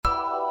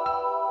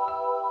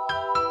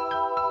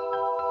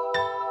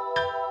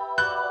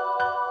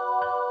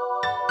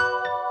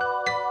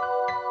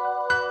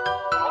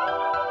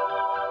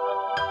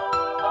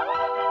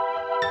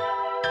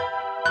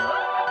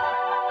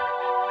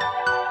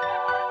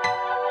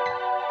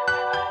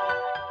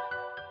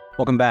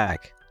Welcome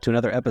back to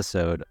another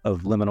episode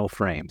of Liminal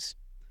Frames.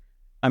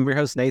 I'm your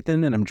host,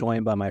 Nathan, and I'm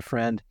joined by my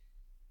friend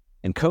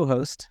and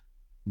co-host,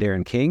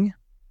 Darren King.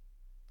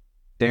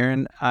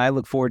 Darren, I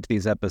look forward to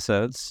these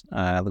episodes.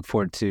 I look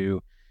forward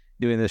to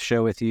doing this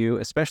show with you,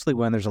 especially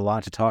when there's a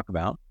lot to talk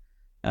about.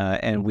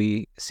 And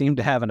we seem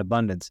to have an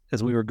abundance.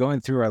 As we were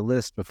going through our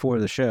list before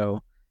the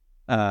show,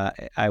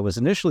 I was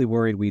initially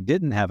worried we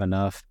didn't have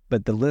enough,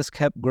 but the list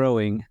kept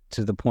growing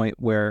to the point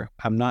where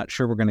I'm not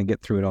sure we're going to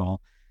get through it all.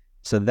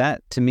 So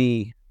that, to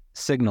me,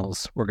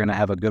 signals we're going to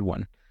have a good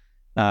one.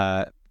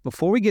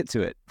 Before we get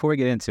into it,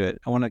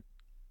 I want to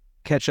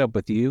catch up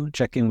with you,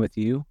 check in with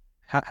you.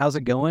 How's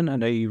it going? I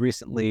know you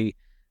recently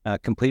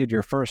completed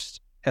your first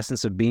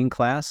Essence of Being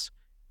class,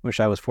 which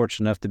I was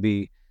fortunate enough to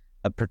be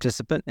a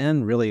participant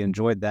in, really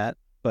enjoyed that.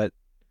 But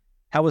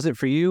how was it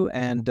for you,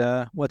 and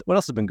what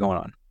else has been going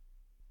on?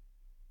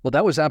 Well,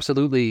 that was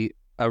absolutely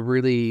a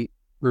really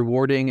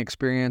rewarding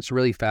experience,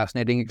 really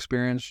fascinating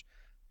experience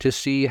to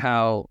see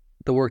how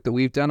the work that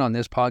we've done on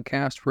this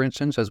podcast, for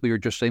instance, as we were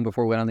just saying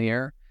before we went on the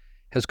air,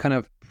 has kind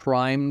of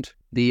primed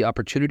the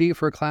opportunity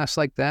for a class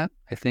like that.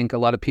 I think a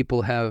lot of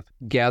people have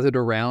gathered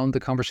around the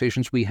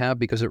conversations we have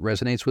because it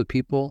resonates with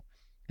people,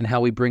 and how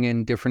we bring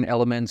in different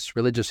elements,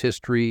 religious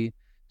history,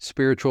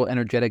 spiritual,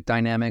 energetic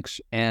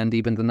dynamics, and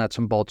even the nuts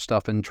and bolts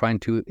stuff, and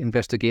trying to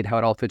investigate how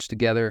it all fits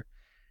together.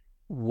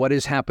 What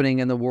is happening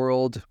in the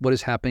world? What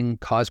is happening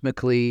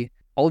cosmically?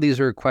 All these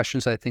are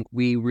questions that I think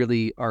we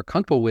really are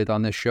comfortable with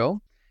on this show.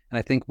 And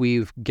I think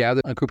we've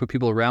gathered a group of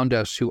people around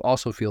us who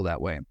also feel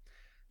that way.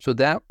 So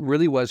that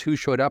really was who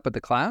showed up at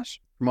the class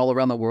from all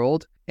around the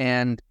world.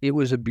 And it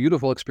was a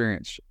beautiful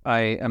experience. I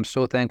am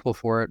so thankful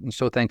for it, and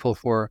so thankful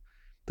for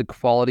the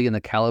quality and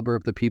the caliber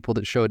of the people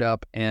that showed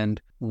up,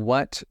 and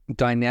what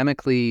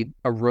dynamically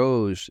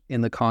arose in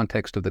the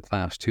context of the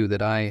class too,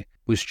 that I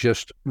was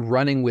just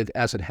running with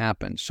as it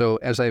happened. So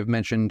as I've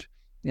mentioned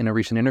in a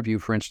recent interview,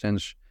 for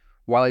instance,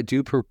 while I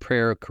do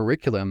prepare a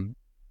curriculum,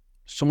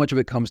 so much of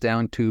it comes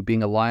down to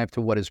being alive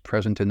to what is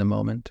present in the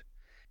moment.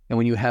 And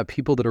when you have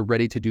people that are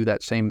ready to do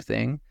that same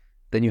thing,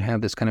 then you have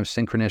this kind of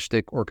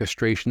synchronistic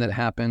orchestration that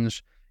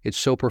happens. It's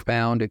so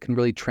profound. It can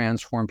really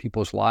transform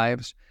people's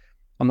lives.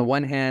 On the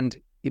one hand,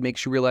 it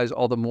makes you realize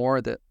all the more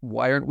that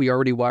why aren't we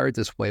already wired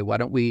this way? Why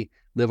don't we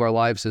live our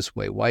lives this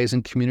way? Why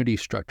isn't community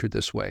structured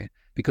this way?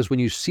 Because when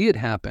you see it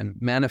happen,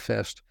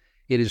 manifest,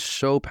 it is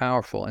so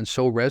powerful and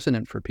so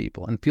resonant for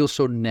people and feels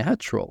so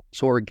natural,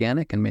 so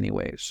organic in many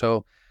ways.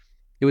 So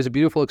it was a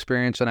beautiful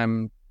experience, and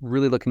I'm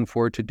really looking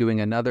forward to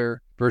doing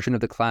another version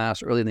of the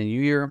class early in the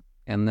new year,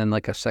 and then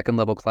like a second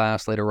level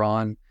class later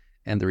on,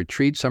 and the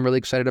retreats I'm really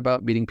excited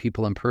about, meeting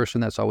people in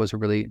person. That's always a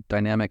really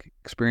dynamic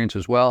experience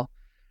as well.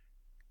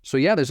 So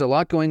yeah, there's a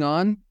lot going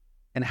on,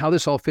 and how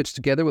this all fits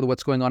together with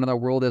what's going on in our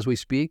world as we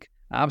speak.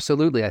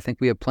 Absolutely. I think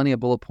we have plenty of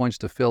bullet points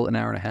to fill an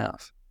hour and a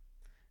half.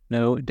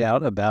 No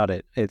doubt about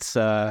it. It's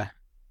an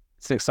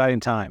exciting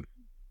time,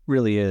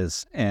 really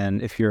is.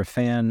 And if you're a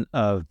fan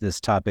of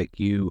this topic,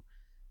 you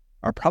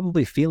are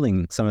probably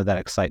feeling some of that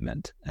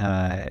excitement.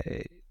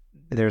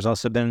 There's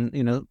also been,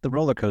 the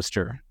roller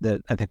coaster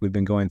that I think we've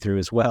been going through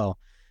as well.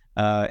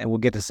 And we'll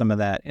get to some of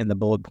that in the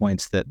bullet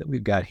points that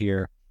we've got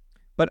here.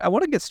 But I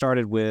want to get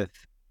started with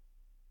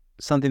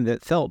something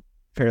that felt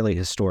fairly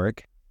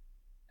historic.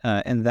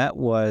 And that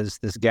was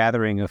this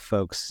gathering of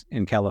folks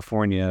in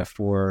California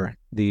for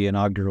the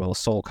inaugural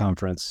Soul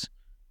Conference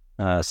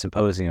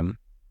symposium.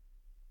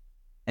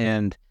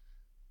 And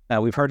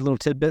we've heard little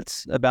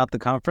tidbits about the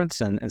conference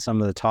and some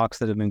of the talks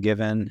that have been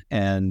given.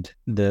 And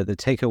the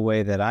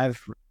takeaway that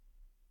I've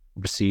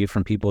received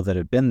from people that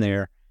have been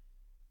there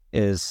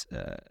is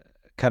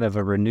kind of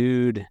a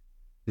renewed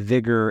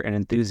vigor and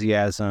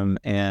enthusiasm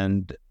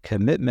and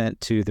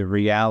commitment to the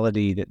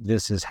reality that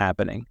this is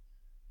happening.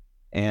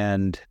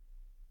 And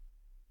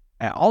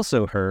I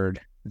also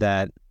heard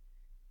that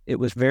it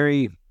was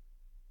very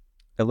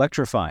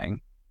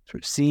electrifying,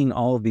 sort of seeing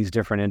all of these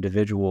different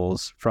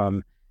individuals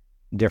from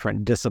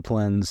different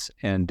disciplines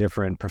and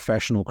different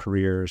professional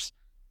careers,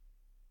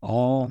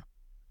 all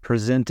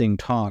presenting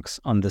talks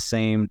on the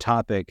same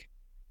topic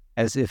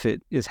as if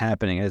it is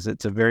happening, as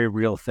it's a very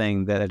real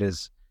thing, that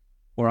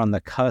we're on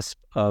the cusp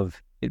of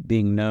it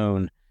being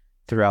known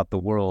throughout the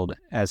world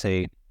as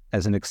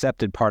an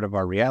accepted part of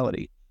our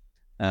reality.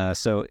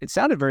 So it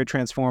sounded very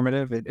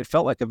transformative. It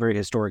felt like a very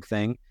historic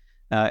thing.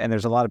 And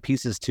there's a lot of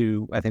pieces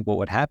to, I think, what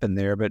would happen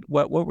there. But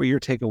what were your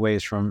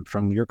takeaways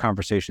from your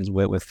conversations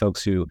with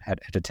folks who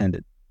had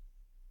attended?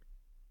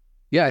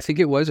 Yeah, I think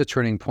it was a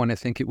turning point. I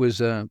think it was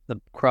the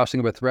crossing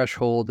of a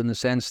threshold, in the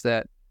sense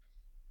that,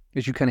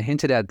 as you kind of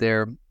hinted at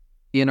there,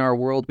 in our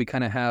world, we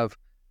kind of have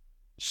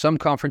some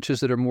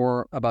conferences that are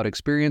more about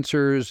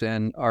experiencers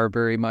and are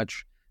very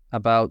much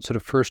about sort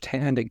of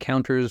firsthand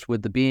encounters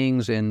with the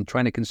beings and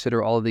trying to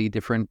consider all of the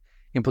different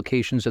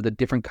implications of the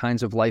different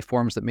kinds of life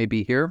forms that may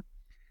be here.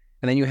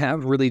 And then you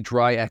have really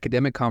dry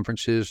academic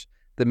conferences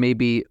that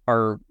maybe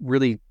are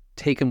really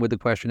taken with the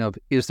question of,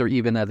 is there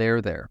even a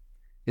there?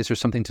 Is there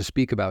something to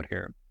speak about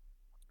here?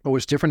 What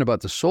was different about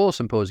the Soul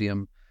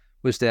Symposium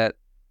was that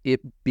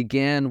it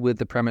began with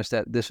the premise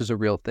that this is a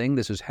real thing.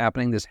 This is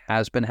happening. This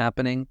has been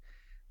happening.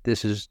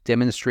 This is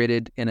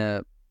demonstrated in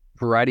a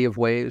variety of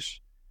ways,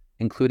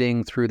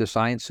 including through the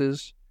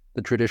sciences,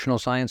 the traditional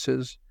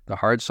sciences, the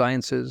hard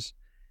sciences.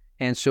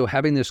 And so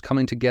having this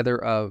coming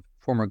together of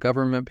former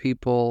government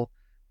people,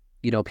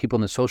 people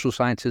in the social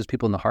sciences,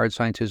 people in the hard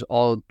sciences,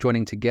 all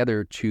joining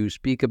together to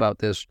speak about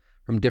this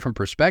from different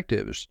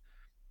perspectives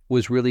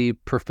was really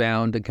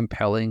profound and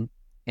compelling.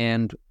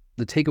 And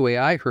the takeaway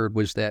I heard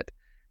was that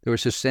there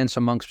was a sense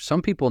amongst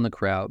some people in the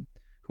crowd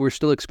who were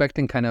still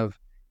expecting kind of,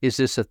 is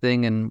this a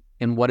thing,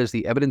 and what is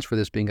the evidence for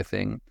this being a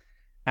thing,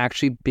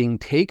 actually being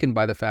taken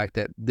by the fact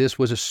that this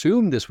was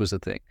assumed this was a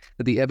thing,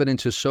 that the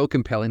evidence is so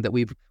compelling that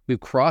we've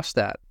crossed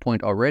that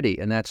point already,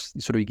 and that's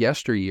sort of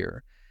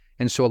yesteryear.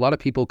 And so a lot of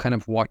people kind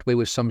of walked away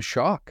with some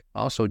shock,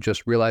 also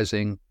just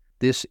realizing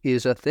this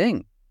is a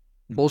thing,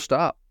 full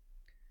stop.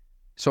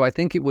 So I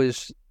think it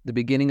was the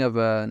beginning of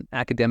an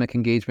academic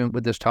engagement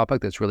with this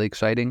topic that's really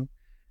exciting.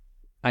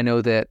 I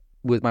know that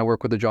with my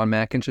work with the John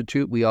Mack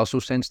Institute, we also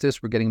sense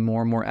this. We're getting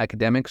more and more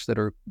academics that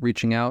are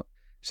reaching out,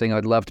 saying,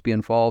 I'd love to be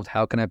involved.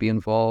 How can I be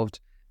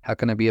involved? How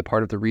can I be a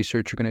part of the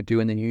research you're going to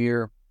do in the new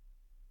year?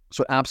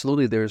 So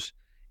absolutely, there's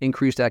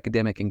increased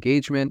academic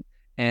engagement,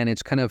 and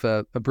it's kind of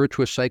a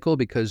virtuous cycle,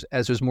 because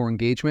as there's more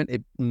engagement,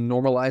 it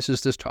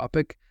normalizes this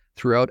topic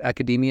throughout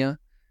academia,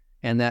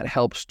 and that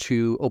helps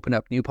to open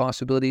up new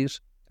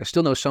possibilities. I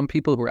still know some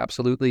people who are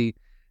absolutely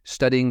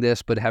studying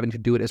this, but having to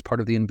do it as part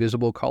of the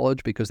invisible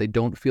college because they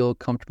don't feel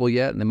comfortable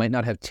yet, and they might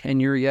not have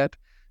tenure yet.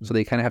 So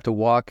they kind of have to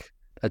walk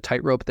a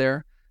tightrope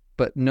there.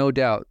 But no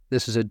doubt,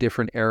 this is a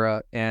different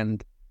era.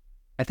 And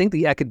I think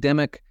the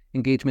academic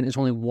engagement is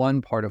only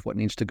one part of what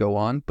needs to go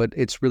on, but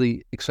it's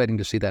really exciting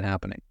to see that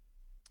happening.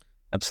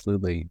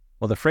 Absolutely.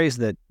 Well, the phrase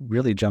that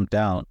really jumped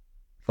out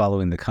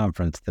following the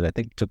conference that I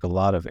think took a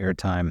lot of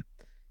airtime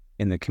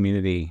in the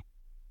community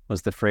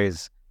was the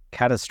phrase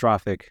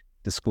catastrophic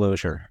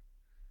disclosure.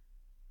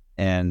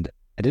 And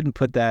I didn't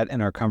put that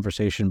in our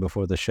conversation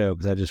before the show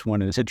because I just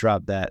wanted to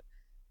drop that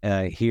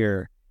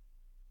here.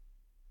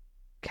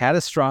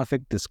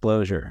 Catastrophic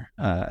disclosure.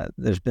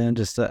 There's been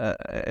just,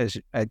 as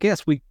I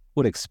guess we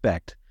would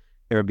expect,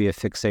 there would be a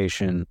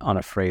fixation on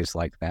a phrase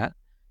like that,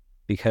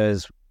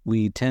 because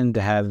we tend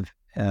to have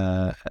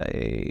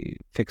a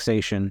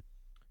fixation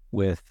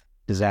with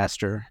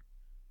disaster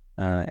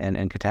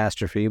and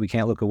catastrophe. We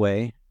can't look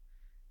away.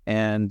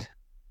 And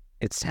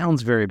it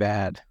sounds very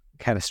bad,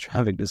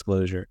 catastrophic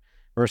disclosure,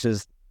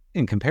 versus,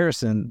 in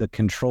comparison, the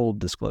controlled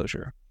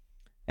disclosure.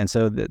 And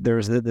so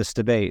there's this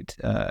debate,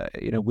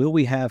 will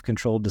we have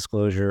controlled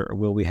disclosure or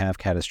will we have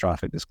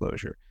catastrophic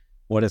disclosure?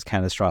 What does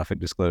catastrophic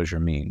disclosure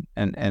mean?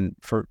 And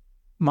for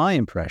my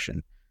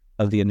impression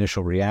of the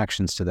initial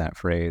reactions to that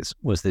phrase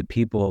was that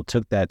people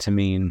took that to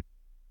mean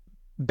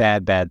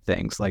bad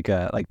things, like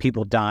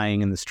people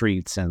dying in the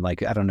streets and,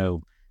 like, I don't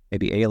know,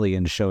 maybe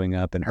aliens showing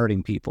up and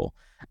hurting people.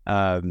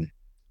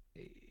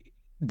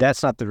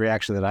 That's not the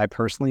reaction that I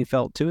personally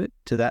felt to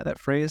that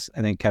phrase.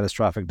 I think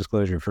catastrophic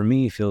disclosure for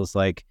me feels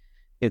like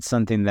it's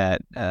something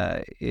that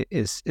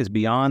is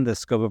beyond the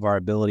scope of our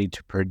ability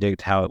to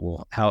predict how it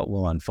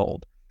will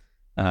unfold.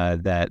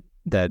 That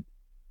the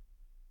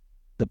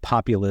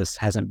populace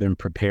hasn't been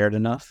prepared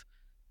enough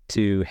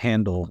to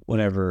handle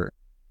whatever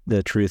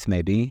the truth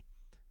may be,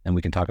 and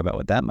we can talk about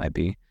what that might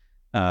be.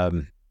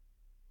 And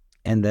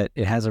that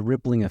it has a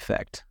rippling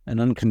effect,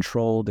 an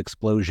uncontrolled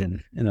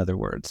explosion, in other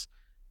words,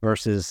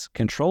 versus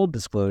controlled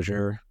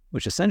disclosure,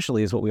 which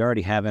essentially is what we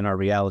already have in our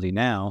reality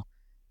now,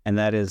 and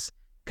that is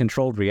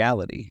controlled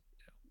reality,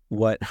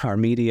 what our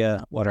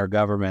media, what our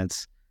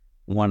governments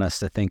want us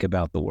to think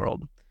about the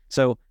world.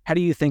 So how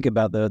do you think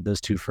about those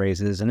two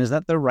phrases, and is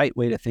that the right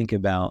way to think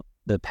about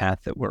the path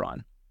that we're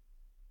on?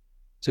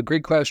 It's a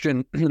great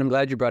question, and I'm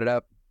glad you brought it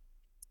up.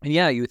 And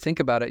yeah, you think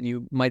about it, and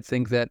you might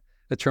think that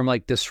a term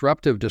like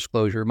disruptive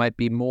disclosure might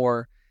be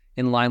more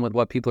in line with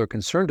what people are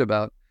concerned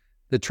about.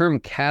 The term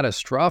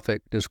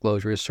catastrophic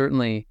disclosure is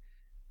certainly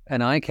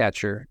an eye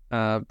catcher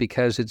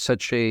because it's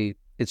such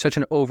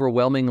an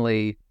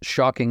overwhelmingly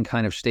shocking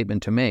kind of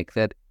statement to make,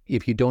 that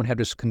if you don't have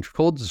this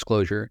controlled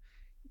disclosure,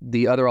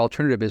 the other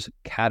alternative is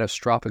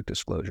catastrophic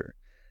disclosure.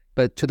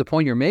 But to the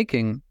point you're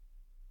making,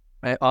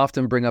 I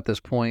often bring up this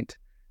point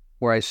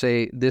where I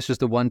say this is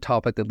the one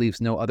topic that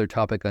leaves no other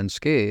topic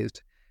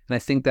unscathed. And I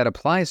think that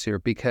applies here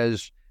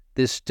because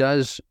this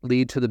does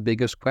lead to the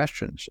biggest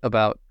questions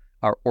about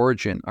our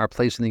origin, our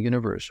place in the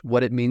universe,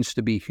 what it means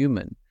to be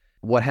human,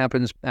 what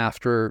happens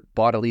after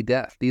bodily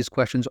death. These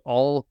questions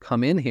all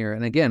come in here.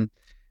 And again,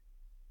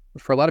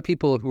 for a lot of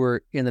people who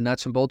are in the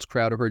nuts and bolts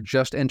crowd or who are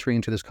just entering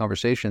into this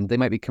conversation, they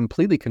might be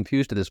completely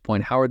confused at this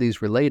point. How are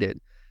these related?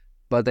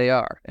 But they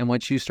are. And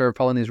once you start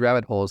following these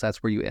rabbit holes,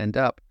 that's where you end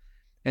up.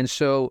 And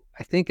so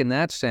I think in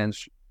that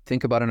sense,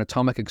 think about an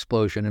atomic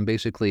explosion, and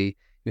basically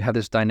you have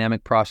this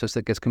dynamic process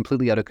that gets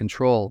completely out of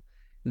control.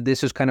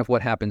 This is kind of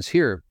what happens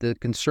here. The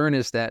concern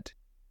is that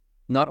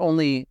not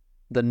only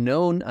the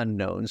known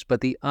unknowns, but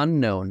the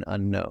unknown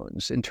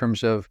unknowns in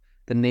terms of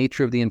the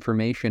nature of the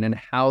information and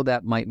how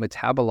that might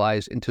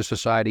metabolize into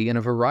society in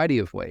a variety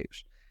of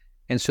ways.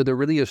 And so there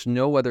really is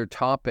no other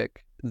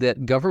topic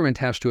that government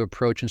has to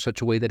approach in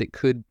such a way that it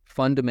could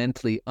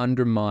fundamentally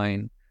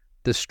undermine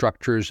the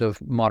structures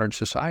of modern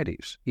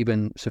societies,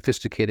 even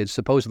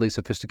supposedly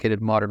sophisticated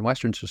modern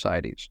Western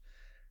societies.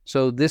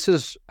 So this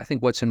is, I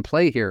think, what's in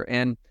play here.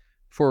 And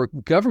for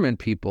government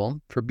people,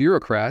 for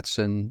bureaucrats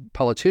and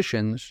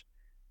politicians,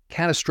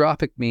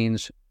 catastrophic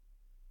means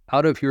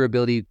out of your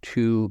ability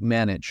to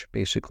manage,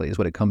 basically, is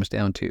what it comes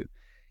down to.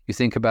 You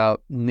think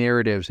about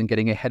narratives and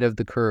getting ahead of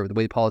the curve, the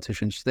way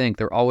politicians think.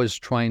 They're always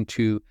trying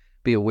to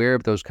be aware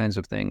of those kinds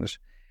of things.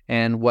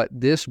 And what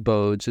this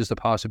bodes is the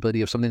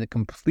possibility of something that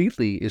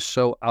completely is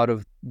so out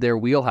of their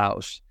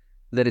wheelhouse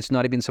that it's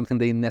not even something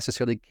they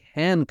necessarily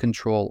can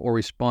control or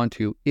respond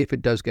to if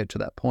it does get to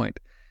that point,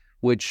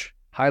 which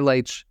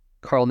highlights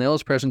Carl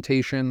Nell's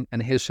presentation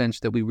and his sense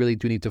that we really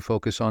do need to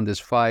focus on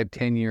this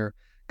 5-10 year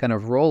kind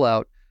of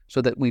rollout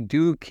so that we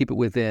do keep it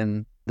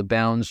within the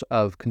bounds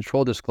of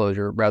control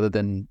disclosure rather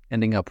than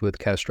ending up with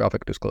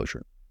catastrophic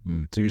disclosure.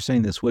 So you're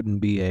saying this wouldn't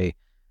be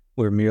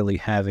we're merely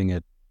having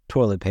a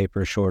toilet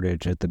paper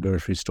shortage at the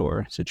grocery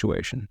store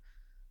situation.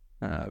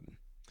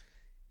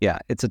 Yeah,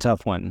 it's a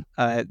tough one.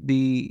 I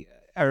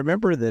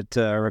remember that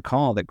I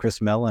recall that Chris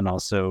Mellon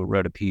also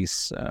wrote a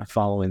piece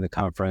following the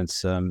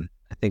conference,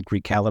 I think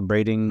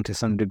recalibrating to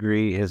some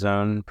degree his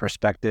own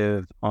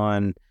perspective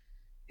on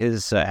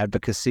his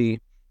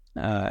advocacy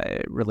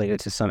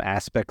related to some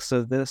aspects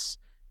of this.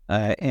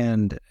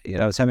 And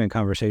I was having a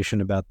conversation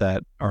about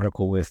that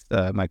article with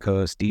my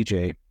co-host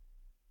DJ.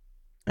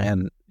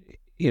 And,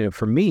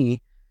 for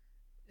me,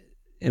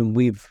 and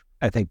we've,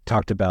 I think,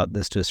 talked about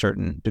this to a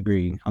certain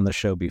degree on the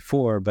show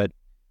before, but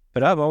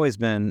I've always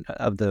been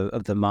of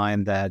the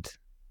mind that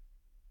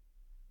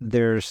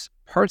there's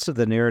parts of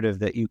the narrative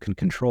that you can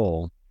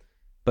control,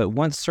 but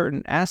once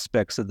certain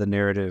aspects of the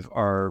narrative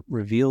are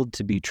revealed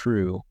to be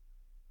true,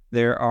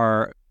 there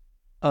are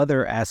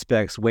other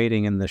aspects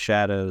waiting in the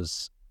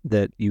shadows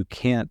that you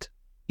can't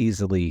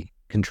easily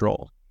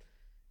control.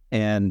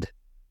 And,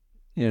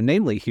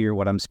 namely here,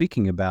 what I'm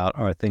speaking about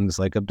are things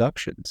like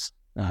abductions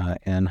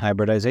and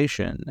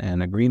hybridization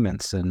and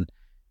agreements and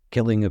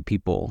killing of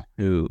people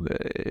who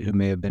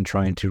may have been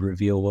trying to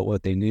reveal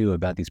what they knew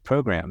about these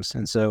programs.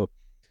 And so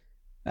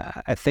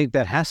I think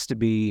that has to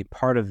be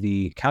part of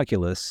the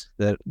calculus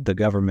that the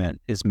government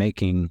is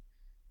making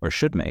or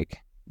should make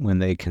when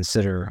they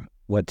consider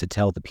what to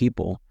tell the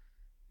people.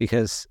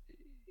 Because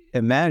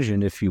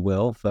imagine, if you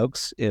will,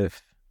 folks,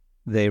 if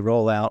they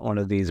roll out one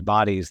of these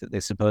bodies that they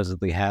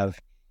supposedly have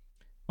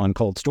on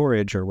cold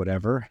storage or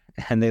whatever,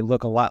 and they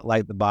look a lot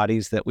like the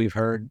bodies that we've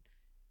heard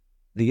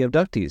the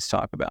abductees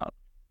talk about.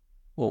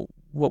 Well,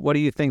 what do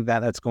you think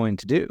that's going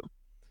to do?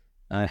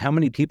 How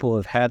many people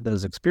have had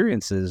those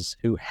experiences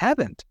who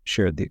haven't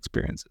shared the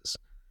experiences?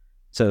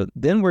 So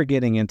then we're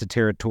getting into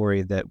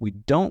territory that we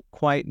don't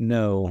quite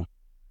know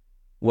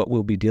what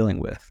we'll be dealing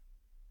with.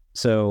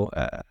 So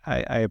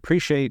I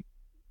appreciate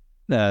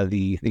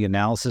the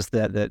analysis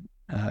that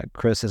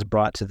Chris has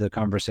brought to the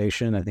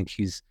conversation. I think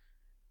he's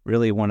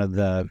really one of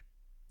the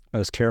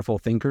most careful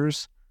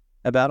thinkers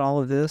about all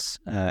of this,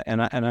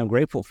 and I'm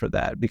grateful for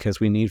that, because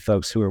we need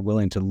folks who are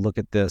willing to look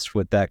at this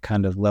with that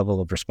kind of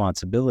level of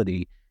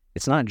responsibility.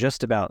 It's not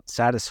just about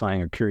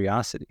satisfying our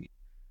curiosity.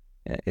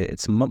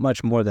 It's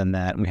much more than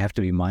that, and we have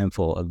to be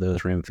mindful of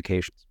those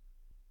ramifications.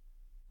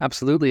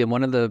 Absolutely, and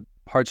one of the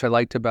parts I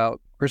liked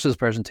about Chris's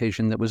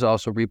presentation that was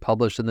also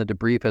republished in the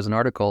debrief as an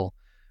article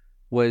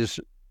was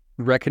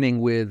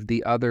reckoning with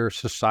the other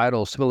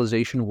societal,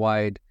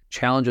 civilization-wide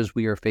challenges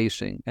we are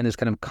facing and this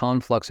kind of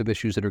conflux of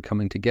issues that are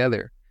coming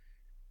together.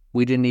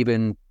 We didn't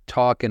even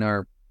talk in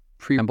our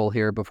preamble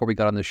here before we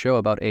got on the show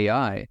about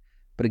AI,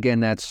 but again,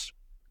 that's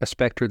a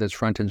specter that's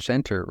front and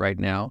center right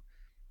now.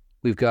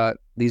 We've got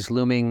these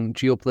looming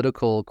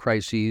geopolitical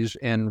crises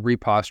and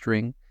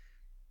reposturing.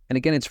 And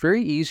again, it's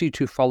very easy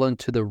to fall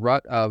into the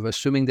rut of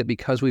assuming that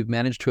because we've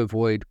managed to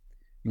avoid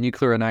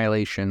nuclear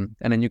annihilation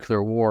and a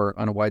nuclear war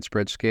on a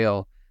widespread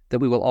scale, that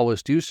we will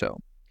always do so.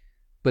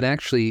 But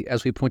actually,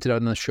 as we pointed out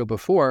on the show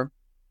before,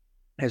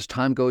 as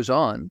time goes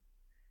on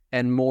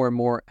and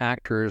more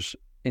actors,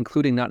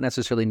 including not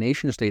necessarily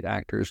nation-state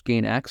actors,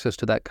 gain access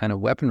to that kind of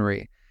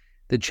weaponry,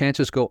 the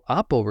chances go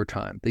up over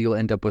time that you'll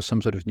end up with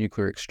some sort of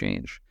nuclear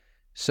exchange.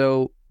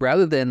 So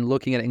rather than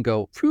looking at it and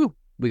go, phew,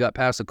 we got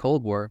past the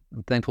Cold War,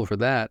 I'm thankful for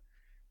that,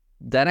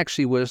 that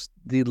actually was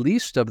the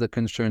least of the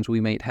concerns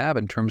we might have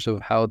in terms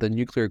of how the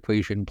nuclear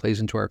equation plays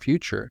into our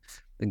future.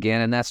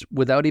 Again, and that's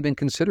without even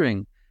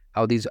considering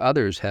how these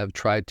others have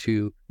tried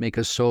to make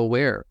us so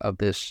aware of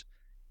this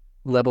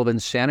level of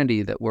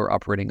insanity that we're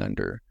operating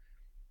under.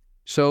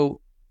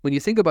 So when you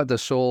think about the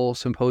Seoul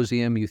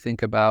Symposium, you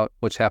think about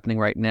what's happening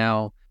right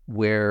now,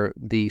 where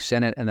the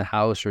Senate and the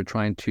House are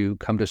trying to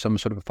come to some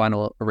sort of a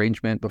final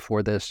arrangement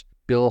before this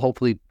bill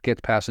hopefully gets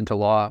passed into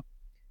law.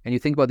 And you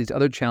think about these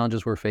other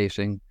challenges we're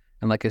facing.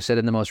 And like I said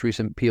in the most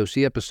recent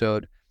POC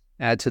episode,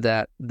 add to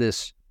that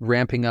this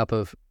ramping up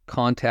of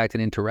contact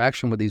and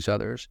interaction with these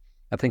others.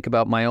 I think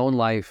about my own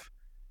life,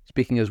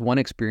 speaking as one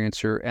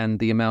experiencer, and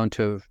the amount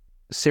of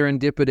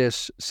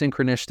serendipitous,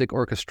 synchronistic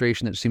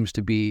orchestration that seems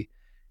to be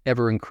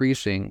ever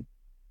increasing,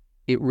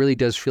 it really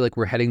does feel like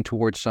we're heading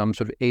towards some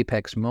sort of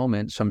apex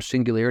moment, some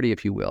singularity,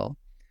 if you will,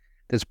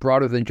 that's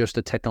broader than just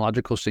the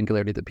technological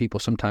singularity that people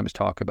sometimes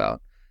talk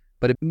about.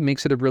 But it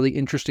makes it a really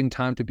interesting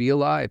time to be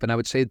alive. And I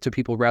would say to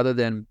people, rather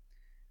than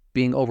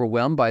being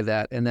overwhelmed by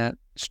that and that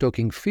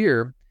stoking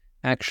fear,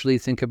 actually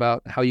think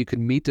about how you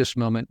can meet this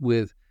moment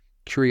with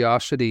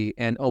curiosity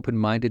and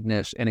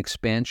open-mindedness and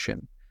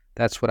expansion.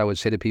 That's what I would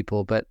say to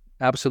people. But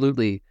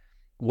absolutely,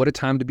 what a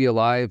time to be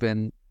alive.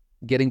 And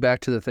getting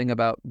back to the thing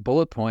about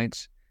bullet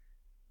points,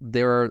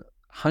 there are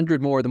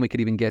 100 more than we could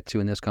even get to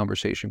in this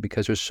conversation,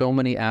 because there's so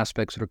many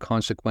aspects that are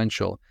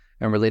consequential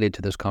and related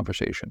to this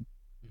conversation.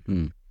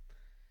 Mm-hmm.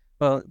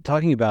 Well,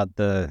 talking about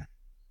the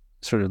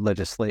sort of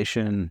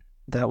legislation,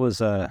 that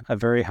was a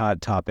very hot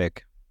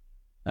topic.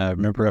 I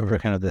remember over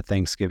kind of the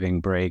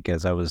Thanksgiving break,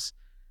 as I was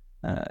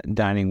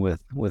dining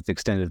with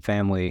extended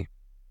family,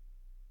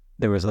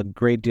 there was a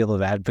great deal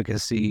of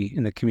advocacy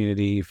in the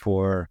community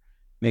for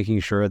making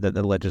sure that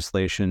the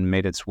legislation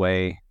made its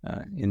way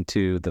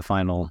into the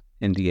final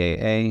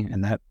NDAA,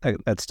 and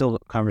that still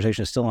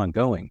conversation is still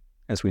ongoing,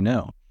 as we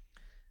know.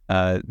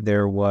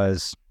 There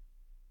was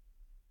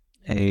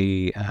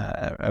a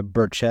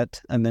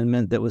Burchett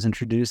amendment that was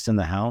introduced in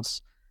the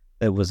House.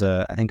 It was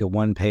I think a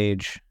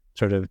one-page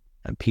sort of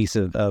a piece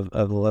of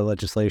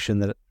legislation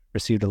that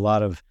received a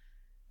lot of,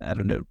 I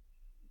don't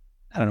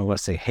know what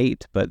to say,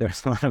 hate, but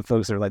there's a lot of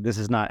folks that are like, this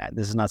is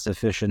not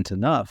sufficient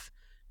enough,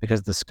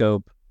 because the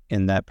scope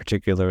in that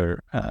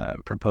particular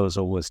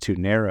proposal was too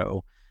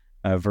narrow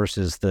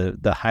versus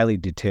the highly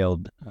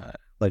detailed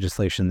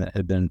legislation that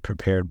had been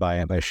prepared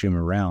by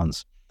Schumer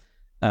Rounds.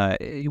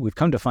 We've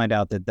come to find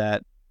out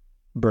that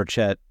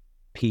Burchett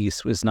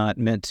piece was not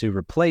meant to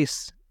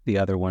replace the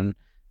other one,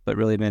 but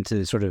really meant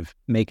to sort of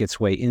make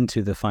its way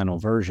into the final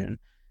version.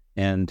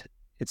 And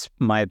it's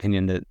my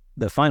opinion that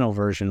the final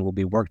version will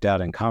be worked out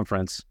in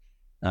conference.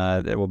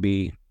 There will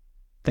be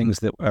things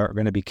that are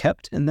going to be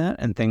kept in that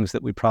and things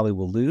that we probably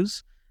will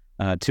lose.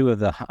 Two of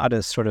the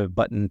hottest sort of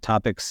button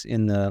topics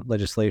in the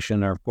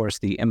legislation are, of course,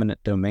 the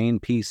eminent domain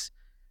piece,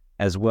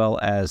 as well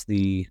as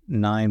the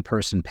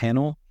 9-person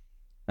panel,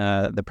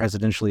 the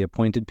presidentially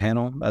appointed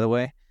panel, by the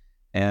way.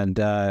 And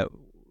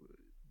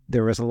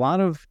there was a lot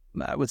of,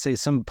 I would say,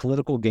 some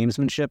political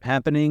gamesmanship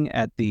happening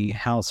at the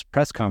House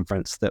press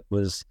conference that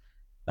was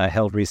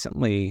held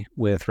recently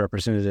with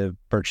Representative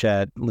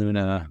Burchett,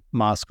 Luna,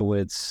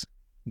 Moskowitz,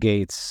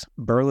 Gates,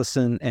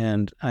 Burleson,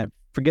 and I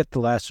forget the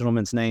last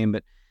gentleman's name,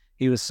 but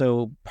he was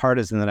so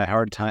partisan that I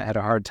had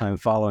a hard time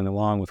following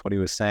along with what he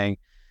was saying.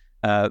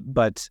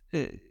 But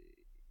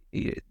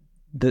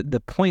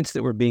the points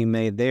that were being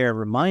made there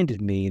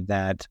reminded me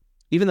that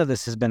even though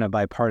this has been a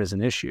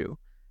bipartisan issue,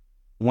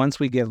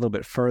 once we get a little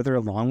bit further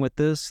along with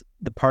this,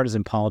 the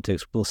partisan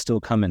politics will still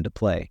come into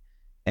play.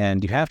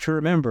 And you have to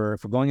remember,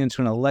 if we're going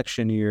into an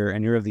election year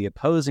and you're of the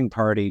opposing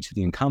party to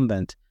the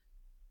incumbent,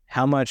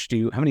 how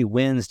many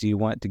wins do you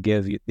want to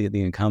give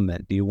the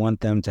incumbent? Do you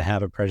want them to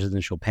have a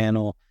presidential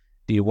panel?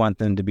 Do you want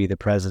them to be the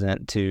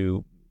president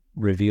to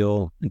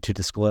reveal and to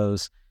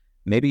disclose?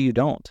 Maybe you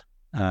don't.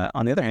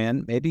 On the other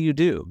hand, maybe you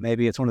do.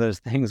 Maybe it's one of those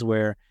things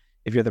where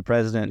if you're the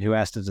president who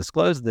has to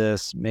disclose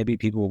this, maybe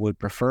people would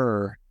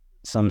prefer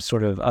some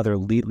sort of other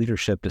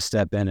leadership to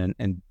step in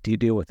and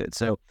deal with it.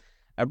 So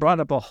I brought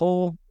up a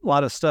whole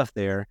lot of stuff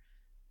there.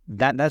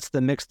 That's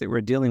the mix that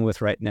we're dealing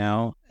with right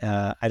now.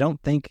 I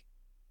don't think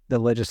the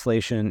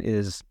legislation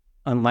is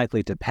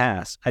unlikely to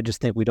pass. I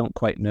just think we don't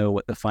quite know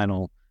what the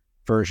final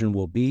version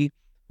will be.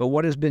 But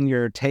what has been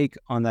your take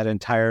on that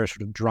entire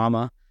sort of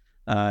drama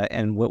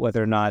and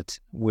whether or not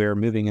we're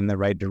moving in the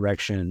right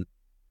direction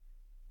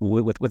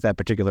with that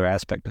particular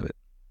aspect of it?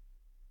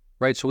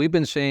 Right. So we've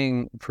been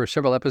saying for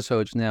several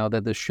episodes now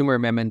that the Schumer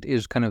Amendment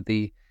is kind of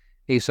the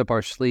ace up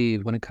our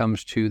sleeve when it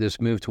comes to this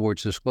move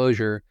towards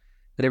disclosure,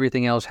 that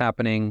everything else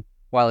happening,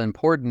 while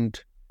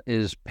important,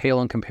 is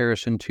pale in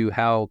comparison to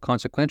how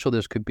consequential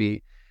this could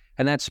be.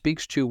 And that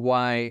speaks to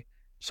why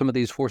some of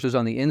these forces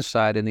on the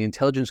inside and the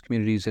intelligence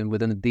communities and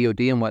within the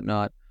DOD and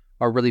whatnot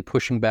are really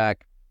pushing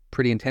back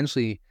pretty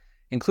intensely,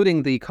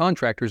 including the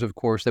contractors, of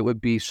course, that would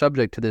be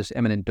subject to this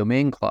eminent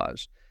domain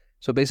clause.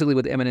 So basically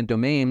with eminent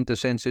domain, the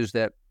sense is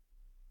that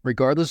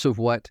regardless of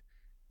what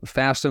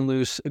fast and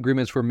loose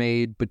agreements were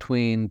made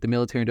between the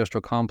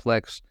military-industrial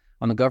complex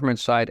on the government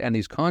side and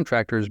these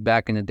contractors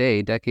back in the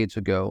day, decades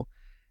ago,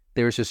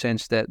 there's a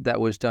sense that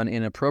that was done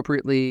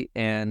inappropriately,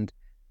 and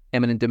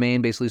eminent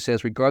domain basically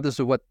says regardless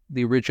of what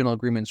the original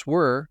agreements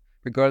were,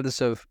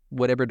 regardless of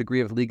whatever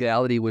degree of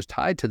legality was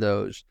tied to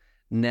those,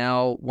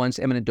 now once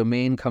eminent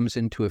domain comes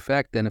into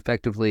effect, then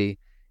effectively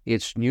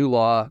it's new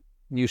law,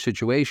 new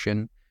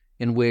situation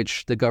in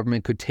which the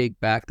government could take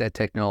back that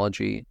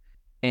technology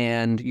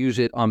and use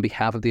it on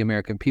behalf of the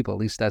American people. At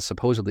least that's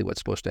supposedly what's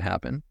supposed to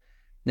happen.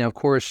 Now, of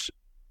course,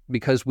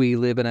 because we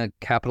live in a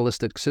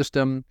capitalistic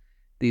system,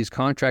 these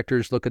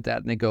contractors look at that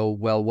and they go,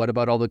 well, what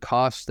about all the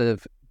costs that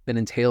have been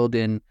entailed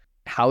in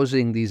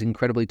housing these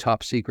incredibly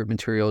top secret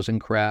materials and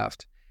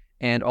craft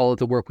and all of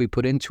the work we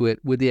put into it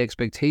with the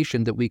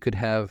expectation that we could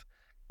have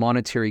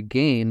monetary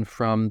gain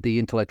from the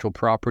intellectual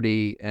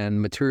property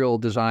and material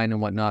design and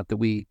whatnot that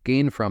we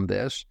gain from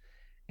this.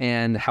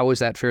 And how is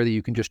that fair that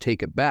you can just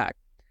take it back?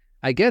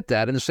 I get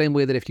that in the same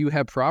way that if you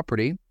have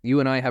property, you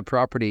and I have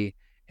property,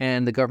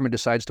 and the government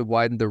decides to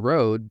widen the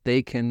road,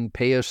 they can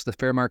pay us the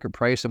fair market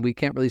price and we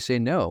can't really say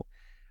no.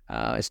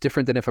 It's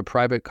different than if a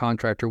private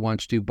contractor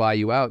wants to buy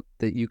you out,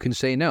 that you can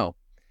say no.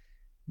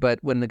 But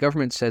when the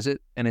government says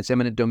it and it's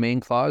eminent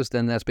domain clause,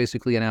 then that's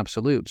basically an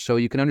absolute. So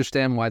you can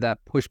understand why that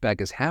pushback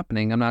is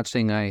happening. I'm not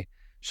saying I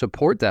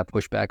support that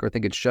pushback or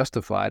think it's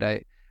justified.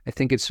 I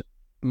think it's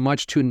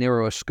much too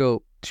narrow a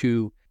scope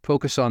to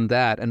focus on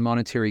that and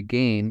monetary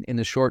gain in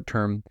the short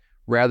term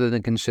rather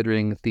than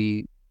considering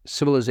the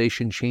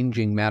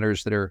civilization-changing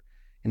matters that are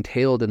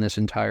entailed in this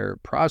entire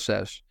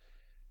process.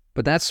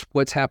 But that's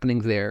what's happening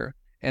there.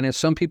 And as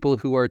some people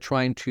who are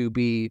trying to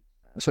be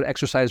sort of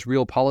exercise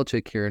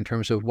realpolitik here in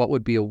terms of what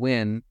would be a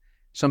win,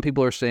 some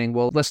people are saying,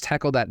 well, let's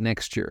tackle that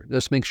next year.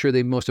 Let's make sure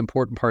the most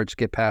important parts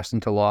get passed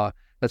into law.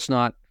 Let's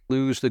not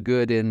lose the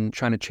good in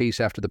trying to chase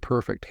after the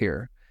perfect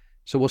here.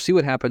 So we'll see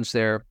what happens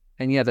there.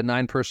 And yeah, the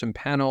 9-person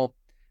panel,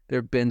 there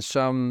have been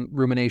some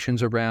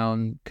ruminations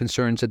around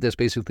concerns that this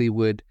basically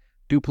would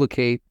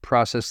duplicate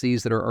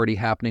processes that are already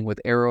happening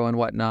with Arrow and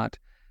whatnot.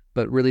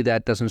 But really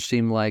that doesn't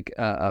seem like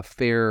a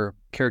fair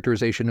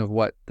characterization of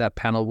what that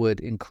panel would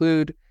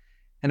include.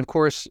 And of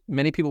course,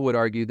 many people would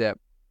argue that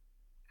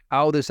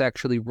how this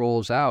actually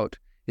rolls out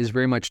is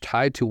very much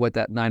tied to what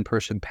that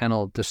 9-person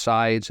panel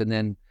decides and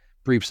then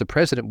briefs the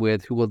president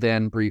with, who will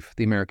then brief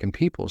the American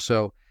people.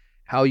 So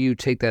how you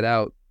take that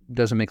out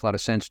doesn't make a lot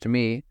of sense to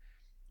me.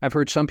 I've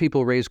heard some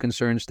people raise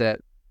concerns that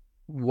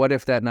what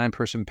if that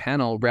 9-person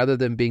panel, rather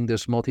than being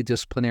this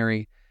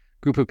multidisciplinary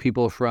group of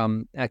people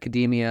from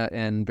academia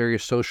and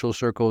various social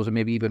circles and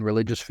maybe even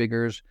religious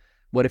figures,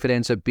 what if it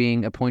ends up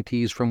being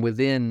appointees from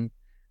within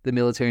the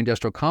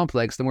military-industrial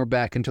complex? Then we're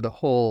back into the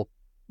whole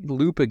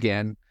loop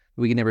again.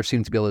 We never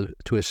seem to be able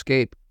to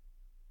escape.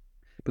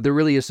 But there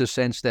really is this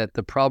sense that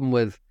the problem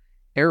with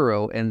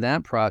Arrow and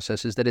that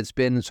process is that it's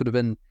been sort of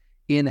an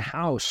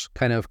in-house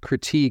kind of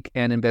critique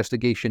and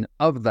investigation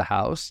of the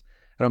House.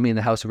 I don't mean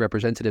the House of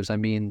Representatives, I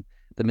mean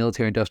the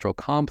military-industrial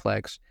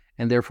complex,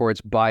 and therefore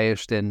it's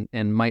biased and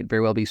might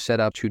very well be set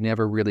up to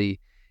never really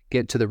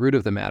get to the root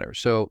of the matter.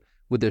 So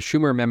with the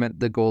Schumer Amendment,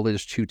 the goal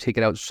is to take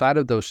it outside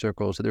of those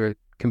circles so there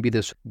can be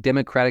this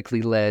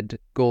democratically led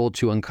goal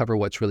to uncover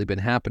what's really been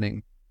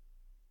happening.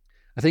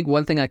 I think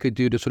one thing I could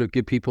do to sort of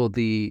give people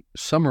the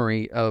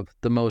summary of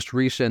the most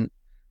recent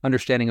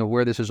understanding of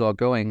where this is all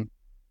going,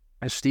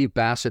 as Steve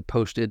Bassett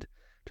posted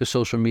to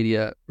social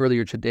media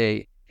earlier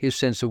today, his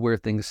sense of where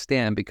things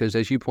stand, because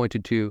as you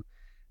pointed to,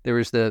 there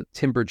was the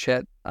Tim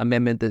Burchett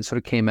amendment that sort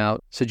of came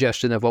out,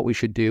 suggestion of what we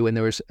should do, and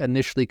there was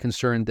initially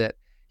concern that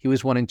he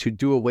was wanting to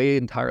do away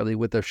entirely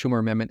with the Schumer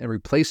Amendment and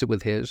replace it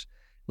with his.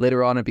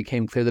 Later on, it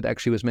became clear that it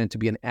actually was meant to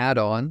be an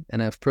add-on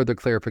and a further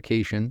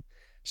clarification.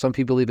 Some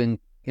people even,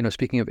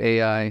 speaking of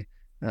AI,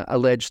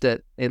 alleged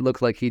that it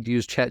looked like he'd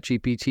used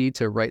ChatGPT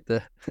to write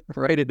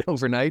it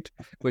overnight,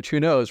 which who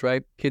knows,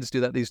 right? Kids do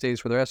that these days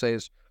for their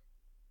essays.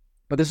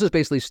 But this is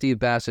basically Steve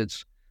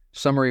Bassett's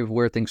summary of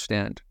where things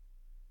stand.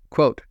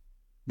 Quote,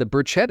 "The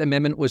Burchett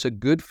Amendment was a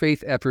good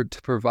faith effort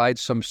to provide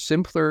some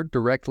simpler,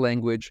 direct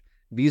language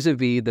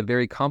vis-a-vis the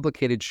very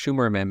complicated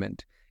Schumer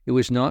Amendment. It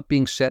was not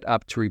being set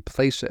up to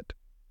replace it.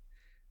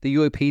 The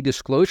UAP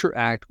Disclosure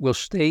Act will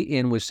stay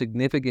in with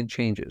significant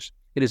changes.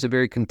 It is a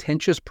very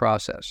contentious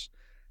process.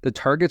 The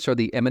targets are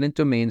the eminent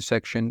domain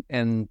section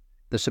and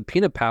the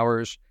subpoena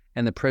powers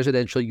and the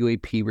Presidential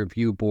UAP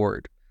Review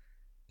Board.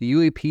 The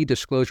UAP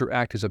Disclosure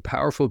Act is a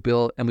powerful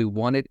bill and we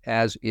want it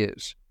as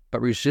is, but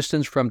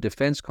resistance from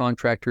defense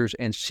contractors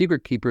and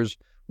secret keepers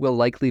will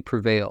likely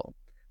prevail.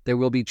 There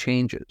will be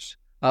changes.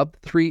 Of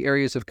 3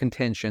 areas of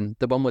contention,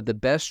 the one with the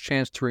best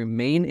chance to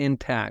remain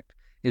intact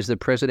is the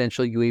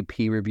Presidential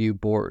UAP Review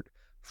Board.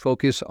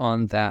 Focus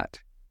on that.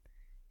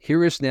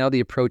 Here is now the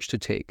approach to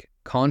take.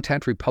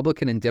 Contact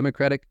Republican and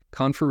Democratic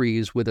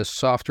conferees with a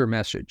softer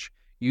message.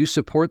 You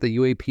support the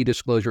UAP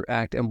Disclosure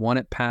Act and want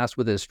it passed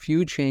with as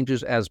few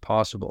changes as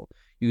possible.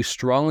 You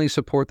strongly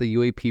support the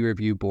UAP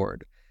Review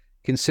Board.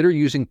 Consider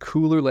using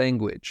cooler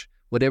language.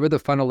 Whatever the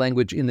final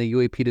language in the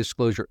UAP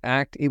Disclosure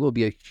Act, it will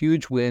be a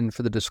huge win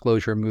for the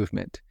disclosure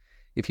movement.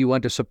 If you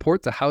want to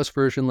support the House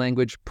version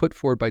language put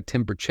forward by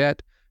Tim Burchett,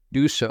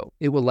 do so.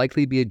 It will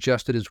likely be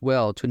adjusted as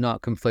well to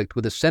not conflict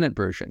with the Senate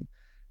version."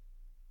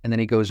 And then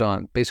he goes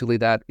on. Basically,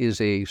 that is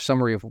a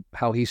summary of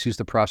how he sees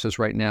the process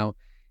right now.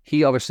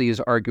 He obviously is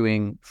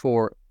arguing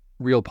for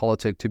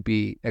realpolitik to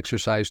be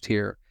exercised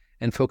here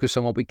and focus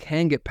on what we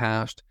can get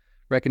passed,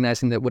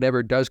 recognizing that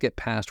whatever does get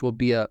passed will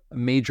be a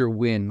major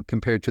win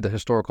compared to the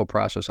historical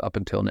process up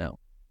until now.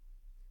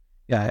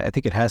 Yeah, I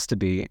think it has to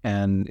be,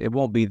 and it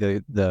won't be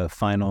the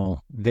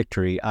final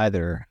victory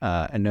either.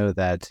 I know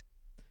that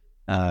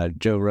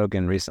Joe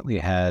Rogan recently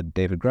had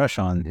David Grush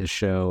on his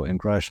show, and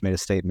Grush made a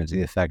statement to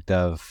the effect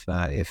of,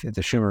 if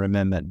the Schumer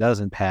Amendment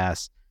doesn't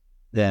pass,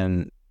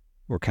 then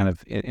we're kind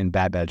of in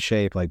bad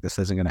shape, like this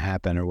isn't going to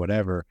happen or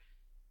whatever.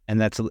 And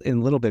that's in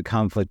a little bit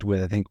conflict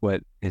with, I think,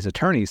 what his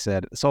attorney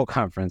said at the Seoul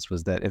conference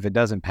was that if it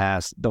doesn't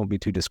pass, don't be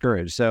too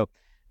discouraged. So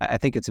I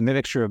think it's a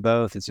mixture of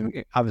both. It's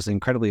obviously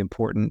incredibly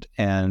important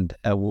and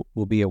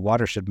will be a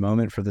watershed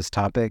moment for this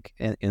topic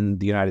in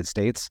the United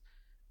States.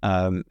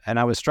 And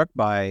I was struck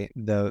by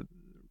the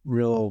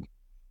real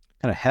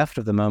kind of heft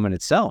of the moment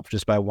itself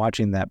just by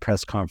watching that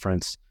press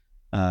conference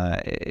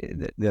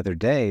the other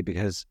day,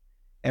 because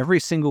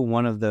every single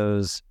one of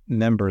those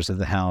members of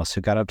the House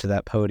who got up to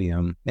that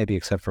podium, maybe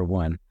except for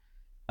one,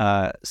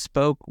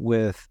 spoke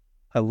with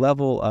a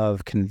level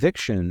of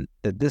conviction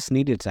that this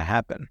needed to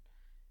happen.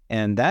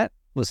 And that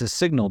was a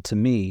signal to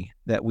me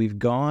that we've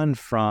gone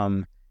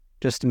from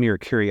just mere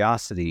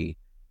curiosity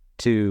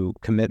to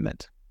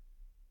commitment.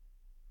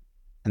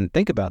 And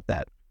think about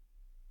that.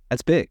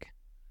 That's big.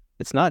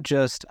 It's not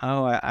just,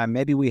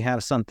 maybe we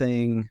have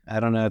something, I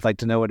don't know, I'd like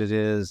to know what it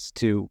is,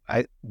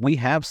 we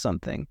have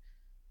something.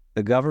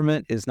 The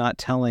government is not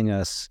telling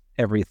us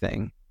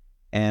everything.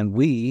 And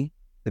we,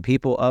 the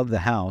people of the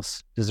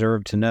House,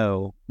 deserve to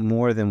know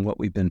more than what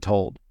we've been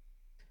told.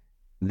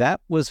 That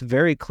was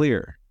very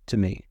clear to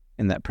me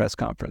in that press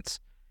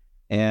conference.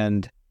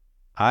 And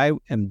I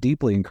am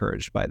deeply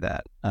encouraged by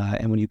that.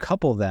 And when you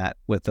couple that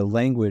with the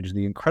language,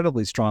 the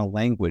incredibly strong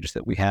language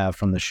that we have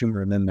from the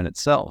Schumer Amendment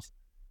itself,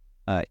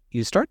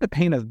 you start to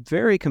paint a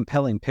very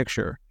compelling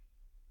picture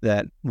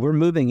that we're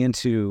moving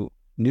into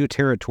new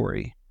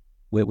territory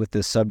with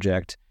this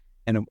subject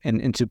and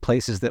into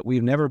places that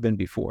we've never been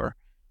before,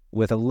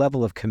 with a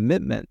level of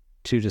commitment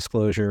to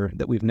disclosure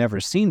that we've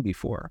never seen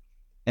before.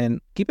 And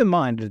keep in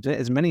mind,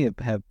 as many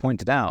have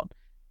pointed out,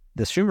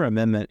 the Schumer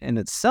Amendment in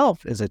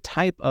itself is a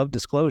type of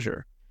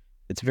disclosure.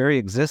 Its very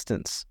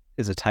existence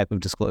is a type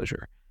of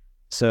disclosure.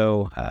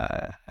 So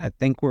I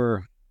think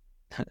we're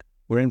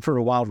in for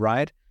a wild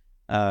ride.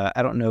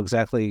 I don't know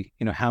exactly,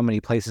 how many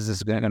places this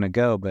is going to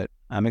go, but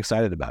I'm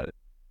excited about it.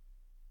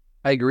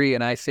 I agree.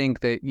 And I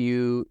think that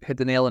you hit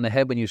the nail on the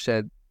head when you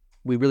said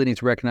we really need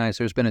to recognize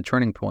there's been a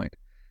turning point.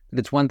 That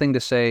it's one thing to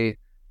say,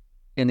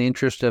 in the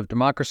interest of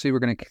democracy, we're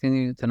going to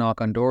continue to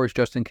knock on doors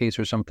just in case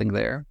there's something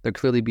there. They're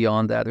clearly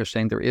beyond that. They're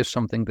saying there is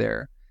something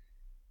there.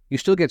 You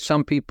still get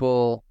some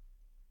people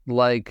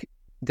like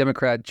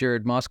Democrat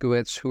Jared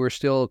Moskowitz who are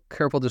still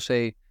careful to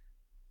say,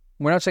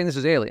 we're not saying this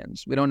is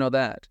aliens. We don't know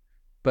that.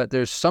 But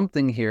there's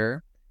something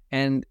here.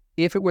 And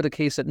if it were the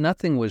case that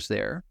nothing was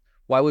there,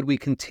 why would we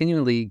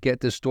continually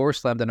get this door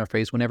slammed in our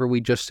face whenever we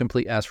just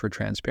simply ask for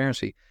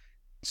transparency?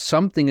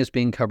 Something is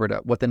being covered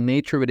up. What the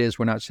nature of it is,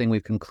 we're not saying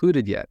we've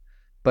concluded yet.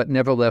 But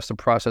nevertheless, the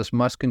process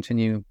must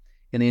continue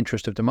in the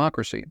interest of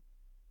democracy.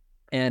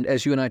 And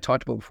as you and I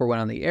talked about before we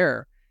went on the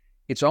air,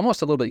 it's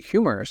almost a little bit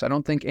humorous. I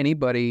don't think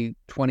anybody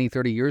 20,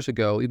 30 years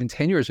ago, even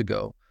 10 years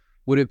ago,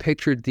 would have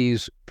pictured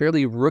these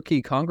fairly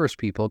rookie Congress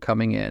people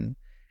coming in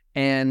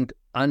and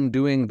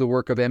undoing the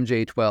work of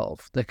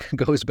MJ-12 that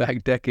goes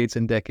back decades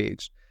and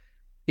decades.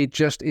 It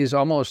just is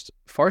almost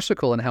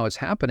farcical in how it's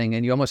happening,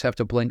 and you almost have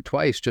to blink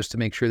twice just to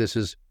make sure this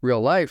is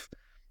real life.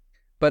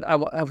 But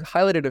I've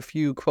highlighted a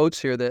few quotes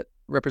here that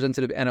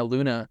Representative Anna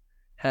Luna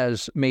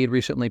has made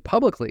recently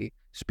publicly,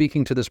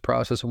 speaking to this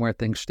process and where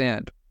things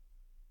stand.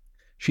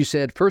 She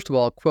said, first of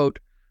all, quote,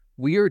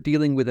 "We are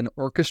dealing with an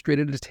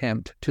orchestrated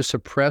attempt to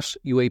suppress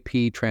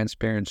UAP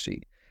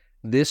transparency.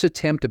 This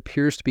attempt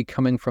appears to be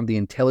coming from the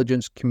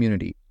intelligence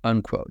community,"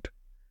 unquote.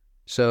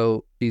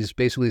 So she's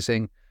basically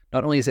saying,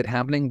 not only is it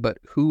happening, but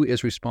who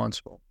is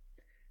responsible?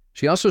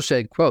 She also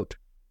said, quote,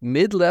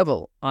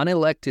 "Mid-level,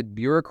 unelected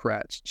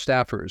bureaucrats,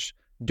 staffers,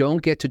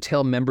 don't get to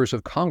tell members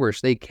of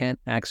Congress they can't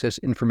access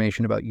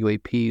information about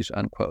UAPs,"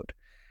 unquote.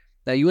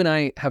 Now, you and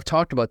I have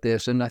talked about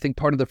this, and I think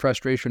part of the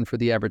frustration for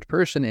the average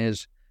person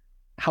is,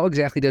 how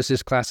exactly does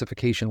this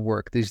classification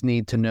work, these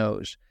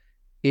need-to-knows?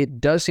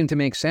 It does seem to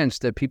make sense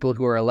that people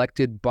who are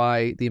elected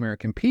by the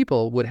American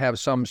people would have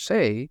some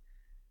say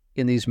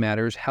in these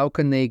matters. How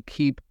can they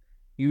keep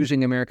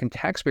using American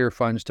taxpayer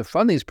funds to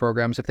fund these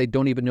programs if they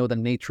don't even know the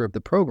nature of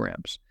the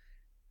programs?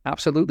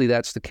 Absolutely,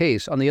 that's the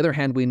case. On the other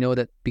hand, we know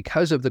that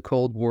because of the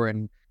Cold War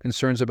and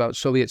concerns about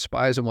Soviet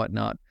spies and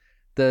whatnot,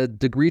 the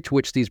degree to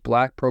which these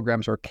black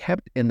programs are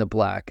kept in the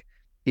black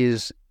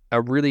is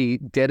a really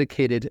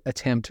dedicated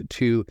attempt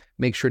to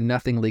make sure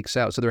nothing leaks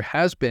out. So there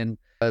has been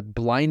a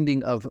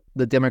blinding of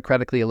the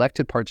democratically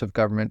elected parts of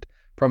government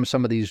from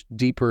some of these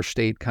deeper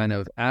state kind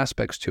of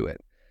aspects to it.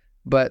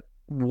 But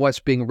what's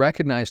being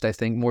recognized, I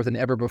think, more than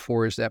ever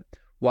before is that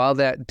while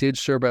that did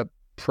serve a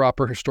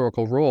proper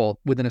historical role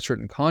within a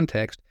certain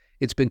context,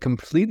 it's been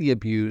completely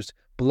abused,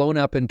 blown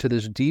up into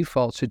this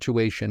default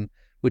situation,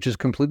 which is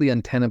completely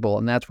untenable,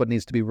 and that's what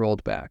needs to be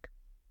rolled back.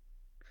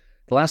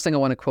 The last thing I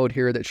want to quote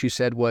here that she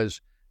said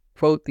was,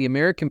 quote, "The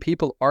American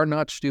people are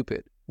not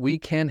stupid. We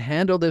can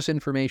handle this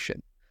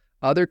information.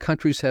 Other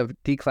countries have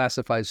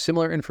declassified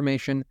similar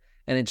information,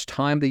 and it's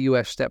time the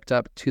U.S. stepped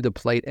up to the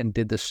plate and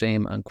did the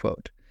same,"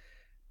 unquote.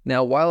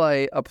 Now, while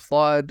I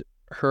applaud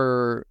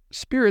her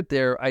spirit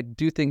there, I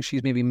do think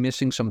she's maybe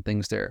missing some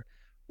things there.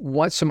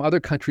 What some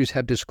other countries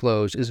have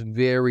disclosed is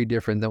very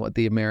different than what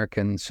the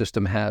American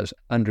system has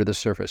under the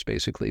surface,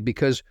 basically,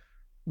 because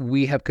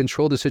we have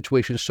controlled the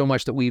situation so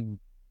much that we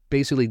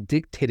basically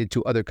dictated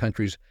to other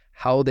countries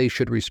how they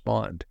should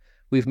respond.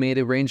 We've made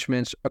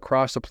arrangements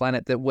across the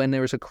planet that when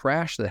there is a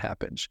crash that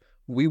happens,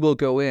 we will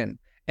go in,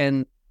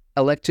 and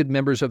elected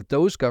members of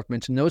those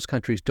governments in those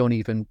countries don't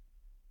even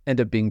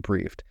end up being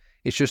briefed.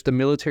 It's just a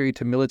military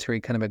to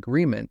military kind of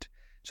agreement.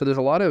 So there's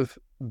a lot of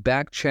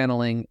back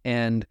channeling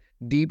and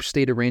deep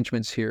state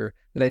arrangements here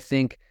that I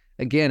think,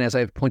 again, as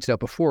I've pointed out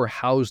before,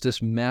 house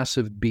this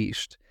massive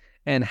beast.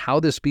 And how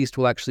this beast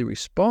will actually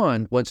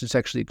respond once it's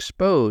actually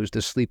exposed,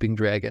 the sleeping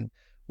dragon,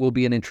 will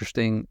be an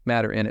interesting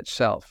matter in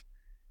itself.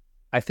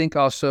 I think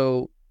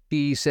also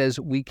he says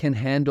we can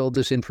handle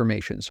this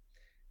information.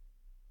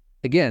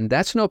 Again,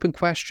 that's an open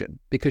question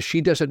because she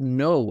doesn't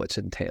know what's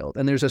entailed.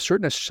 And there's a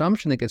certain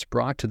assumption that gets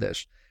brought to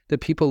this, that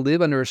people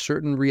live under a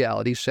certain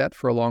reality set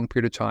for a long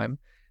period of time,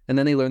 and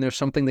then they learn there's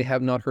something they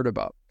have not heard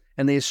about.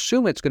 And they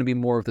assume it's going to be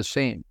more of the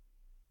same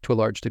to a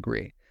large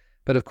degree.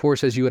 But of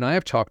course, as you and I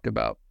have talked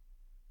about,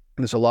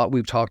 there's a lot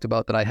we've talked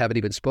about that I haven't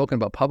even spoken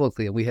about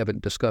publicly and we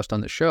haven't discussed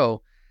on the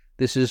show.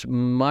 This is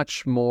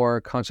much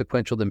more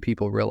consequential than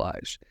people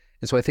realize.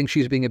 And so I think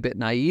she's being a bit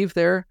naive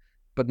there,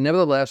 but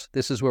nevertheless,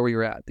 this is where we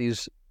are at.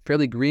 These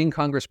fairly green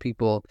Congress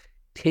people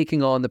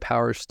taking on the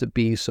powers to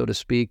be, so to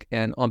speak,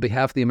 and on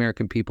behalf of the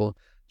American people,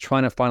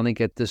 trying to finally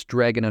get this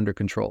dragon under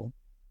control.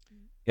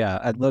 Yeah,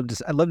 I'd love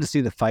to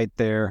see the fight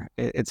there.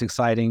 It's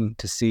exciting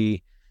to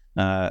see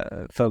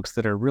folks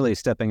that are really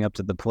stepping up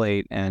to the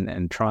plate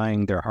and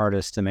trying their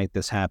hardest to make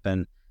this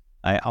happen.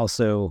 I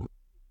also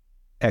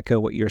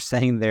echo what you're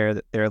saying there,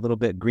 that they're a little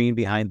bit green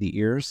behind the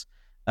ears.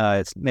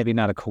 It's maybe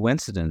not a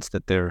coincidence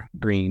that they're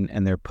green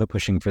and they're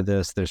pushing for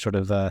this. They're sort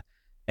of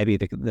maybe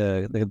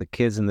the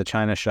kids in the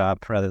china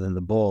shop rather than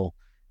the bull,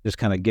 just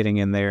kind of getting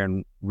in there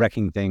and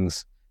wrecking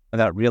things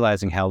without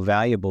realizing how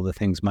valuable the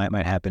things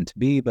might happen to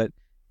be. But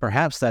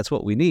perhaps that's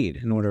what we need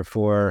in order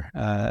for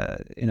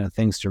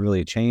things to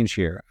really change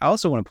here. I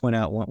also want to point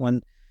out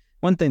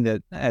one thing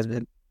that has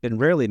been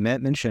rarely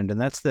mentioned,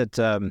 and that's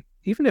that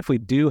even if we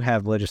do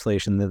have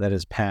legislation that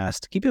is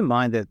passed, keep in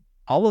mind that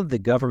all of the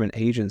government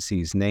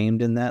agencies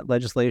named in that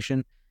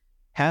legislation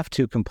have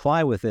to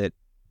comply with it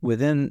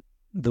within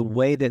the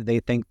way that they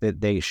think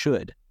that they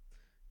should.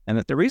 And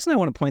the reason I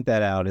want to point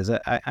that out is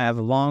that I have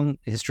a long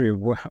history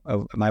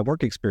of my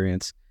work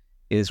experience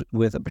is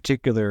with a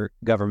particular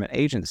government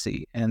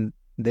agency. And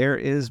there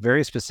is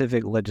very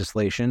specific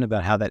legislation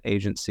about how that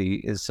agency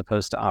is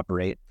supposed to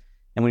operate.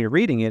 And when you're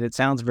reading it, it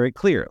sounds very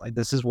clear, like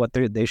this is what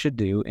they should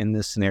do in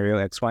this scenario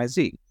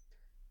XYZ.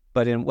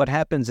 But in what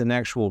happens in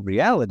actual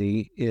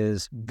reality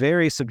is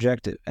very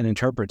subjective and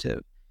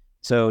interpretive.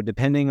 So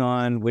depending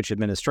on which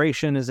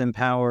administration is in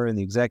power in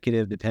the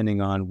executive,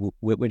 depending on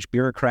which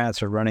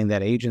bureaucrats are running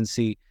that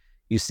agency,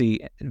 you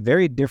see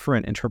very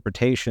different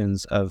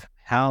interpretations of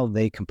how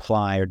they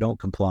comply or don't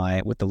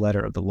comply with the letter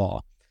of the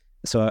law.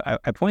 So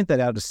I point that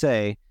out to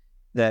say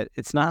that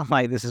it's not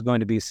like this is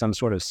going to be some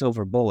sort of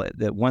silver bullet,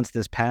 that once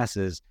this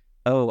passes,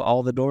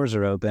 all the doors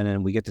are open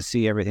and we get to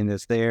see everything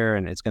that's there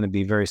and it's going to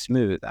be very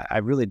smooth. I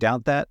really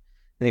doubt that.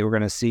 I think we're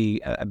going to see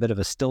a bit of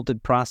a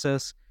stilted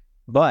process,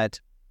 but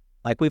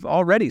like we've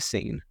already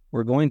seen,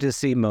 we're going to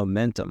see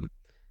momentum,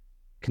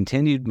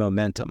 continued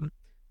momentum.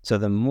 So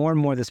the more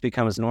and more this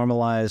becomes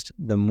normalized,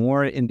 the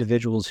more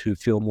individuals who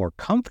feel more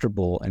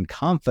comfortable and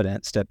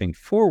confident stepping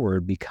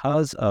forward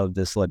because of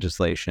this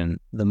legislation,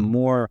 the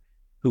more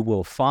who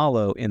will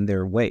follow in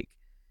their wake.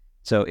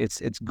 So it's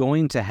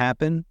going to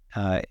happen.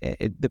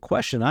 The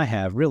question I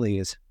have really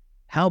is,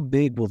 how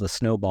big will the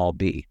snowball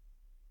be?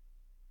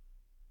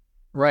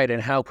 Right,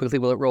 and how quickly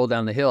will it roll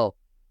down the hill?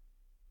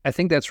 I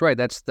think that's right.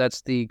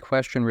 That's the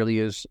question really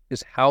is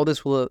how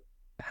this will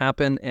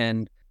happen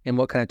and in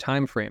what kind of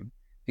time frame.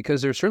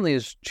 Because there certainly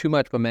is too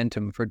much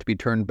momentum for it to be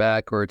turned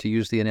back, or to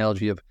use the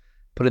analogy of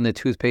putting the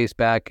toothpaste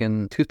back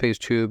in the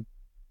toothpaste tube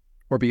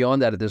or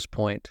beyond that at this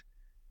point.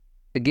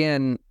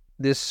 Again,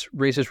 this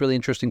raises really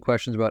interesting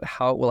questions about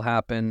how it will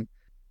happen,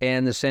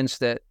 and the sense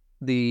that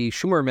the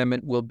Schumer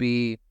Amendment will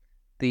be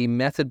the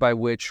method by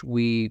which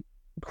we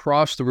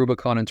cross the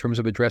Rubicon in terms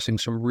of addressing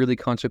some really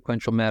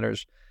consequential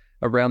matters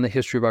around the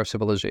history of our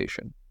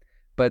civilization.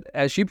 But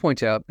as you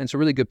point out, and it's a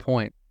really good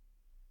point,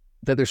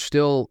 that there's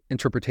still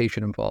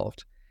interpretation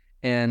involved.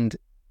 And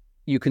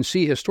you can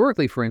see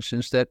historically, for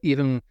instance, that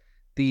even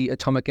the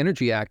Atomic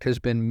Energy Act has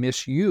been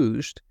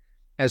misused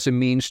as a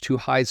means to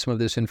hide some of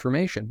this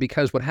information.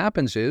 Because what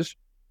happens is,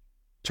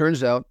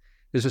 turns out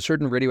there's a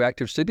certain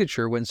radioactive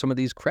signature when some of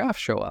these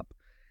crafts show up.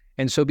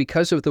 And so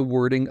because of the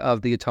wording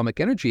of the Atomic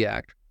Energy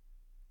Act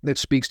that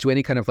speaks to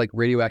any kind of like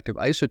radioactive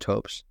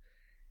isotopes,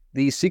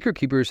 the secret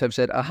keepers have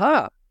said,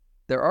 aha,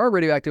 there are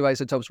radioactive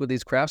isotopes with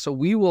these crafts, so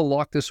we will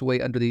lock this away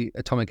under the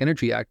Atomic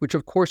Energy Act, which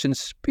of course in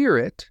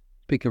spirit,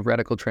 speaking of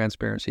radical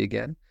transparency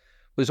again,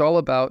 was all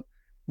about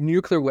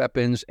nuclear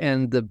weapons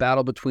and the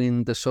battle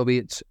between the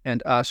Soviets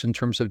and us in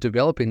terms of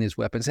developing these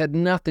weapons. It had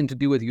nothing to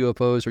do with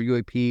UFOs or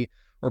UAP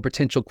or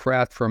potential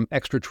craft from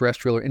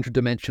extraterrestrial or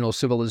interdimensional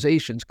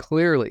civilizations.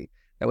 Clearly,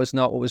 that was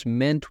not what was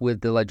meant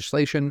with the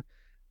legislation.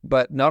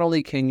 But not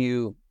only can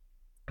you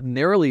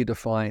narrowly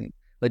define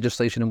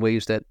legislation in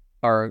ways that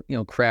are,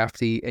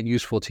 crafty and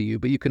useful to you,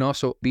 but you can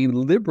also be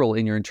liberal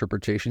in your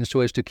interpretation so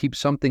as to keep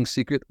something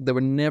secret that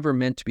were never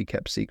meant to be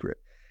kept secret.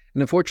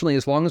 And unfortunately,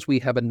 as long as we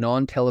have a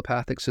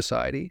non-telepathic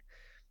society,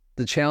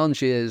 the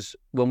challenge is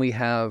when we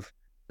have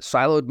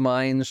siloed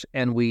minds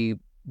and we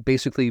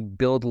basically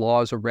build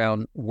laws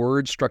around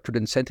words structured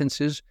in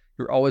sentences,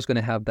 you're always going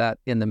to have that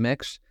in the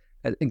mix.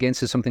 Again,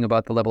 says something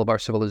about the level of our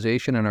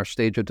civilization and our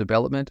stage of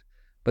development,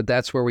 but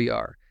that's where we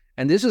are.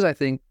 And this is, I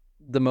think,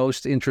 the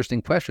most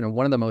interesting question, and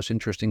one of the most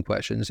interesting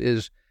questions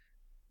is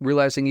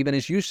realizing, even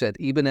as you said,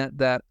 even at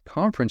that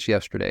conference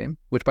yesterday,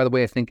 which, by the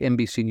way, I think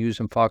NBC News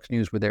and Fox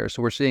News were there.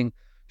 So we're seeing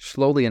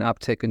slowly an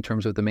uptick in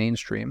terms of the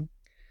mainstream.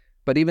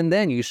 But even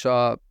then, you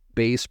saw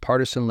base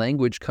partisan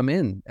language come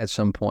in at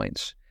some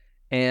points.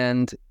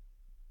 And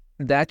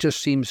that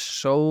just seems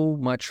so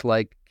much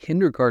like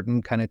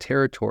kindergarten kind of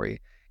territory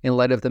in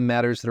light of the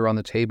matters that are on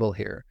the table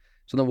here.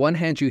 So on the one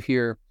hand, you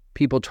hear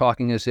people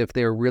talking as if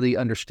they're really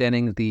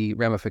understanding the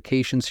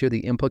ramifications here,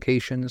 the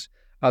implications.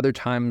 Other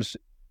times,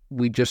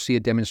 we just see a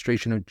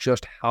demonstration of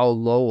just how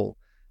low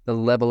the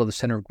level of the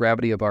center of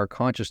gravity of our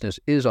consciousness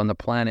is on the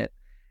planet.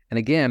 And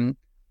again,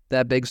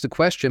 that begs the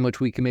question, which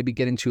we can maybe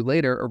get into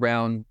later,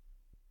 around,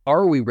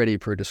 are we ready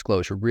for a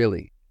disclosure,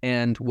 really?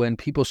 And when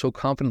people so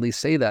confidently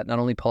say that, not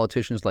only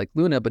politicians like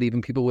Luna, but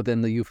even people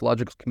within the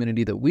ufological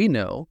community that we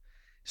know,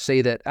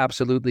 say that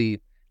absolutely,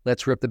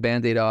 let's rip the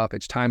Band-Aid off.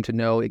 It's time to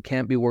know. It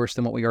can't be worse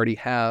than what we already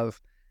have.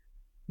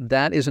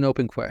 That is an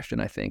open question,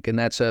 I think. And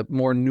that's a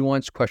more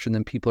nuanced question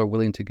than people are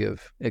willing to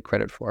give it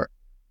credit for.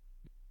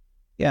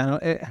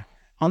 Yeah,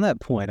 on that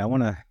point, I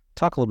want to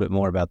talk a little bit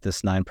more about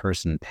this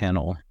 9-person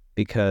panel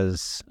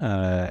because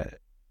to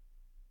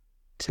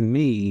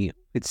me,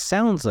 it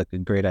sounds like a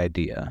great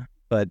idea.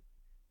 But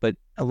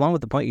along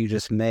with the point you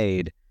just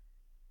made,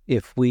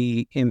 if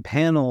we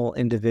impanel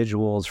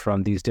individuals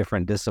from these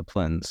different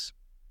disciplines,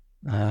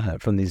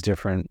 from these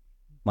different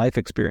life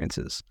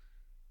experiences,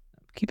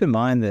 keep in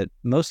mind that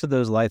most of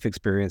those life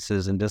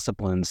experiences and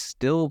disciplines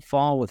still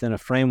fall within a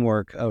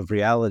framework of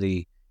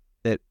reality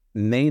that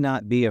may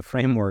not be a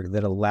framework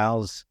that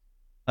allows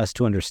us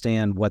to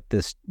understand what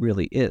this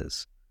really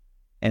is.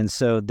 And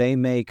so they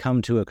may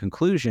come to a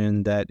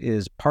conclusion that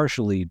is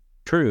partially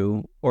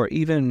true or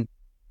even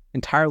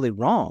entirely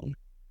wrong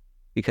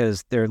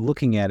because they're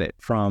looking at it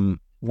from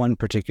one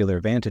particular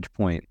vantage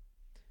point.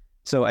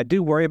 So I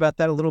do worry about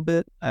that a little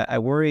bit. I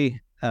worry,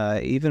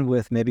 even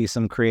with maybe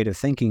some creative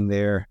thinking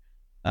there,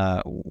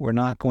 we're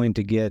not going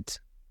to get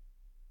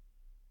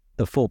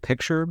the full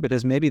picture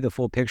because maybe the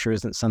full picture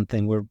isn't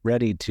something we're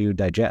ready to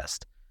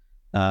digest,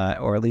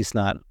 or at least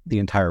not the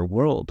entire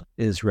world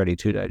is ready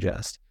to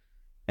digest.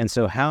 And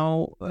so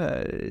how,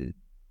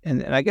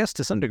 and I guess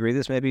to some degree,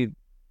 this maybe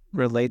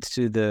relates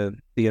to the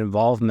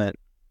involvement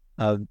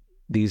of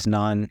these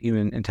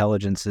non-human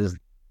intelligences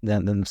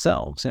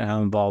themselves.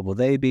 How involved will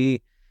they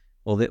be?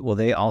 Will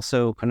they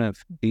also kind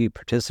of be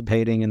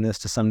participating in this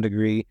to some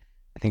degree?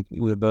 I think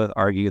we would both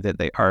argue that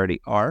they already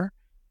are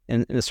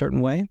in a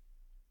certain way.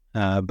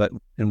 But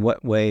in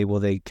what way will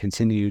they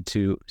continue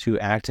to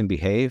act and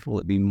behave? Will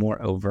it be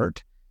more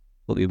overt?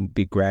 Will it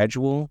be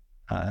gradual?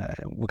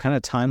 What kind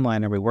of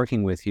timeline are we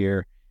working with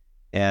here?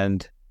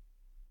 And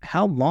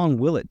how long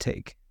will it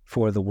take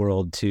for the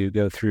world to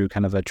go through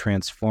kind of a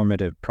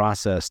transformative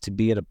process to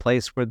be at a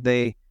place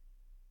where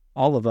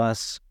all of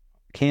us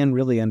can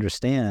really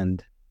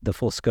understand the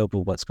full scope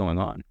of what's going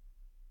on?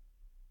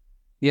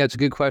 Yeah, it's a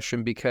good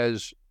question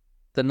because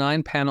the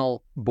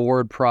 9-panel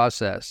board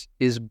process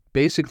is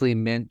basically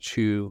meant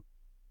to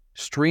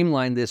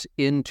streamline this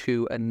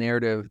into a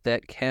narrative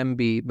that can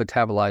be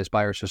metabolized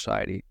by our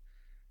society.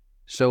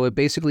 So it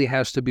basically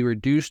has to be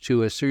reduced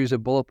to a series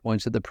of bullet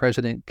points that the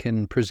president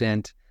can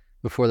present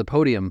before the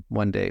podium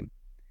one day.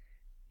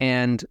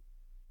 And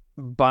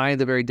by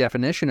the very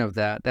definition of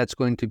that, that's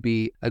going to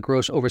be a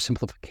gross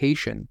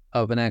oversimplification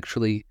of an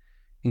actually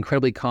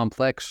incredibly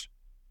complex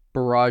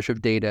barrage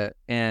of data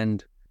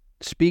and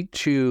speak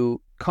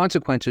to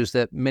consequences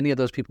that many of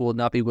those people will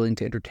not be willing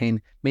to entertain,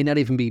 may not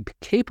even be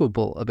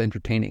capable of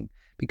entertaining.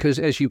 Because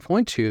as you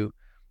point to,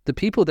 the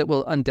people that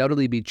will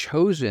undoubtedly be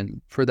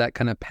chosen for that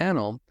kind of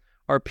panel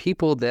are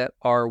people that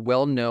are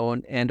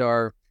well-known and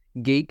are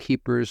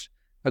gatekeepers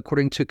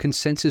according to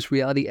consensus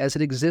reality as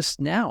it exists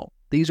now.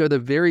 These are the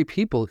very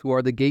people who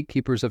are the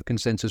gatekeepers of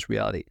consensus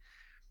reality.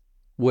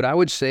 What I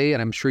would say,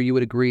 and I'm sure you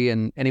would agree,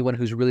 and anyone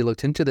who's really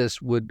looked into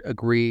this would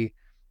agree,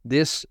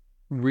 this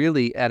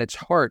really at its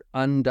heart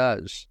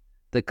undoes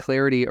the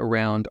clarity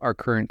around our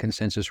current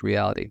consensus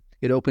reality.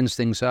 It opens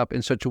things up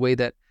in such a way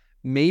that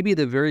maybe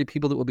the very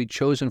people that will be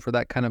chosen for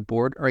that kind of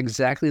board are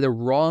exactly the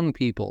wrong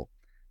people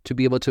to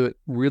be able to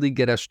really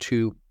get us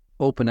to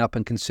open up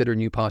and consider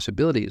new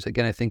possibilities.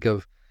 Again, I think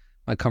of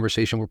my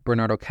conversation with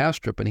Bernardo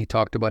Kastrup, and he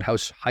talked about how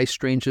high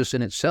strangeness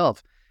in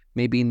itself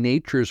may be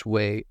nature's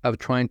way of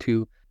trying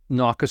to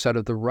knock us out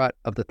of the rut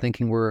of the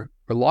thinking we're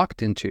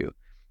locked into.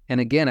 And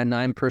again, a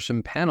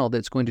 9-person panel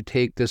that's going to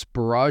take this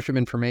barrage of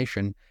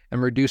information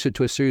and reduce it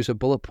to a series of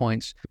bullet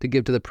points to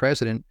give to the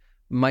president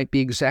might be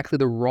exactly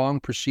the wrong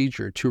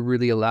procedure to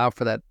really allow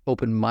for that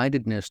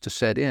open-mindedness to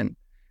set in.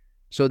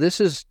 So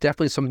this is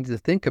definitely something to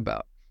think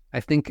about. I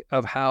think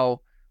of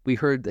how we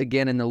heard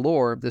again in the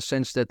lore, the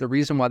sense that the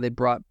reason why they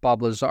brought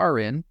Bob Lazar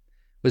in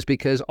was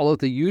because all of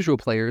the usual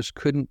players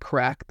couldn't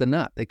crack the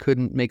nut. They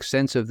couldn't make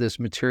sense of this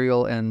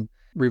material and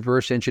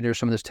reverse engineer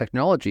some of this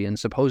technology. And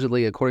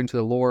supposedly, according to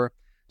the lore,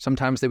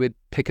 sometimes they would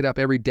pick it up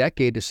every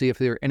decade to see if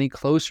they were any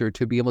closer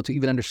to be able to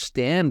even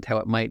understand how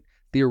it might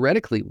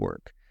theoretically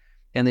work.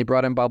 And they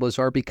brought in Bob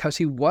Lazar because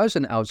he was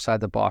an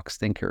outside-the-box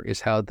thinker, is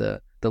how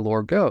the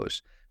lore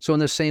goes. So in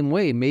the same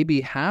way,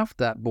 maybe half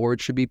that board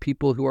should be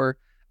people who are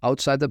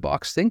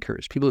outside-the-box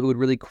thinkers, people who would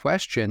really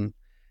question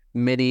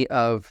many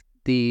of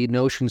the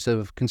notions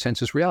of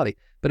consensus reality.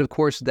 But of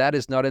course, that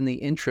is not in the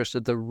interest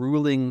of the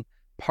ruling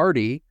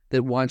party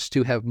that wants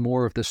to have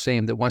more of the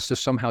same, that wants to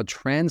somehow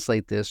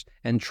translate this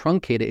and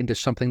truncate it into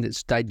something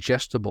that's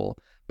digestible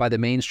by the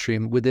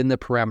mainstream within the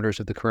parameters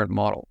of the current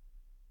model.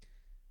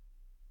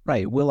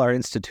 Right. Will our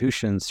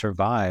institutions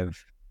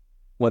survive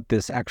what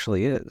this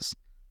actually is?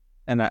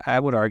 And I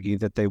would argue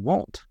that they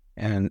won't.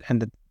 And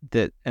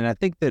I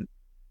think that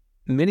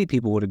many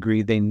people would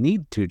agree they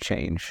need to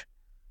change.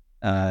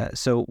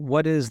 So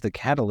what is the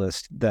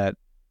catalyst that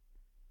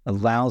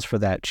allows for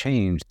that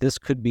change? This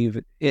could be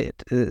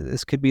it.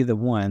 This could be the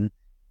one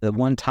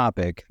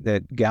topic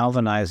that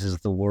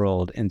galvanizes the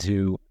world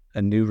into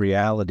a new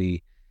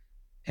reality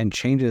and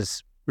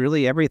changes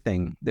really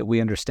everything that we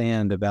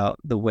understand about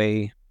the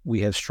way we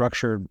have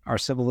structured our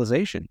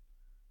civilization.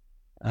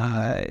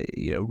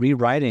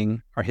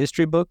 Rewriting our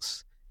history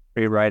books,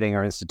 rewriting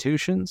our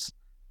institutions,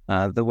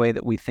 the way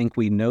that we think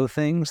we know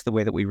things, the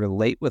way that we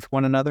relate with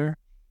one another.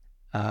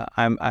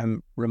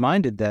 I'm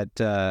reminded that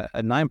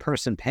a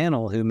 9-person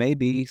panel who may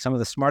be some of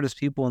the smartest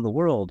people in the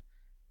world,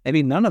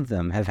 maybe none of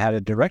them have had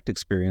a direct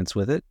experience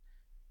with it.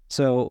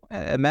 So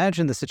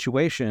imagine the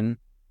situation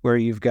where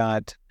you've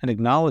got an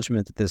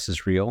acknowledgement that this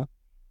is real.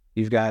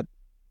 You've got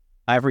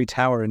ivory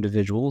tower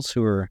individuals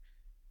who are,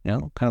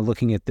 kind of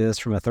looking at this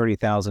from a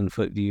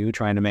 30,000-foot view,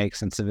 trying to make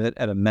sense of it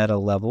at a meta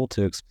level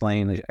to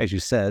explain, as you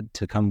said,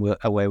 to come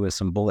away with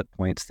some bullet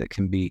points that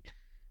can be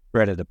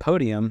read at a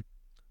podium.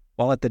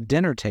 While at the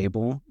dinner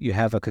table, you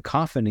have a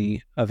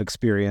cacophony of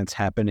experience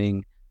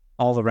happening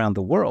all around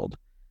the world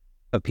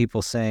of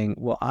people saying,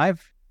 well,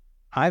 I've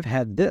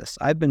had this,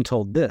 I've been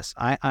told this,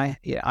 I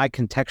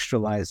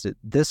contextualized it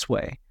this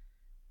way.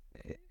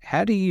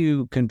 How do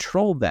you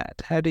control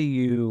that? How do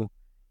you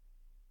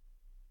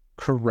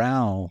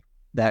corral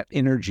that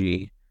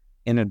energy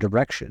in a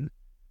direction?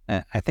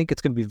 I think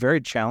it's going to be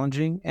very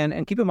challenging.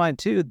 And keep in mind,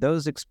 too,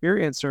 those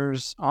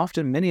experiencers,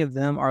 often many of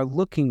them are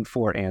looking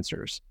for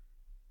answers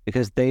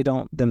because they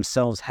don't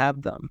themselves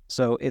have them.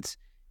 So it's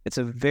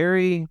a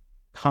very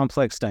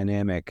complex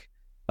dynamic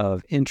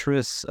of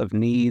interests, of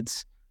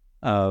needs,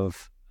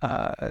 of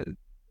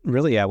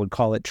really, I would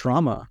call it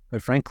trauma,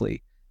 but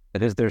frankly,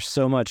 because there's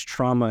so much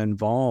trauma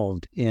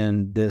involved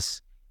in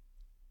this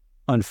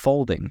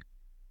unfolding.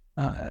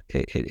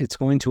 It's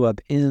going to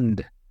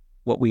upend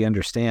what we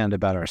understand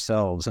about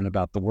ourselves and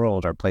about the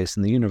world, our place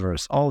in the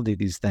universe, all of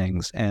these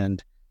things.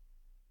 And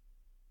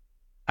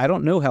I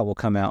don't know how we'll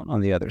come out on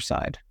the other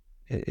side.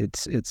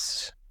 It's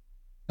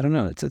I don't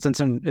know.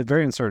 It's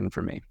very uncertain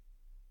for me.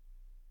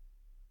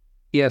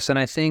 Yes, and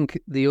I think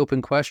the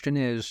open question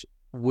is,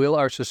 will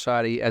our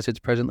society, as it's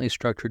presently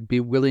structured, be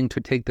willing to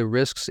take the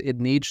risks it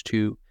needs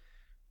to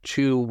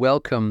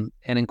welcome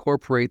and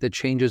incorporate the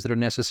changes that are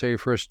necessary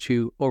for us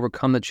to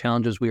overcome the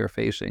challenges we are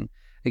facing?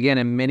 Again,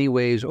 in many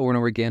ways, over and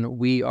over again,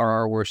 we are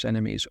our worst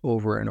enemies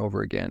over and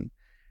over again.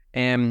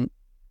 And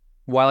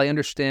while I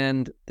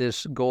understand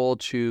this goal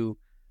to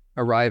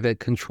arrive at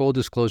controlled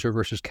disclosure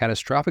versus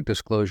catastrophic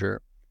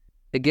disclosure,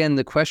 again,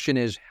 the question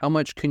is, how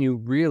much can you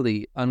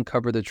really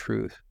uncover the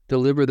truth,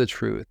 deliver the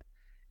truth,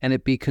 and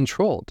it be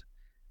controlled?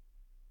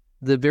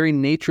 The very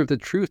nature of the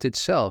truth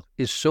itself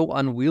is so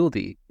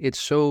unwieldy. It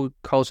so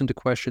calls into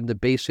question the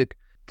basic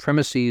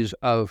premises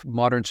of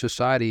modern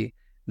society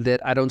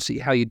that I don't see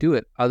how you do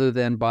it other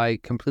than by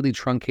completely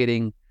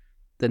truncating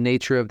the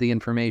nature of the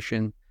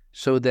information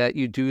so that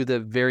you do the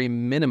very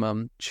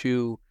minimum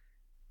to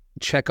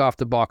check off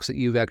the box that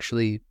you've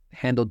actually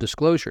handled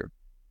disclosure.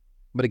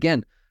 But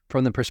again,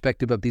 from the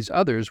perspective of these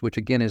others, which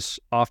again is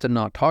often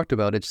not talked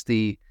about, it's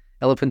the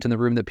elephant in the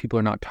room that people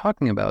are not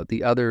talking about.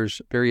 The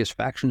others, various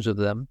factions of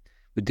them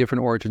with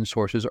different origin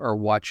sources are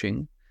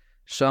watching.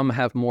 Some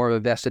have more of a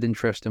vested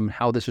interest in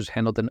how this is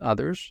handled than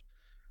others.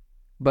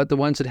 But the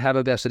ones that have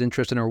a vested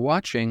interest and are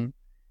watching,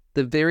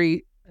 the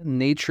very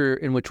nature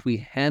in which we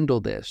handle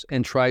this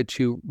and try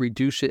to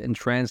reduce it and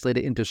translate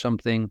it into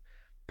something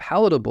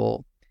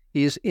palatable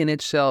is in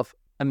itself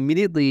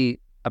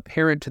immediately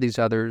apparent to these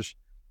others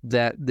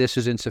that this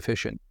is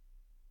insufficient.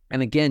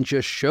 And again,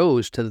 just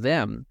shows to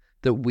them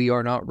that we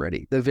are not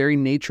ready. The very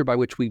nature by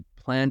which we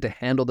plan to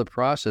handle the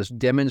process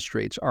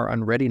demonstrates our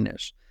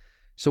unreadiness.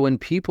 So when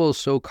people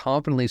so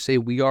confidently say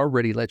we are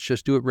ready, let's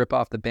just do it, rip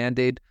off the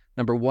Band-Aid,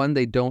 number one,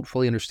 they don't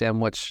fully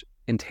understand what's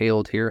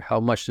entailed here, how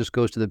much this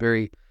goes to the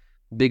very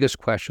biggest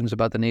questions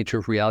about the nature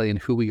of reality and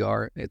who we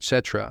are,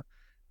 etc.,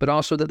 but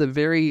also that the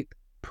very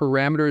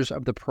parameters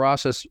of the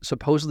process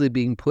supposedly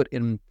being put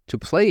into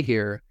play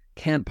here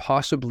can't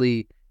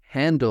possibly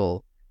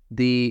handle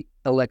the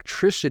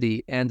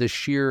electricity and the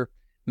sheer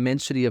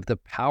immensity of the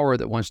power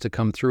that wants to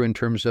come through in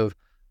terms of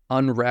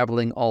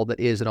unraveling all that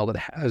is and all that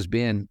has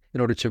been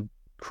in order to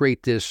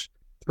create this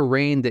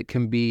terrain that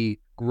can be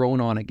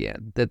grown on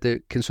again,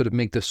 that can sort of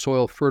make the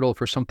soil fertile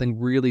for something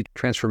really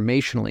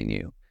transformationally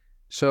new.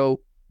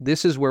 So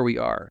this is where we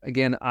are.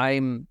 Again,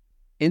 I'm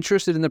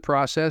interested in the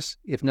process.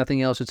 If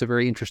nothing else, it's a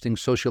very interesting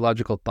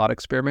sociological thought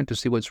experiment to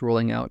see what's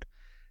rolling out.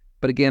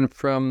 But again,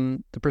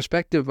 from the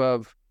perspective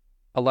of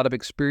a lot of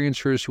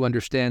experiencers who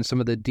understand some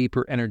of the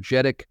deeper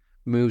energetic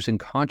moves in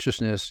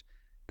consciousness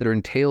that are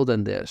entailed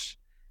in this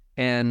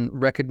and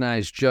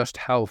recognize just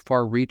how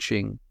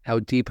far-reaching, how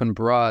deep and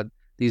broad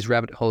these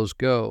rabbit holes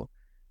go,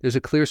 there's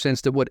a clear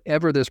sense that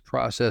whatever this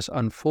process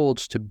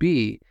unfolds to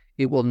be,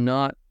 it will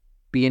not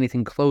be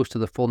anything close to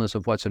the fullness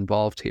of what's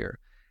involved here.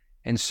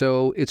 And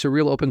so it's a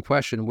real open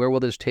question. Where will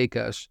this take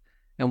us?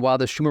 And while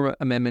the Schumer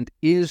Amendment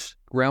is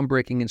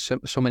groundbreaking in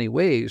so many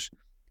ways,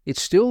 it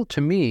still,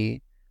 to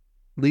me,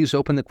 leaves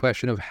open the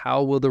question of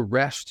how will the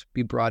rest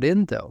be brought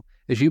in, though?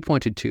 As you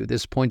pointed to,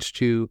 this points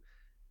to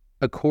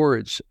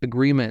accords,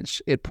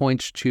 agreements. It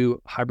points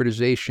to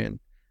hybridization,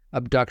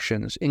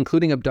 abductions,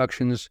 including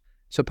abductions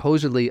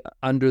supposedly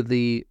under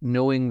the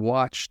knowing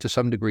watch to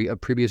some degree of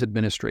previous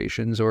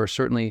administrations, or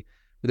certainly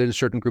within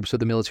certain groups of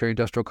the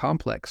military-industrial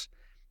complex.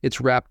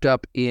 It's wrapped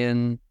up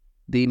in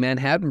the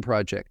Manhattan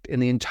Project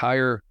and the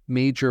entire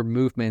major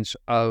movements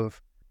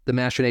of the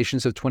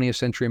machinations of 20th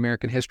century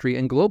American history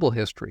and global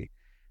history.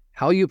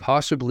 How you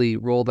possibly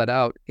roll that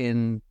out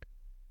in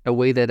a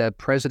way that a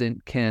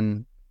president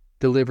can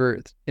deliver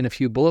in a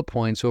few bullet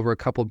points over a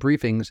couple of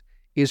briefings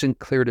isn't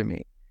clear to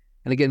me.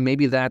 And again,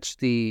 maybe that's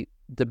the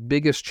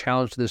biggest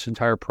challenge to this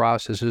entire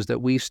process, is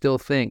that we still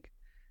think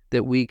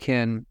that we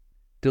can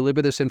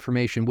deliver this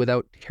information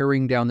without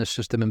tearing down the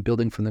system and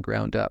building from the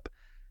ground up.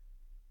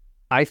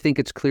 I think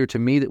it's clear to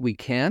me that we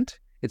can't.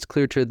 It's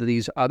clear to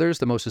these others,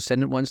 the most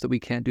ascendant ones, that we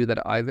can't do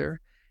that either.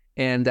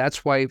 And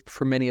that's why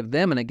for many of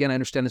them, and again, I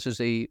understand this is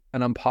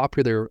an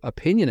unpopular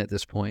opinion at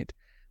this point,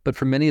 but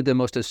for many of the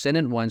most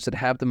ascendant ones that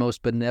have the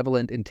most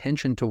benevolent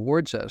intention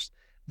towards us,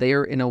 they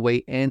are in a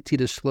way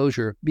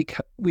anti-disclosure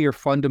because we are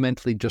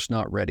fundamentally just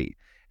not ready.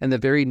 And the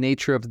very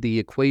nature of the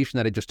equation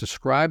that I just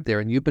described there,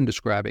 and you've been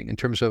describing in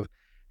terms of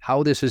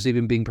how this is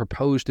even being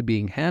proposed to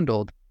being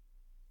handled,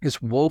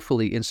 is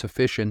woefully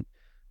insufficient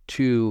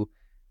to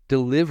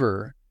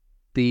deliver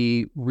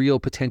the real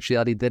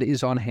potentiality that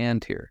is on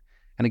hand here.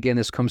 And again,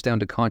 this comes down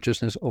to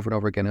consciousness over and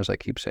over again, as I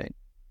keep saying.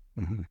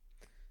 Mm-hmm.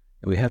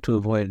 We have to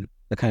avoid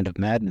the kind of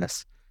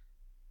madness.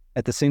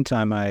 At the same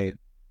time, I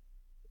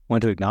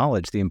want to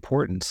acknowledge the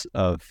importance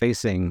of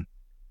facing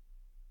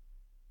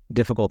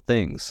difficult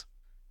things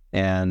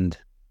and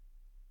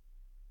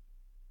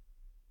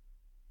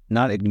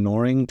not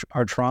ignoring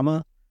our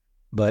trauma,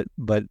 but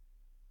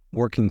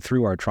working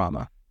through our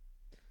trauma.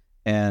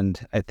 And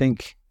I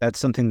think that's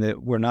something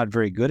that we're not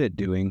very good at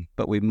doing,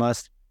 but we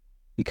must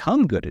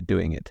become good at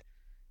doing it,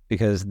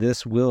 because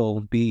this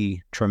will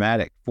be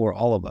traumatic for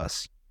all of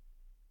us.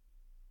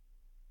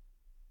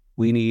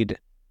 We need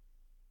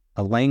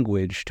a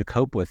language to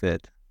cope with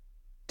it,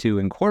 to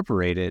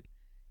incorporate it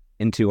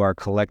into our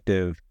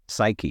collective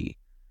psyche.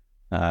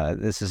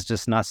 This is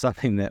just not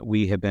something that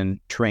we have been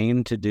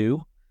trained to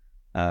do.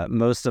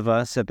 Most of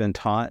us have been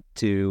taught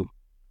to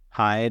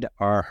hide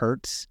our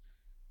hurts,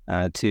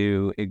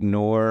 to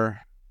ignore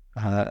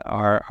the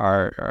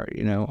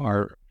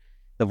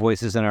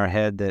voices in our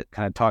head that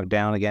kind of talk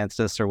down against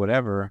us or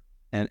whatever,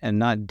 and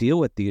not deal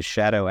with these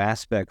shadow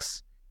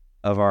aspects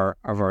of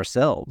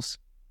ourselves.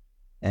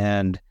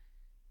 And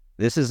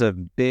this is a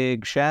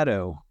big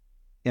shadow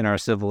in our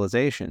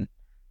civilization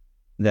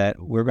that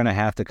we're going to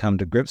have to come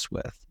to grips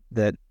with.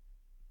 That,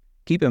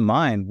 keep in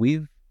mind,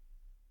 we've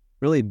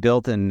really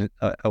built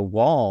a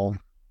wall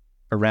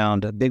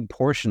around a big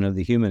portion of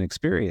the human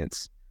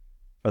experience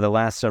for the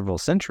last several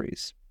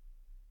centuries.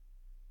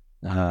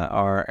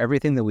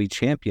 Everything that we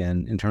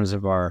champion in terms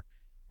of our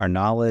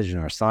knowledge and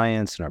our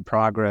science and our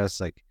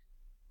progress, like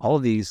all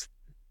of these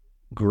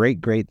great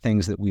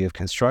things that we have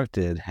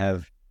constructed,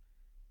 have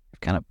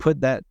kind of put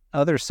that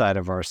other side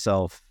of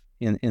ourself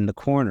in the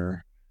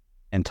corner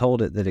and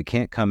told it that it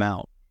can't come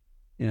out.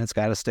 It's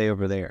got to stay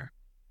over there.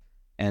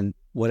 And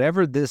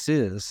whatever this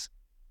is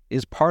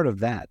part of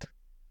that.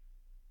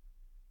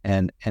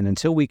 And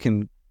until we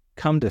can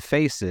come to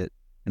face it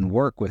and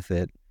work with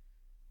it,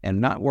 and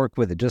not work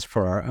with it just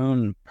for our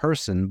own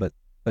person, but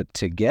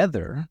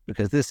together,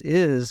 because this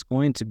is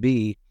going to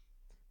be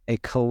a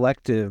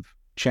collective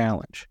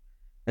challenge.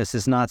 This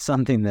is not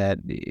something that,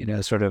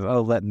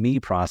 let me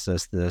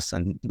process this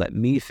and let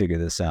me figure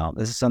this out.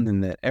 This is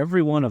something that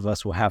every one of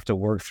us will have to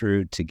work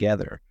through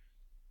together.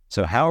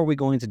 So how are we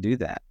going to do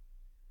that?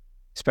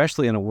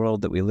 Especially in a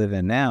world that we live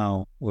in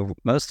now, where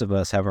most of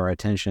us have our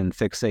attention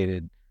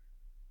fixated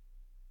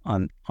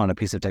on a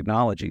piece of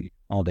technology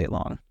all day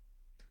long.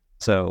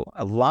 So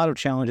a lot of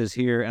challenges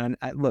here. And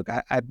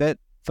I bet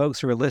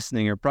folks who are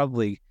listening are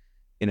probably,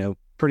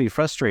 pretty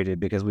frustrated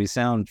because we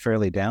sound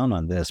fairly down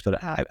on this,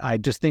 but I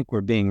just think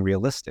we're being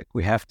realistic.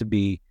 We have to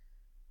be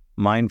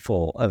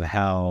mindful of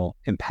how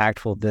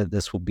impactful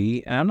this will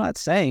be. And I'm not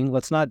saying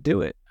let's not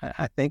do it.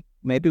 I think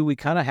maybe we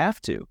kind of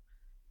have to,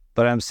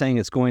 but I'm saying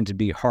it's going to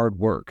be hard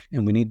work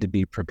and we need to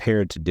be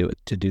prepared to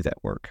do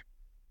that work.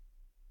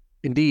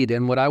 Indeed.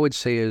 And what I would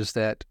say is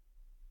that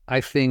I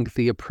think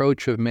the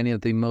approach of many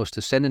of the most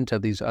ascendant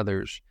of these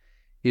others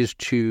is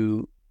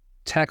to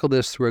tackle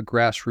this through a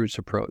grassroots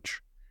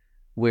approach,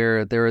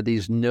 where there are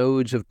these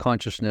nodes of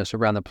consciousness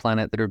around the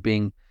planet that are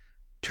being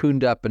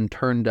tuned up and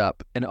turned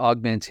up and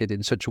augmented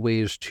in such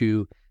ways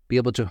to be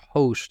able to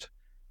host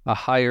a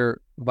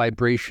higher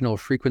vibrational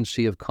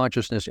frequency of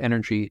consciousness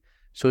energy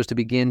so as to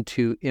begin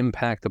to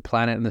impact the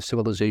planet and the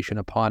civilization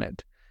upon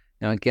it.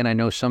 Now, again, I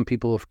know some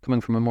people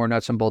coming from a more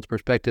nuts and bolts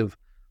perspective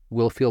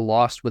will feel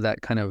lost with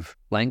that kind of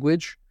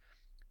language,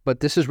 but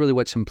this is really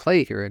what's in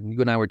play here. And you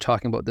and I were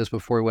talking about this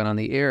before we went on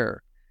the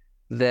air,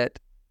 that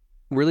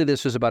really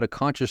this is about a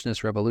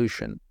consciousness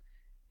revolution.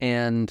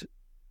 And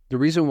the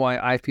reason why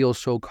I feel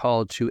so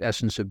called to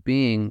essence of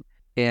being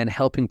and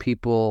helping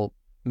people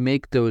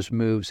make those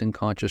moves in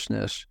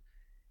consciousness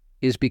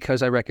is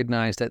because I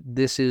recognize that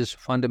this is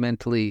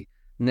fundamentally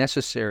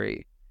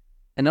necessary.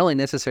 And not only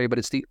necessary, but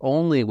it's the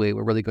only way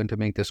we're really going to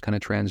make this kind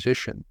of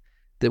transition,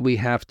 that we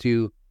have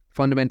to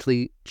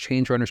fundamentally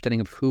change our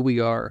understanding of who we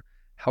are,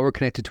 how we're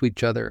connected to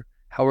each other,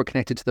 how we're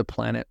connected to the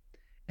planet.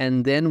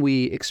 And then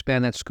we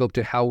expand that scope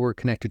to how we're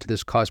connected to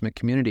this cosmic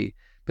community.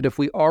 But if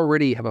we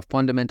already have a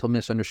fundamental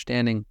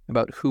misunderstanding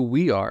about who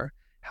we are,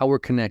 how we're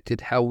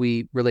connected, how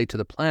we relate to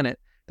the planet,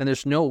 then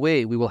there's no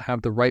way we will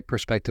have the right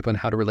perspective on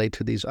how to relate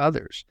to these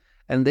others.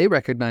 And they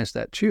recognize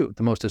that too,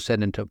 the most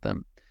ascendant of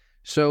them.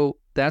 So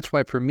that's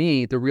why for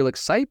me, the real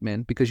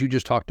excitement, because you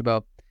just talked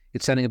about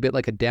it sounding a bit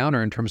like a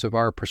downer in terms of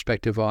our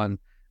perspective on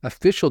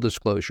official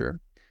disclosure,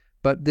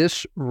 but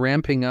this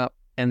ramping up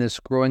and this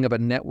growing of a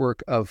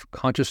network of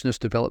consciousness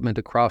development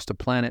across the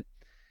planet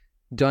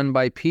done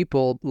by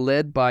people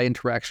led by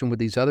interaction with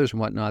these others and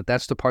whatnot,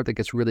 that's the part that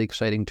gets really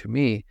exciting to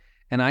me.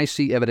 And I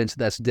see evidence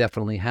that's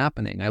definitely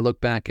happening. I look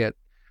back at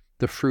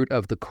the fruit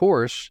of the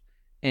course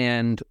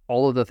and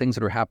all of the things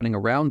that are happening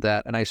around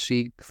that, and I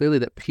see clearly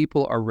that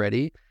people are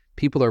ready,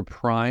 people are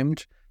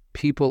primed,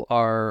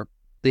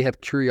 they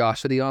have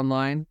curiosity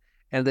online,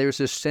 and there's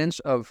this sense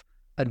of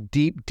a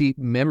deep, deep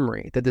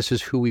memory that this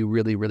is who we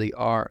really, really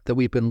are, that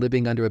we've been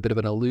living under a bit of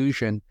an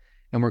illusion,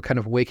 and we're kind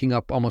of waking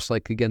up almost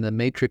like, again, the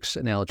Matrix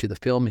analogy, the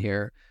film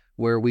here,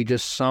 where we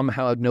just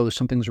somehow know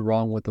something's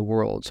wrong with the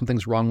world,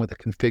 something's wrong with the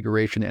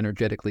configuration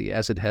energetically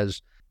as it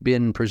has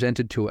been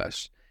presented to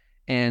us.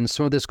 And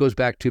some of this goes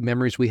back to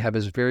memories we have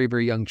as very,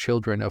 very young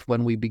children of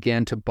when we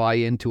began to buy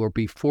into or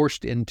be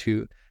forced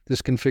into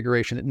this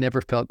configuration that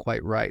never felt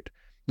quite right.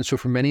 And so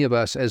for many of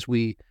us, as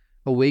we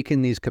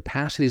awaken these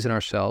capacities in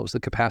ourselves, the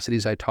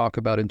capacities I talk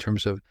about in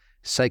terms of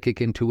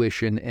psychic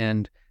intuition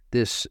and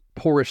this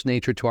porous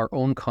nature to our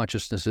own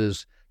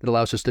consciousnesses that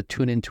allows us to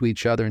tune into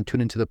each other and tune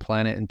into the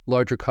planet and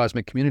larger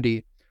cosmic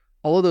community,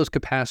 all of those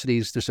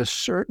capacities, there's a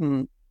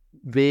certain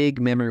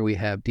vague memory we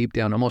have deep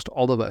down, almost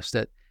all of us,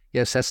 that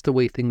yes, that's the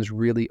way things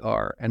really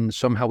are. And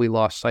somehow we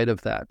lost sight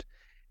of that.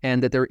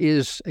 And that there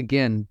is,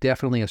 again,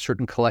 definitely a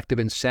certain collective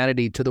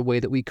insanity to the way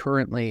that we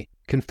currently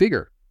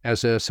configure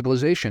as a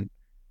civilization.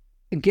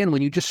 Again,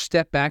 when you just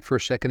step back for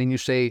a second and you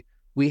say,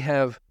 we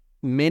have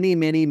many,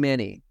 many,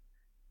 many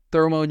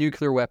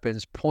thermonuclear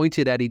weapons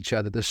pointed at each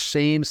other, the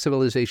same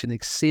civilization, the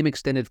same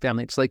extended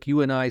family. It's like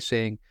you and I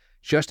saying,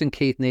 just in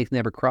case Nathan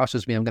ever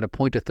crosses me, I'm going to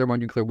point a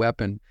thermonuclear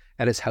weapon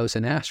at his house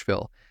in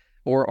Asheville.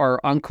 Or our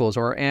uncles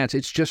or our aunts.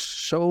 It's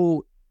just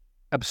so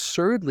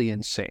absurdly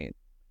insane.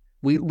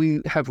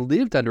 We have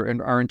lived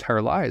under our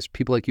entire lives.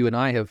 People like you and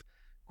I have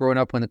grown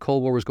up when the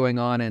Cold War was going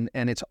on,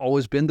 and it's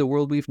always been the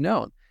world we've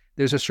known.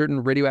 There's a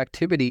certain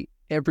radioactivity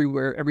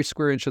everywhere, every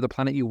square inch of the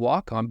planet you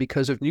walk on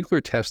because of nuclear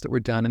tests that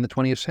were done in the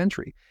 20th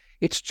century.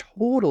 It's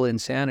total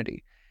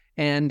insanity.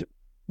 And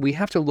we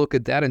have to look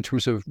at that in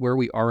terms of where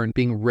we are and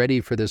being ready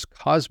for this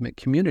cosmic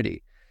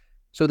community.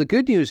 So the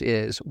good news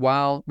is,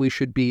 while we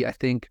should be, I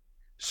think,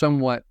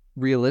 somewhat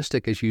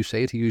realistic, as you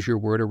say, to use your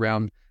word,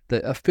 around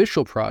the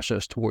official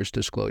process towards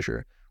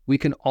disclosure, we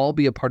can all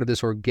be a part of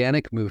this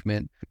organic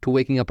movement to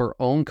waking up our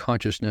own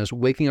consciousness,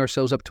 waking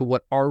ourselves up to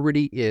what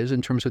already is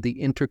in terms of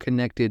the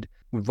interconnected,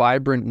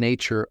 vibrant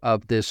nature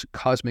of this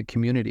cosmic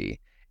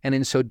community. And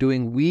in so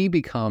doing, we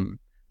become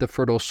the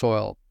fertile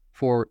soil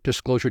for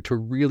disclosure to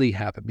really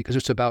happen, because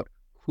it's about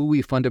who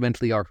we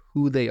fundamentally are,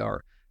 who they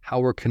are, how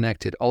we're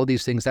connected, all of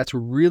these things. That's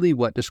really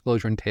what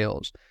disclosure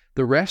entails.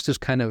 The rest is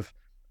kind of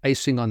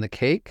icing on the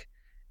cake.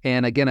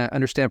 And again, I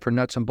understand for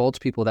nuts and bolts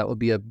people, that would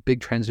be a big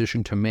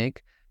transition to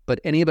make. But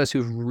any of us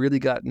who've really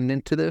gotten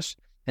into this,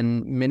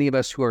 and many of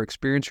us who are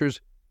experiencers,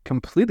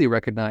 completely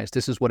recognize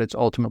this is what it's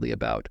ultimately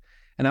about.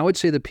 And I would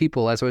say the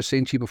people, as I was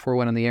saying to you before we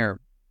went on the air,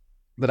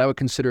 that I would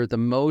consider the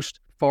most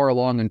far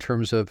along in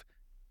terms of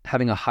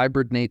having a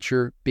hybrid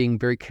nature, being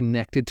very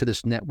connected to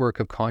this network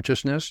of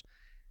consciousness,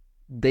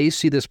 they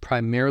see this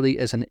primarily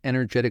as an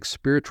energetic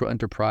spiritual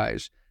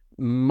enterprise,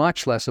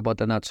 much less about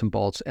the nuts and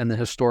bolts and the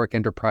historic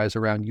enterprise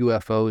around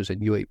UFOs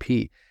and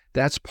UAP.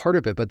 That's part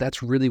of it, but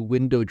that's really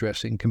window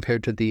dressing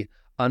compared to the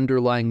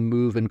underlying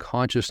move in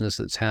consciousness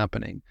that's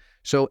happening.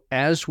 So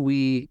as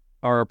we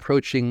are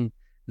approaching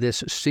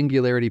this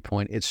singularity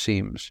point, it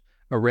seems,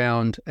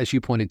 around, as you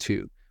pointed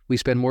to, we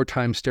spend more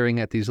time staring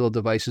at these little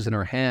devices in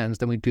our hands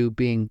than we do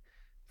being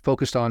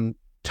focused on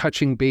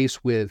touching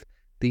base with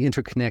the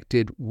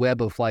interconnected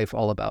web of life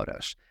all about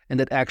us. And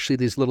that actually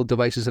these little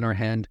devices in our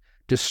hand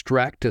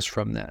distract us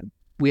from that.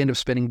 We end up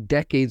spending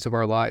decades of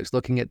our lives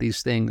looking at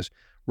these things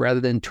rather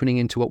than tuning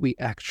into what we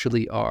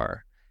actually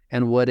are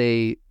and what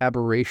a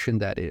aberration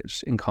that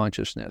is in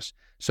consciousness.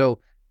 So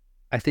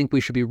I think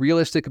we should be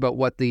realistic about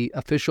what the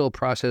official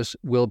process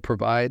will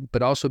provide,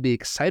 but also be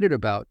excited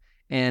about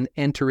and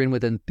enter in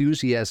with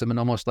enthusiasm and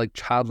almost like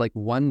childlike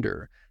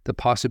wonder the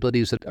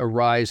possibilities that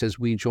arise as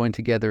we join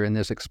together in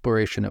this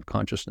exploration of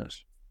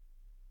consciousness.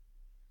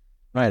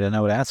 Right. And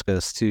I would ask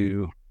us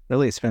to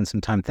really spend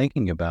some time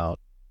thinking about,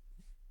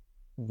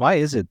 why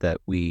is it that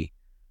we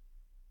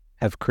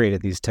have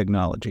created these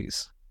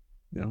technologies?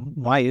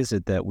 Why is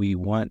it that we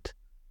want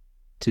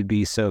to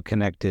be so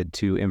connected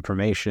to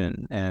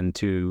information and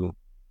to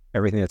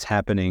everything that's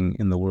happening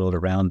in the world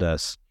around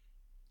us?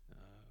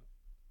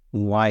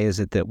 Why is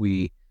it that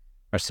we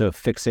are so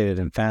fixated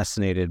and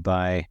fascinated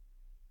by,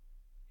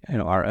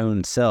 our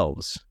own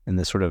selves in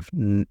this sort of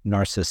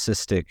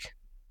narcissistic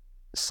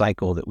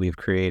cycle that we've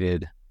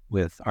created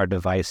with our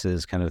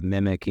devices kind of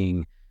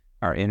mimicking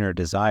our inner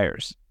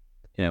desires?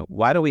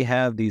 Why do we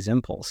have these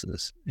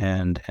impulses,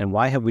 and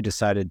why have we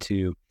decided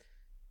to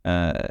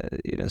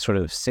sort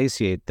of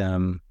satiate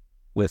them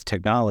with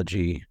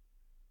technology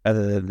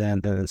other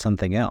than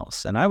something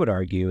else? And I would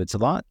argue it's a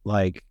lot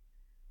like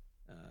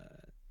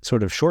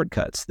sort of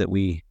shortcuts that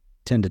we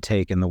tend to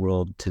take in the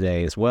world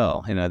today as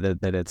well.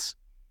 That it's,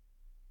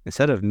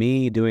 instead of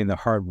me doing the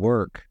hard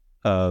work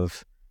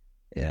of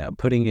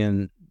putting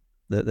in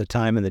the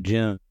time in the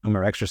gym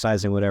or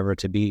exercising, whatever,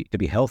 to be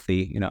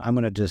healthy, I'm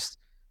going to just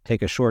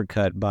take a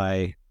shortcut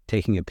by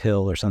taking a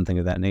pill or something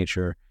of that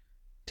nature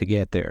to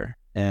get there.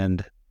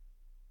 And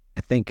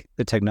I think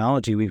the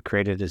technology we've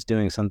created is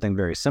doing something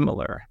very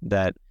similar,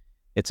 that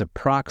it's a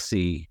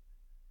proxy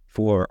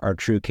for our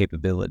true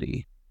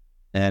capability.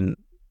 And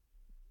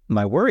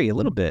my worry a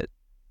little bit,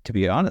 to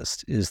be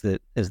honest, is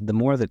that as the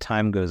more the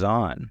time goes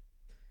on,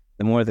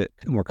 the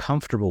more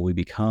comfortable we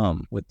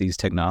become with these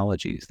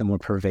technologies, the more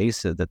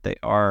pervasive that they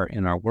are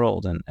in our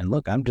world. And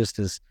look, I'm just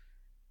as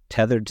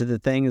tethered to the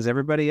thing as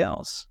everybody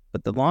else.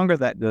 But the longer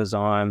that goes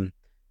on,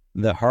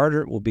 the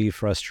harder it will be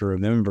for us to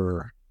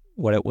remember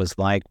what it was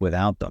like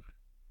without them.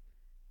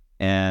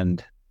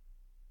 And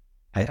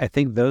I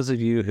think those of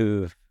you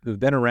who've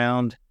been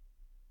around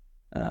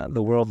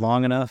the world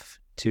long enough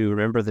to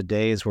remember the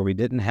days where we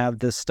didn't have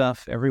this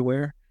stuff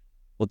everywhere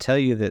will tell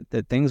you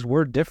that things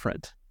were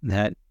different,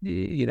 that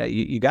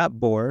you got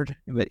bored,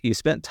 but you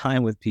spent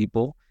time with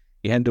people.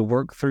 You had to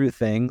work through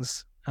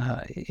things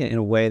in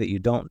a way that you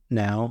don't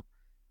now.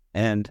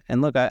 And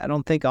look, I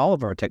don't think all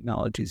of our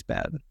technology is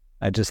bad.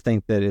 I just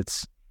think that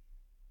it's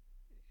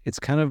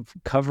kind of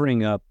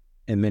covering up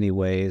in many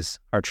ways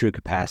our true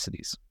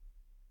capacities.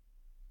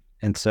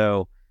 And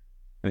so,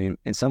 I mean,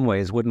 in some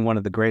ways, wouldn't one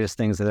of the greatest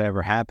things that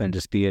ever happened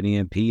just be an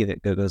EMP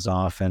that goes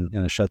off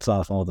and shuts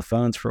off all the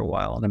phones for a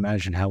while? And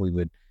imagine how we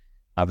would,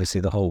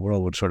 obviously the whole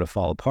world would sort of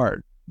fall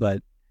apart.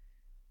 But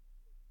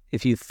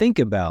if you think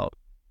about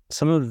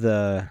some of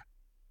the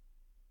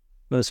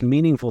most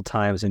meaningful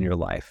times in your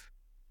life,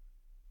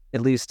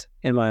 at least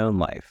in my own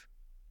life,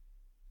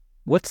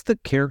 what's the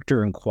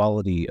character and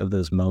quality of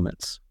those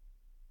moments?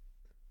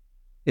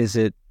 Is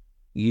it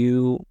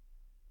you,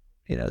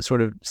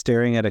 sort of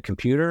staring at a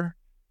computer?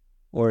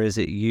 Or is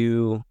it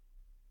you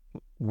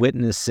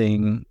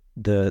witnessing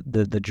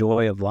the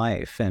joy of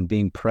life and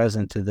being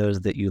present to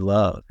those that you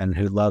love and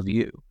who love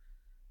you?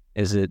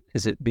 Is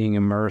it being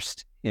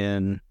immersed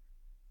in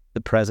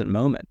the present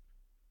moment?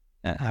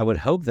 I would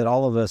hope that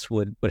all of us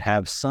would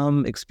have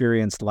some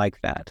experience like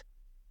that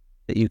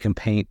you can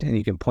paint and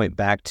you can point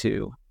back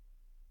to.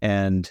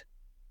 And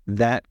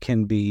that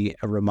can be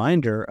a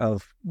reminder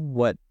of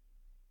what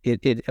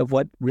of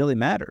what really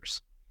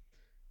matters.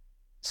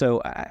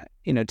 So,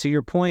 to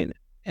your point,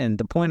 and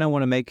the point I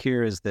want to make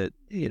here is that,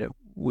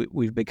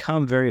 we've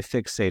become very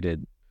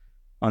fixated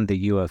on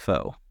the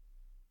UFO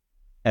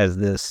as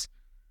this,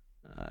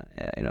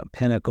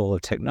 pinnacle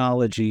of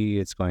technology.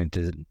 It's going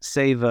to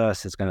save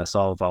us. It's going to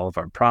solve all of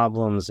our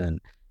problems, and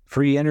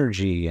free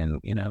energy,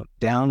 and,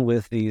 down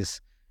with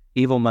these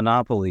evil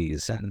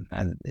monopolies and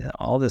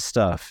all this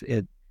stuff.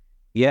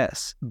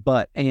 Yes,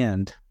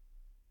 and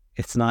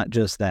it's not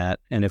just that.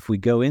 And if we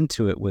go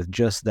into it with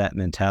just that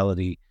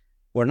mentality,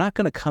 we're not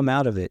going to come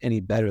out of it any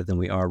better than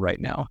we are right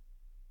now.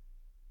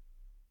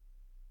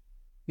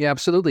 Yeah,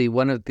 absolutely.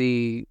 One of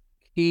the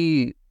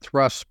key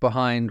thrusts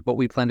behind what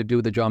we plan to do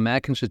with the John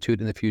Mack Institute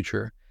in the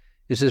future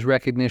is this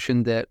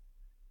recognition that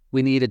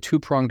we need a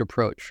two-pronged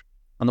approach.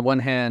 On the one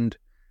hand,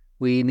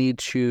 we need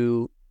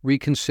to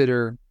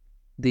reconsider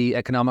the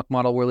economic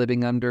model we're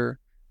living under,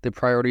 the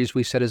priorities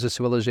we set as a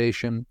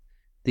civilization,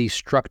 the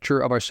structure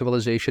of our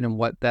civilization and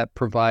what that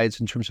provides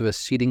in terms of a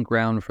seeding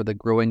ground for the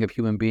growing of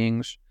human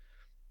beings.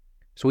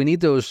 So we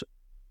need those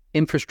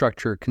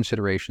infrastructure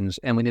considerations,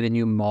 and we need a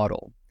new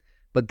model.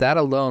 But that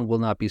alone will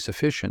not be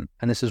sufficient.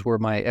 And this is where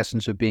my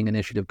Essence of Being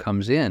initiative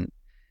comes in,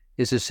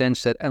 is the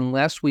sense that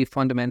unless we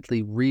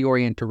fundamentally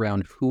reorient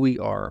around who we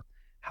are,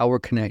 how we're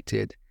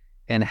connected,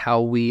 and how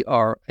we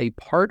are a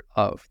part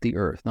of the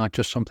earth, not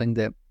just something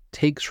that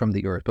takes from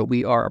the earth, but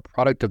we are a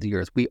product of the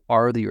earth. We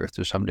are the earth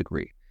to some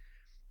degree.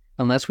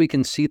 Unless we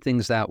can see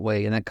things that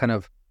way, in that kind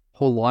of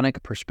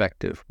holonic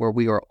perspective, where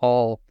we are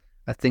all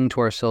a thing to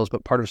ourselves,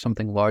 but part of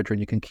something larger,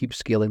 and you can keep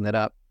scaling that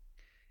up.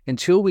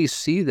 Until we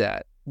see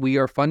that, we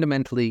are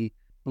fundamentally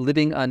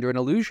living under an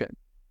illusion.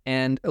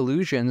 And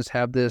illusions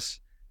have this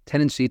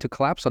tendency to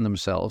collapse on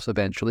themselves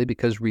eventually,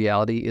 because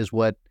reality is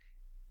what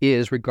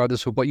is,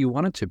 regardless of what you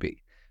want it to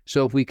be.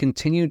 So if we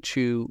continue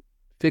to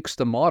fix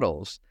the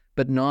models,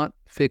 but not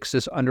fix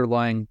this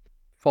underlying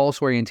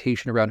false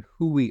orientation around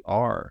who we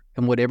are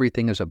and what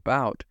everything is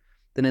about,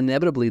 then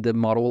inevitably the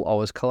model will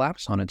always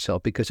collapse on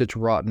itself because it's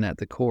rotten at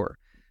the core.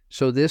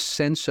 So this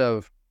sense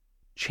of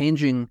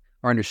changing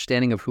our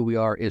understanding of who we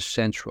are is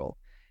central.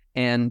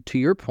 And to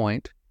your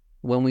point,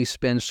 when we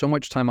spend so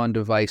much time on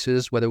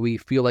devices, whether we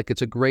feel like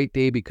it's a great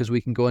day because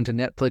we can go into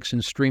Netflix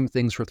and stream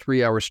things for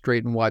 3 hours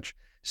straight and watch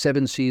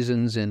 7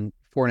 seasons in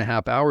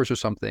 4.5 hours or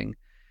something,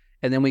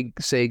 and then we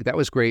say, that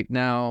was great,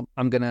 now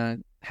I'm going to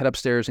head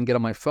upstairs and get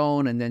on my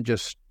phone and then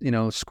just,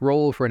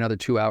 scroll for another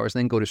 2 hours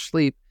and then go to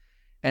sleep,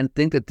 and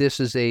think that this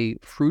is a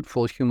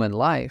fruitful human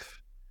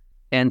life,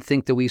 and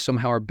think that we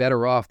somehow are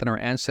better off than our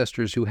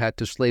ancestors who had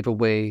to slave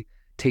away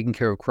taking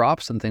care of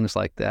crops and things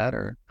like that,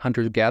 or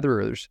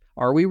hunter-gatherers.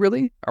 Are we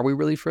really? Are we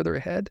really further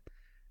ahead?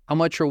 How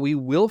much are we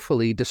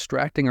willfully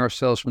distracting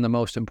ourselves from the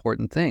most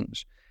important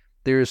things?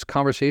 There's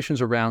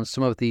conversations around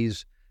some of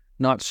these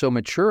not so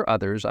mature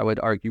others, I would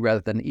argue,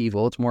 rather than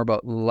evil. It's more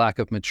about lack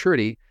of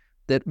maturity,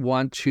 that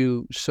want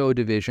to sow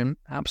division.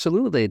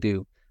 Absolutely they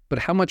do. But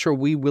how much are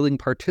we willing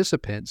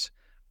participants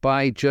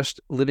by just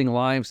living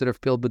lives that are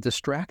filled with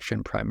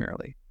distraction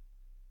primarily?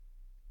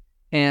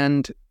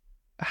 And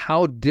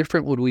how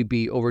different would we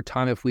be over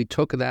time if we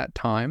took that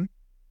time?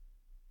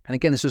 And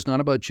again, this is not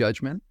about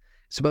judgment.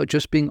 It's about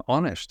just being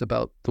honest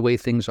about the way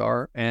things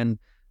are and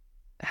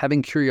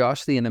having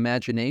curiosity and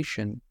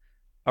imagination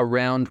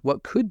around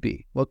what could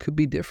be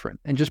different.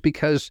 And just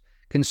because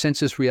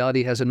consensus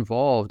reality has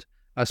involved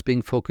us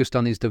being focused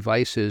on these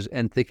devices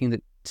and thinking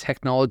that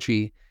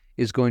technology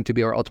is going to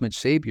be our ultimate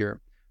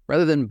savior,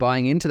 rather than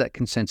buying into that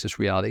consensus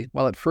reality,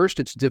 while at first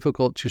it's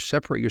difficult to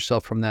separate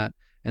yourself from that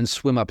and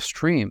swim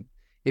upstream,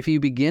 if you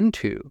begin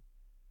to,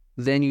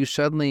 then you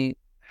suddenly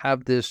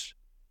have this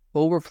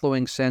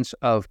overflowing sense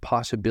of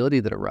possibility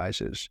that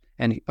arises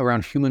and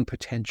around human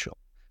potential.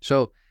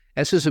 So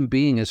Essence of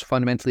Being is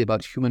fundamentally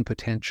about human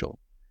potential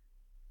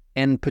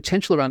and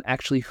potential around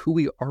actually who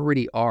we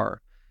already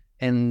are.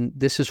 And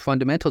this is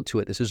fundamental to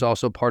it. This is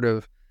also part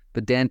of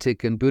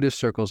Vedantic and Buddhist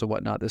circles and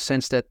whatnot, the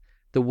sense that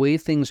the way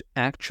things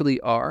actually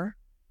are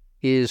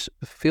is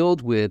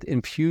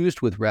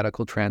infused with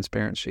radical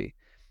transparency.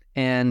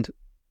 And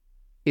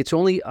it's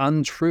only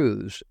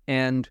untruths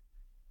and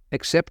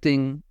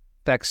accepting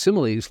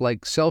facsimiles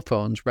like cell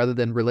phones rather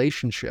than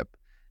relationship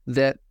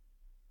that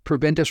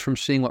prevent us from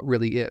seeing what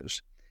really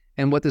is.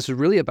 And what this is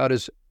really about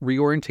is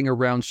reorienting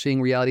around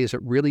seeing reality as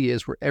it really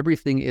is, where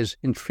everything is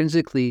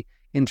intrinsically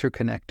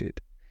interconnected.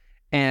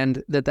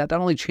 And that not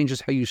only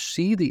changes how you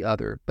see the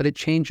other, but it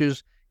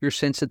changes your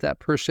sense that that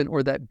person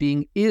or that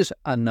being is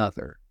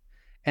another.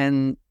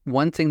 And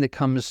one thing that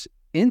comes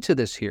into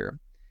this here,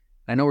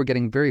 I know we're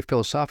getting very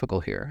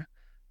philosophical here,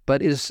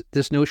 but is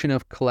this notion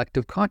of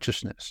collective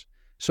consciousness.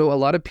 So a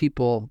lot of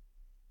people,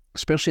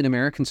 especially in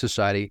American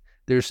society,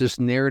 there's this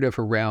narrative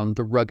around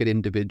the rugged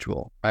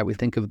individual, right? We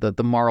think of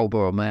the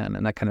Marlboro Man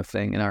and that kind of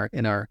thing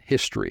in our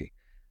history.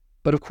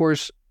 But of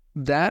course,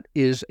 that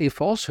is a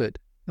falsehood.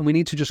 And we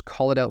need to just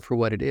call it out for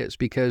what it is,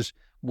 because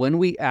when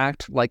we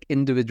act like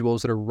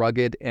individuals that are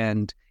rugged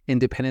and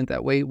independent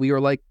that way, we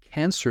are like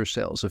cancer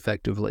cells,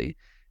 effectively,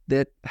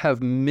 that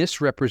have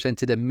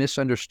misrepresented and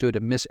misunderstood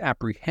and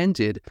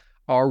misapprehended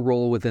our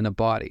role within a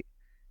body.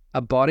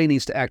 A body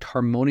needs to act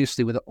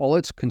harmoniously with all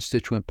its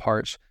constituent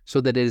parts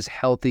so that it is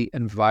healthy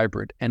and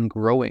vibrant and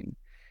growing.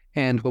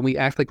 And when we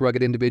act like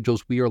rugged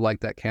individuals, we are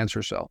like that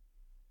cancer cell.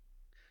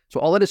 So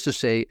all that is to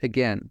say,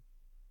 again,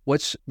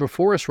 what's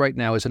before us right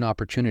now is an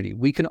opportunity.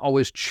 We can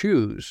always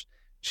choose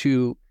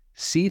to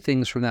see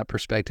things from that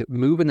perspective,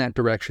 move in that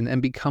direction,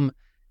 and become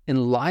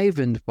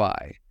enlivened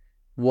by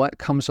what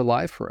comes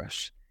alive for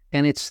us.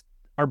 And it's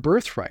our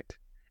birthright.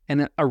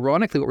 And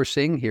ironically, what we're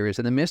saying here is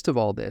in the midst of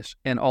all this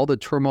and all the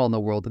turmoil in the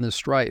world and the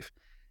strife,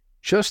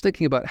 just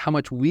thinking about how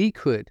much we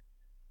could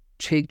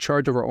take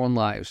charge of our own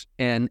lives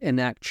and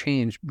enact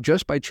change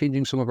just by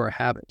changing some of our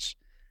habits.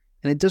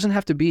 And it doesn't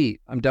have to be,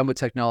 I'm done with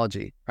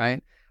technology,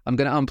 right? I'm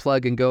going to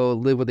unplug and go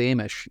live with the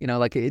Amish.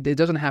 Like it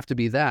doesn't have to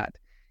be that.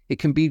 It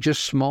can be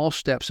just small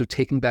steps of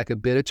taking back a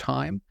bit of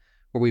time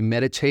where we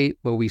meditate,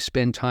 where we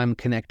spend time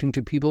connecting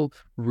to people,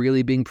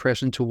 really being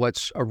present to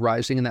what's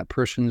arising in that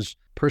person's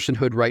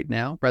personhood right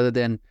now, rather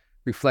than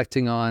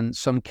reflecting on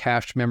some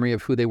cached memory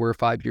of who they were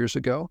 5 years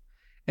ago,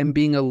 and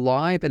being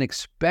alive and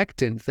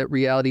expectant that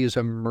reality is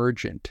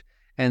emergent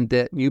and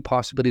that new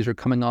possibilities are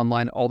coming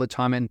online all the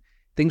time. And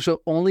things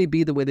will only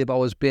be the way they've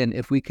always been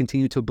if we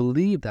continue to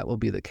believe that will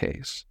be the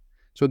case.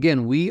 So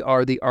again, we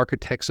are the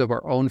architects of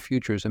our own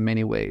futures in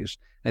many ways.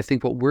 And I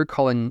think what we're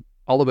calling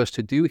all of us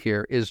to do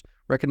here is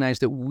recognize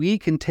that we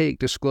can take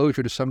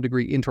disclosure to some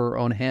degree into our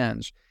own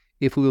hands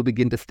if we will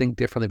begin to think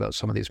differently about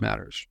some of these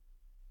matters.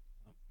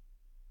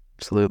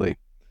 Absolutely.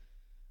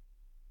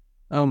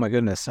 Oh my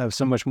goodness. I have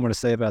so much more to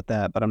say about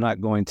that, but I'm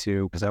not going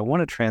to, because I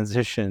want to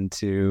transition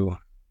to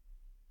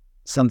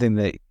something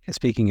that,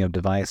 speaking of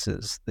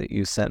devices, that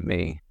you sent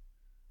me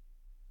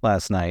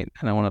last night,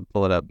 and I want to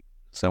pull it up,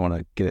 so I want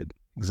to get it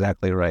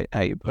exactly right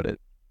how you put it.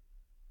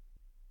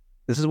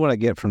 This is what I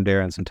get from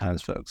Darren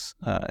sometimes, folks.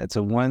 It's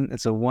a one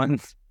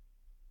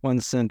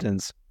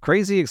sentence,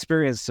 crazy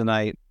experience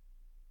tonight,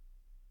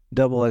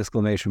 double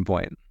exclamation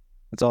point.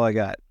 That's all I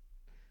got.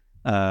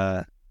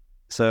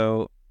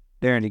 So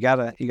Darren,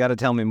 you gotta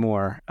tell me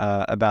more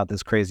about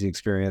this crazy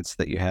experience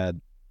that you had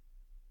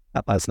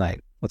last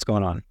night. What's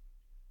going on?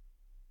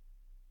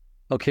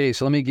 Okay,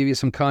 so let me give you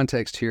some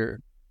context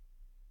here.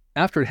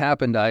 After it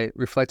happened, I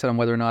reflected on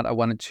whether or not I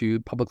wanted to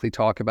publicly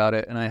talk about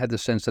it, and I had the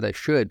sense that I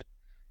should,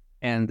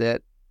 and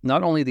that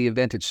not only the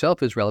event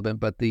itself is relevant,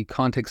 but the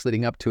context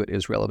leading up to it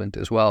is relevant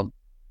as well.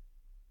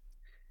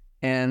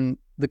 And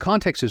the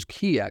context is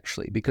key,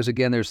 actually, because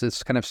again, there's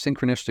this kind of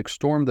synchronistic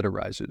storm that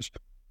arises.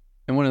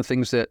 And one of the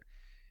things that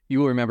you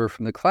will remember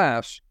from the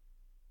class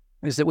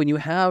is that when you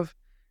have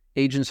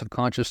agents of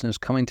consciousness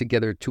coming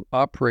together to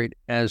operate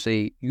as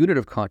a unit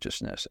of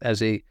consciousness,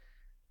 as a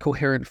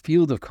coherent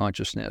field of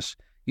consciousness,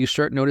 you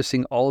start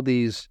noticing all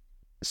these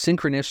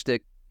synchronistic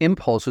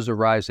impulses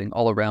arising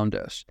all around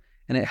us.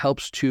 And it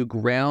helps to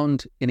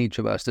ground in each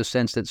of us the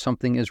sense that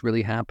something is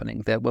really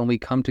happening, that when we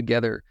come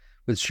together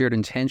with shared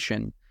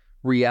intention,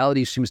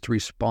 reality seems to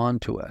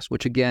respond to us,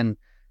 which again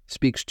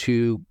speaks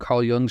to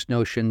Carl Jung's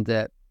notion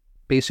that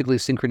basically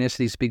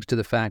synchronicity speaks to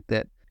the fact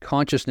that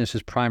consciousness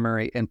is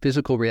primary and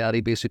physical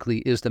reality basically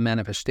is the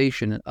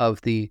manifestation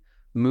of the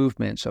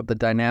movements, of the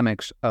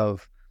dynamics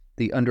of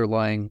the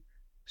underlying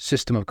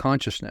system of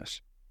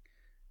consciousness.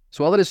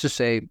 So all that is to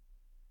say,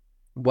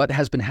 what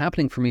has been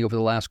happening for me over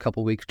the last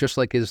couple of weeks, just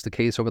like is the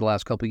case over the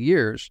last couple of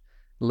years,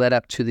 led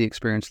up to the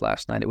experience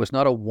last night. It was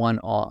not a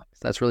one-off.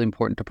 That's really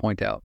important to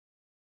point out.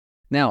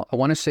 Now, I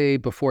want to say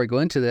before I go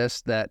into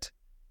this that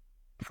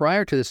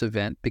prior to this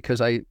event,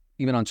 because I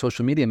even on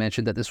social media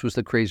mentioned that this was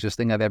the craziest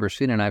thing I've ever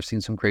seen, and I've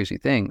seen some crazy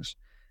things.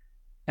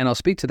 And I'll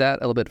speak to that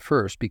a little bit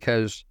first,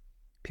 because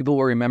people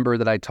will remember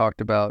that I talked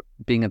about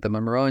being at the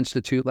Monroe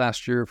Institute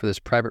last year for this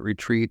private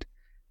retreat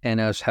and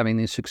us having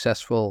these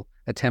successful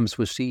attempts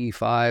with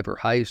CE5 or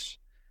HEIS.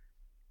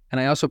 And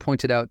I also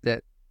pointed out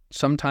that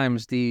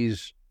sometimes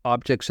these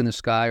objects in the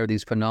sky or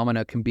these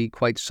phenomena can be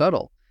quite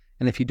subtle.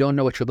 And if you don't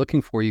know what you're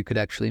looking for, you could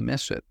actually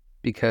miss it,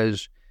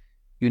 because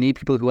you need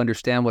people who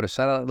understand what a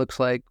satellite looks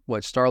like,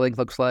 what Starlink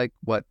looks like,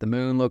 what the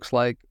moon looks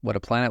like, what a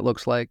planet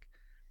looks like,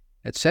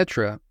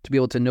 etc., to be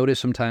able to notice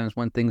sometimes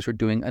when things are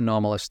doing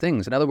anomalous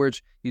things. In other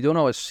words, you don't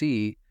always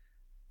see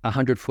a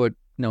 100-foot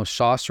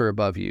saucer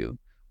above you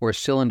or a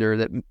cylinder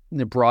that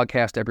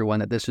broadcasts everyone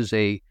that this is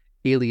a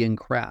alien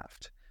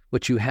craft.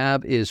 What you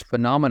have is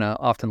phenomena,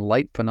 often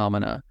light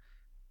phenomena,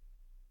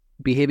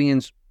 behaving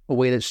in a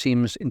way that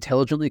seems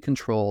intelligently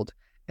controlled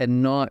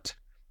and not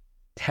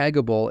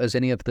taggable as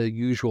any of the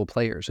usual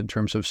players in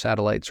terms of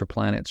satellites or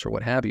planets or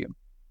what have you.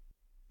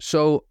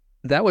 So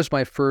that was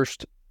my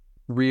first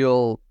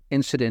real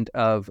incident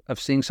of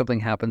seeing something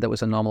happen that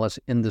was anomalous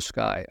in the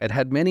sky. I'd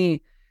had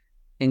many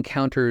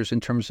encounters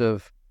in terms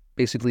of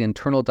basically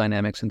internal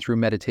dynamics and through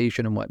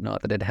meditation and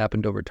whatnot that had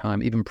happened over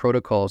time, even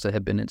protocols that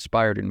had been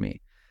inspired in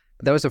me.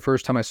 But that was the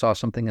first time I saw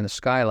something in the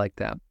sky like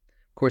that.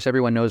 Of course,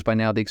 everyone knows by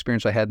now the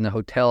experience I had in the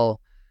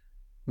hotel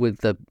with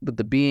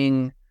the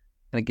being.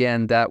 And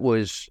again, that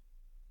was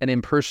an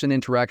in-person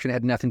interaction. It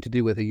had nothing to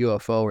do with a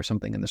UFO or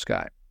something in the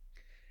sky.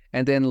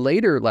 And then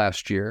later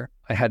last year,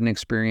 I had an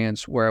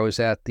experience where I was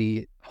at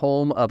the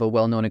home of a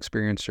well-known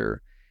experiencer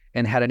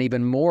and had an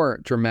even more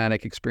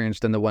dramatic experience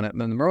than the one at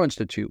the Monroe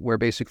Institute, where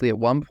basically at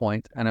one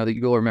point, I know that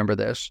you'll remember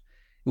this,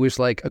 it was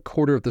like a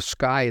quarter of the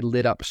sky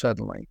lit up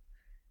suddenly.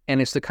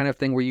 And it's the kind of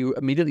thing where you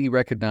immediately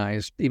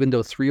recognize, even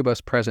though three of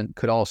us present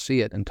could all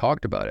see it and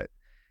talked about it,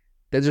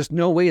 there's just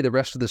no way the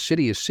rest of the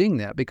city is seeing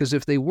that, because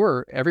if they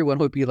were, everyone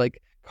would be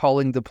like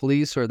calling the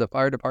police or the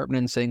fire department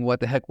and saying, what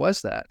the heck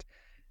was that?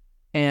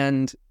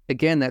 And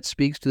again, that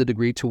speaks to the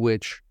degree to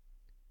which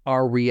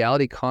our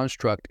reality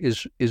construct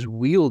is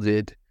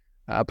wielded,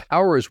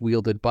 power is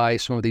wielded by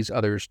some of these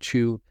others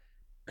to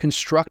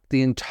construct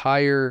the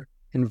entire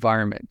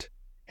environment.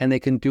 And they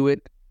can do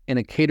it in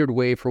a catered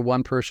way for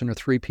one person or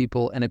three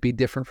people, and it be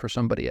different for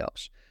somebody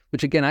else.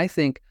 which again, I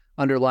think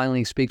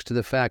underlyingly speaks to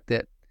the fact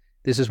that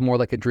this is more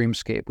like a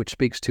dreamscape, which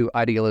speaks to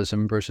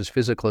idealism versus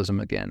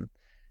physicalism again.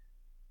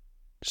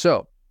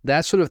 So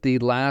that's sort of the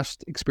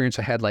last experience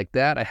I had like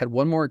that. I had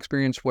one more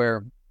experience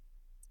where,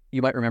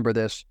 you might remember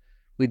this,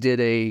 we did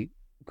a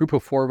group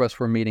of 4 of us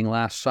were meeting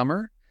last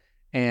summer,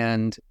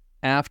 and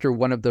after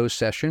one of those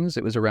sessions,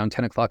 it was around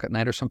 10 o'clock at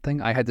night or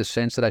something, I had the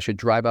sense that I should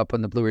drive up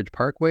on the Blue Ridge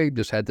Parkway,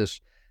 just had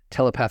this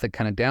telepathic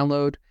kind of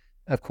download.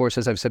 Of course,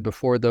 as I've said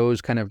before,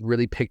 those kind of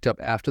really picked up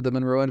after the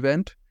Monroe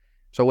event.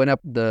 So I went up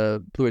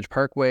the Blue Ridge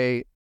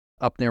Parkway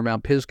up near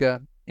Mount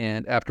Pisgah,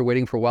 and after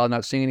waiting for a while,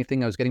 not seeing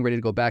anything, I was getting ready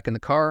to go back in the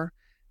car,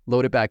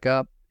 load it back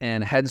up,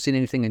 and hadn't seen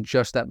anything. In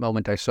just that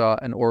moment, I saw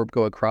an orb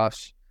go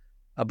across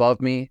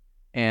above me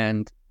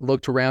and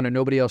looked around, and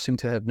nobody else seemed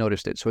to have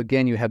noticed it. So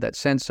again, you have that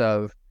sense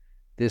of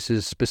this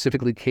is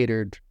specifically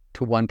catered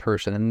to one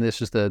person, and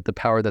this is the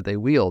power that they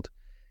wield.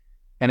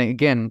 And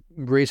again,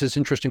 raises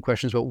interesting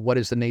questions about what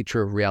is the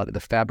nature of reality, the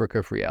fabric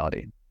of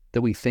reality,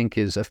 that we think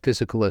is a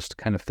physicalist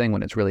kind of thing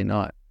when it's really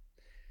not.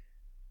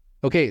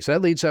 Okay, so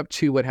that leads up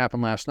to what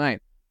happened last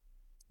night.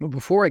 But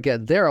before I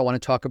get there, I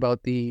want to talk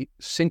about the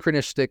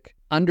synchronistic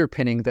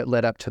underpinning that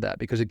led up to that.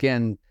 Because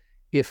again,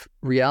 if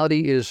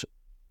reality is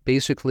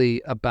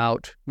basically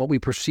about what we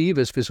perceive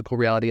as physical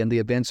reality and the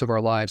events of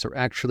our lives are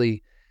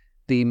actually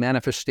the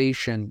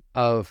manifestation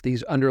of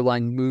these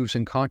underlying moves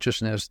in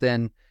consciousness,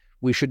 then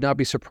we should not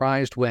be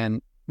surprised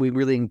when we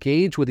really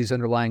engage with these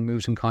underlying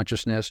moves in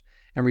consciousness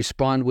and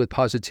respond with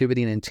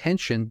positivity and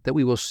intention that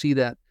we will see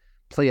that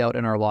play out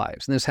in our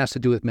lives. And this has to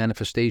do with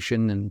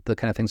manifestation and the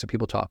kind of things that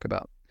people talk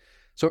about.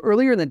 So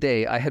earlier in the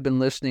day, I had been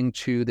listening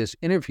to this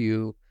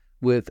interview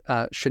with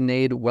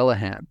Sinead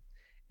Wellahan,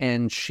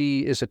 and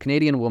she is a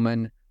Canadian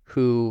woman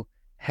who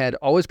had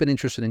always been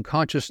interested in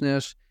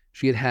consciousness.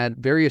 She had had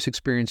various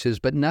experiences,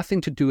 but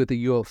nothing to do with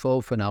the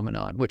UFO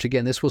phenomenon, which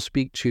again, this will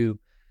speak to,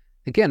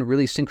 again,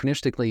 really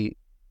synchronistically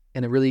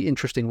in a really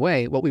interesting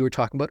way, what we were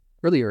talking about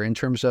earlier in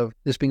terms of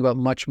this being about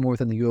much more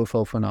than the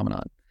UFO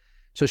phenomenon.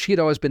 So she had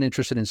always been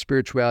interested in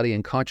spirituality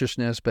and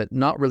consciousness, but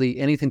not really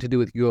anything to do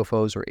with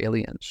UFOs or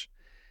aliens.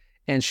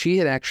 And she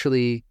had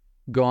actually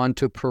gone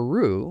to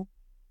Peru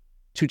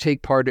to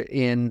take part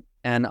in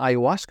an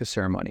ayahuasca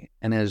ceremony.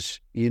 And as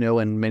you know,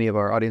 and many of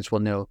our audience will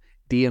know,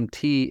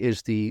 DMT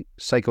is the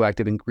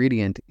psychoactive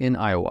ingredient in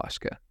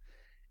ayahuasca.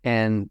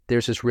 And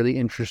there's this really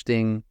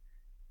interesting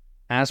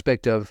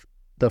aspect of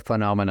the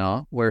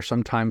phenomena where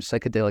sometimes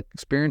psychedelic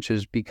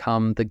experiences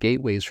become the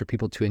gateways for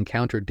people to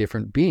encounter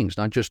different beings,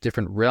 not just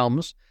different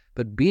realms,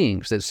 but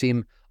beings that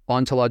seem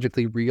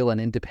ontologically real and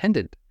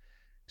independent.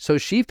 So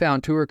she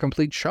found, to her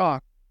complete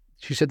shock,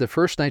 she said the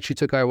first night she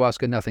took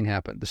ayahuasca, nothing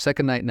happened. The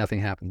second night,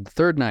 nothing happened. The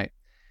third night,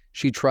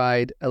 she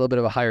tried a little bit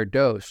of a higher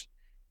dose.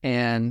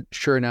 And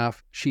sure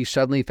enough, she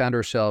suddenly found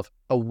herself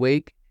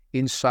awake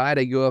inside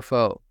a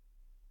UFO.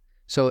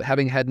 So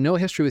having had no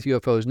history with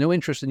UFOs, no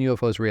interest in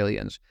UFOs or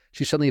aliens,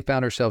 she suddenly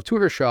found herself, to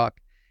her shock,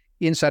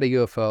 inside a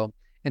UFO.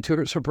 And to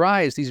her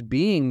surprise, these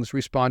beings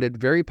responded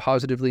very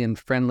positively and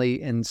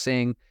friendly and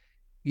saying,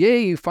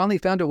 yay, you finally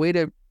found a way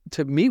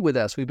to meet with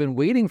us. We've been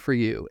waiting for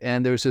you.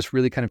 And there was this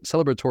really kind of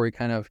celebratory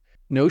kind of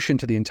notion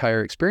to the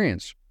entire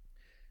experience.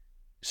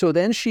 So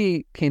then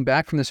she came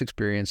back from this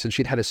experience, and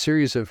she'd had a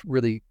series of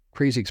really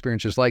crazy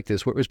experiences like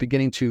this, where it was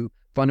beginning to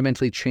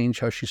fundamentally change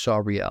how she saw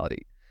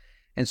reality.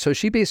 And so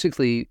she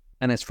basically,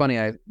 and it's funny,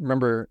 I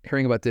remember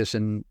hearing about this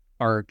in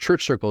our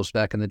church circles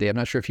back in the day. I'm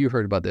not sure if you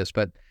heard about this,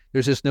 but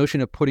there's this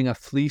notion of putting a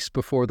fleece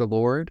before the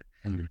Lord,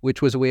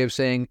 which was a way of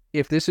saying,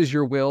 if this is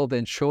your will,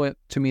 then show it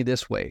to me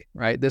this way,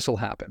 right? This will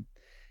happen.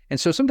 And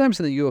so sometimes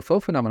in the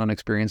UFO phenomenon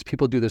experience,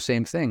 people do the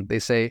same thing. They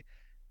say,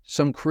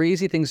 some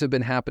crazy things have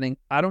been happening.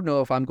 I don't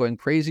know if I'm going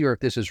crazy or if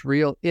this is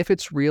real. If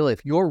it's real,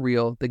 if you're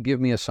real, then give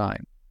me a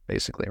sign,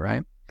 basically,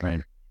 right?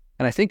 Right.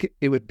 And I think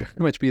it would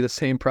pretty much be the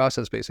same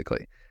process,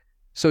 basically.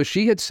 So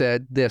she had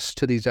said this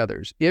to these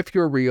others: if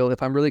you're real,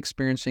 if I'm really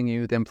experiencing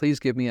you, then please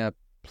give me a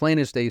plain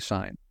as day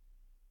sign.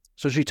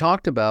 So she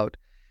talked about,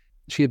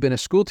 she had been a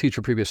school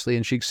teacher previously,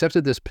 and she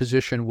accepted this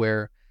position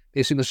where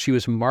basically she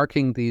was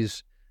marking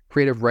these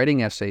creative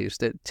writing essays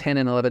that 10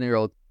 and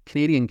 11-year-old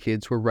Canadian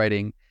kids were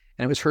writing.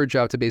 And it was her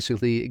job to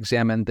basically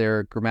examine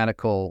their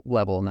grammatical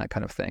level and that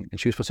kind of thing. And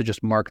she was supposed to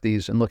just mark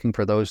these and looking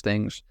for those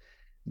things.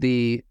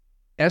 The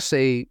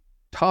essay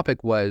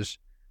topic was,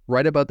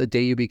 write about the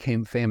day you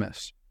became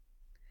famous.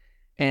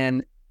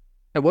 And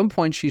at one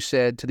point she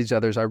said to these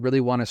others, I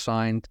really want a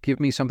sign, give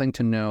me something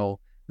to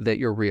know that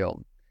you're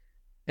real.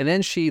 And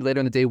then she later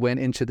in the day went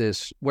into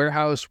this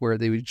warehouse where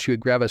she would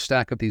grab a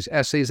stack of these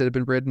essays that had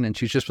been written, and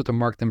she's just supposed to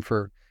mark them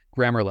for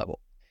grammar level.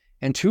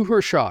 And to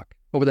her shock,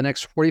 over the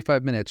next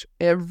 45 minutes,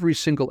 every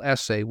single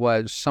essay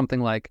was something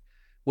like,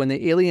 when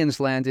the aliens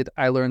landed,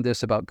 I learned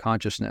this about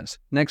consciousness.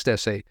 Next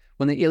essay,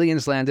 when the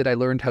aliens landed, I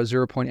learned how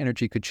zero-point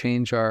energy could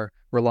change our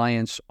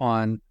reliance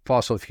on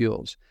fossil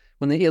fuels.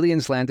 When the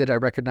aliens landed, I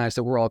recognized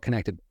that we're all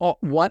connected.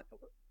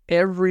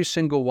 Every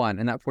single one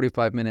in that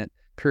 45-minute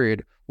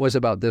period was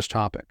about this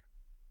topic.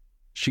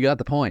 She got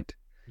the point.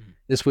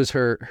 This was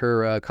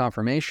her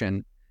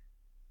confirmation.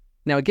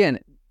 Now, again,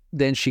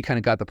 then she kind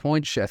of got the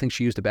point. I think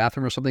she used the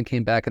bathroom or something,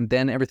 came back, and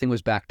then everything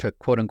was back to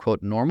quote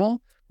unquote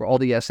normal, where all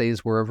the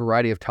essays were a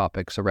variety of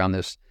topics around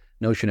this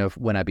notion of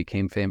when I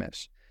became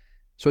famous.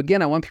 So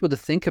again, I want people to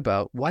think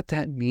about what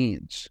that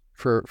means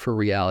for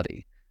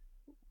reality,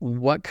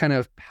 what kind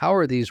of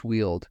power these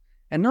wield,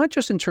 and not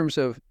just in terms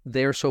of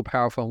they're so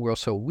powerful and we're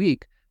so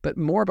weak, but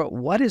more about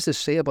what does this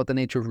say about the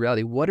nature of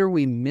reality? What are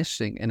we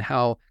missing and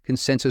how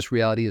consensus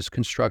reality is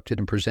constructed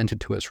and presented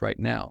to us right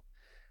now?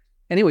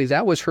 Anyway,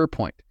 that was her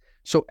point.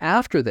 So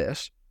after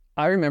this,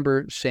 I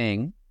remember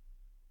saying,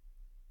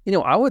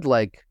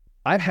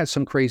 I've had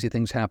some crazy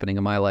things happening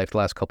in my life the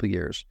last couple of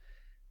years.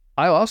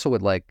 I also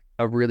would like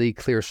a really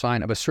clear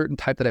sign of a certain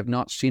type that I've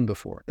not seen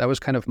before. That was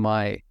kind of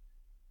my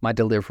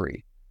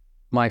delivery,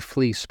 my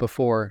fleece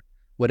before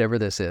whatever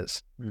this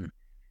is.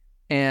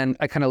 And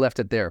I kind of left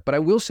it there. But I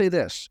will say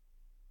this.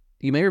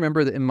 You may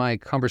remember that in my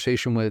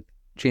conversation with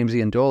James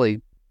Ian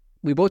Doley,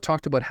 we both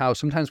talked about how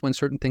sometimes when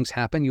certain things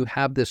happen, you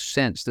have this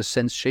sense, the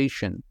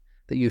sensation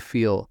that you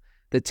feel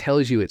that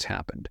tells you it's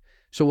happened.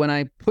 So when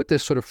I put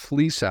this sort of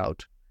fleece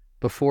out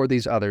before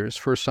these others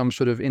for some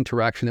sort of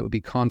interaction that would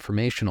be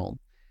confirmational,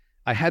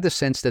 I had the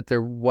sense that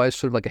there was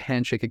sort of like a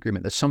handshake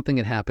agreement, that something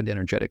had happened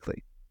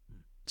energetically.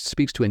 It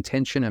speaks to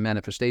intention and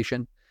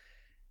manifestation.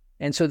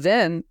 And so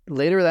then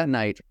later that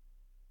night,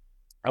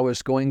 I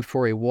was going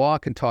for a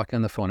walk and talking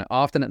on the phone.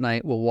 Often at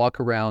night, we'll walk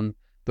around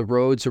the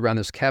roads around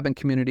this cabin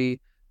community.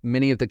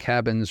 Many of the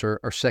cabins are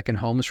second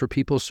homes for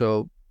people.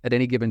 So at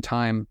any given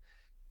time,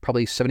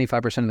 probably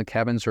 75% of the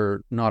cabins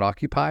are not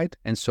occupied.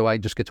 And so I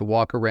just get to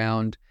walk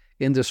around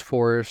in this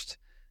forest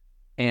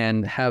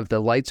and have the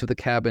lights of the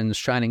cabins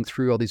shining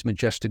through all these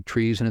majestic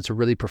trees. And it's a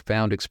really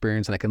profound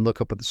experience. And I can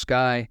look up at the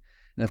sky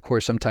and, of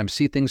course, sometimes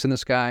see things in the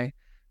sky,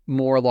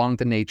 more along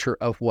the nature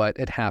of what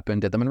had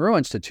happened at the Monroe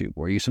Institute,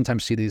 where you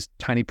sometimes see these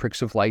tiny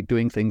pricks of light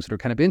doing things that are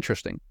kind of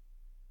interesting.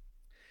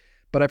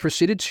 But I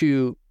proceeded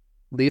to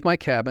leave my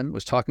cabin,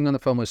 was talking on the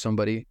phone with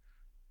somebody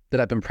that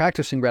I've been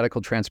practicing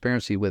radical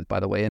transparency with, by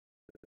the way. And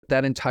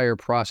that entire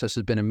process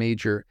has been a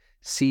major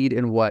seed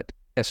in what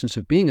Essence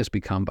of Being has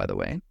become, by the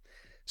way.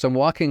 So I'm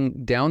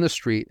walking down the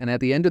street, and at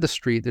the end of the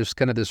street, there's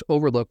kind of this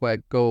overlook where I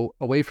go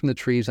away from the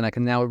trees, and I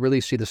can now really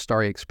see the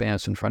starry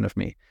expanse in front of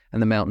me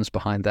and the mountains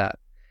behind that.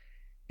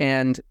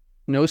 And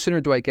no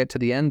sooner do I get to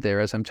the end there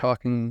as I'm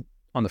talking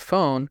on the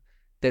phone,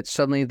 that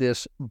suddenly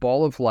this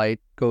ball of light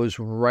goes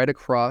right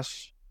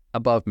across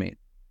above me.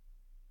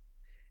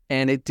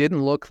 And it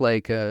didn't look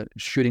like a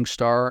shooting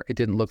star. It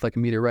didn't look like a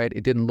meteorite.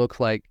 It didn't look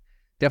like,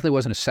 definitely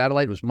wasn't a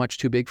satellite. It was much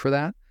too big for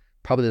that.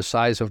 Probably the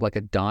size of like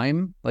a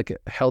dime, like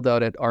it held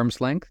out at arm's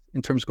length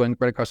in terms of going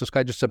right across the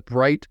sky, just a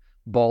bright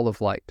ball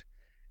of light.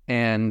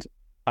 And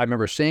I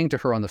remember saying to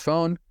her on the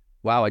phone,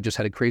 wow, I just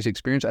had a crazy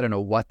experience. I don't know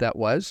what that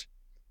was,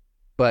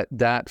 but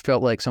that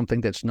felt like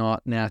something that's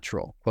not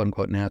natural, quote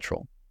unquote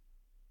natural.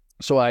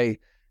 So I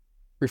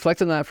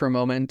reflected on that for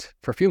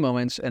a few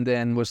moments, and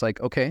then was like,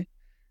 okay.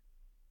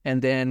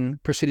 And then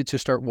proceeded to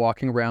start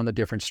walking around the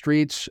different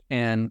streets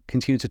and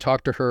continued to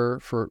talk to her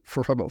for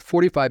about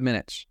 45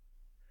 minutes.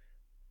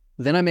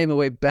 Then I made my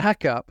way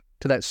back up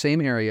to that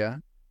same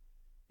area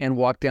and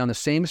walked down the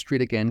same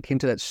street again, came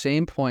to that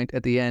same point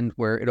at the end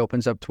where it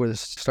opens up to where the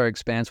starry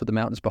expanse with the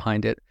mountains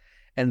behind it.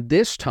 And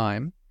this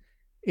time,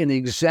 in the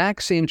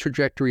exact same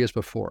trajectory as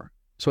before.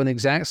 So in the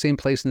exact same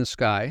place in the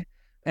sky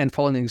and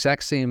following the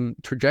exact same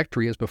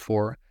trajectory as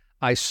before,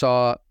 I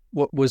saw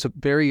what was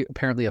very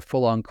apparently a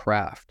full-on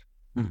craft.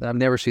 I've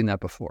never seen that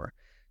before.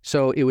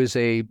 So it was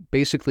a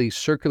basically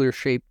circular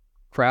shaped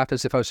craft,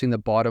 as if I was seeing the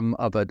bottom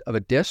of a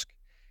disc.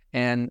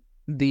 And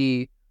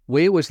the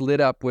way it was lit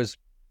up was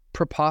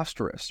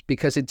preposterous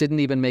because it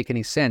didn't even make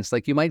any sense.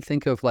 Like you might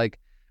think of like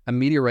a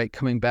meteorite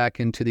coming back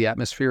into the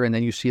atmosphere and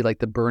then you see like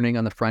the burning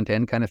on the front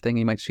end kind of thing.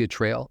 You might see a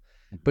trail.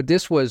 But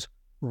this was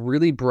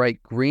really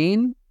bright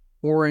green,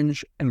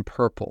 orange, and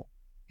purple.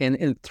 And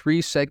in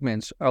 3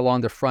 segments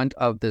along the front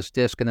of this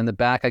disc. And then the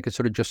back, I could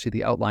sort of just see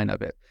the outline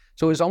of it.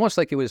 So it was almost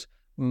like it was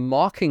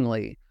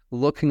mockingly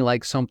looking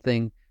like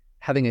something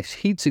having a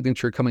heat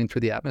signature coming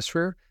through the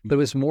atmosphere. But it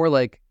was more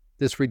like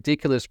this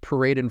ridiculous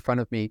parade in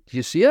front of me. Do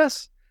you see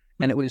us?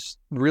 And it was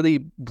really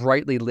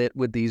brightly lit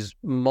with these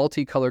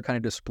multicolor kind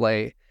of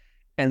display,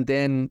 and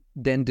then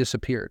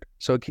disappeared.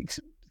 So it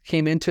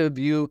came into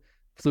view,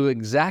 flew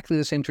exactly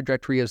the same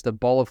trajectory as the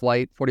ball of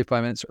light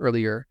 45 minutes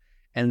earlier,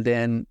 and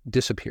then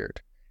disappeared.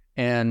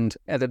 And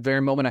at that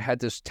very moment, I had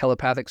this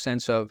telepathic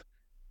sense of,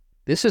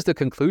 this is the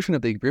conclusion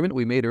of the agreement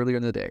we made earlier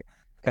in the day,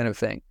 kind of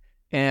thing.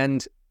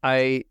 And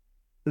I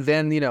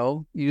then,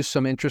 used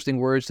some interesting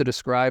words to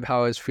describe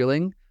how I was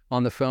feeling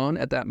on the phone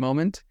at that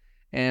moment,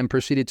 and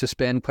proceeded to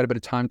spend quite a bit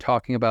of time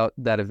talking about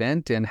that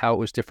event and how it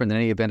was different than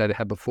any event I'd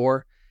had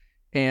before.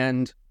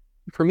 And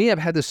for me, I've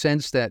had the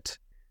sense that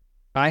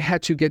I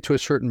had to get to a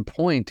certain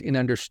point in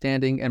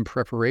understanding and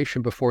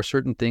preparation before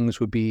certain things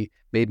would be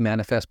made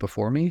manifest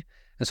before me.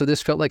 And so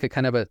this felt like a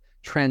kind of a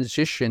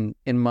transition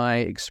in my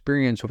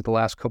experience over the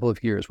last couple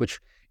of years, which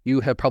you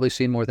have probably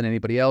seen more than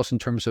anybody else in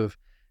terms of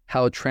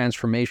how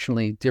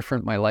transformationally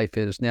different my life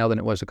is now than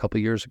it was a couple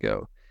of years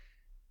ago.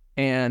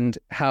 and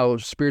how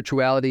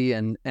spirituality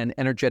and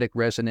energetic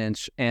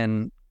resonance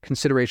and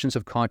considerations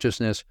of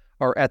consciousness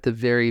are at the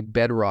very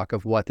bedrock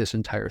of what this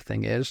entire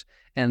thing is.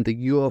 And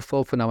the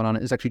UFO phenomenon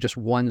is actually just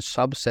one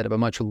subset of a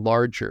much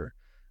larger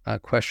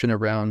question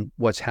around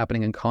what's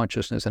happening in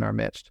consciousness in our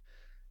midst.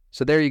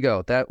 So there you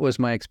go. That was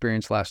my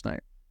experience last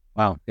night.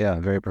 Wow. Yeah.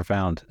 Very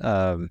profound.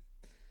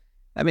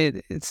 I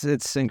mean,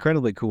 it's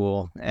incredibly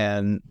cool.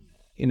 And,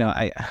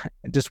 I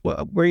just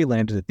where you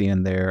landed at the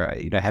end there,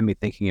 had me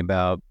thinking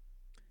about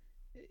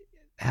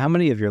how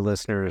many of your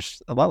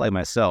listeners, a lot like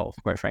myself,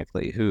 quite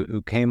frankly,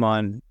 who came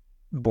on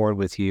board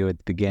with you at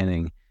the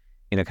beginning,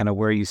 kind of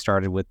where you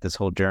started with this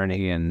whole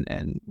journey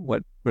and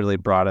what really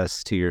brought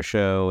us to your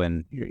show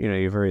and,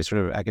 your very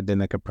sort of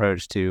academic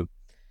approach to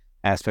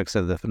aspects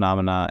of the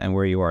phenomena and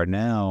where you are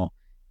now.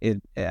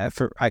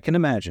 I can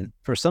imagine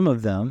for some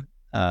of them,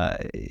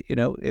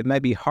 it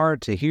might be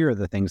hard to hear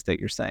the things that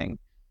you're saying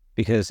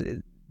because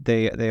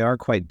they are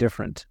quite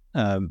different.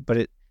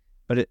 But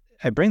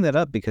I bring that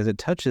up because it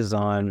touches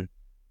on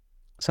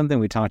something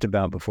we talked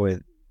about before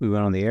we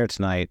went on the air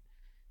tonight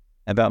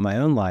about my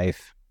own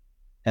life.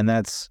 And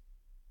that's,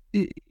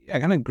 I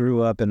kind of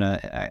grew up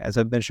as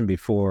I've mentioned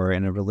before,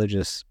 in a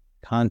religious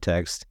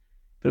context,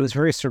 but it was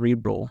very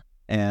cerebral.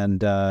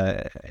 And,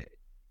 I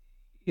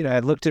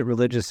looked at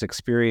religious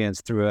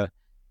experience through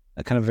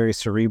a kind of very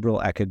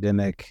cerebral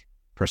academic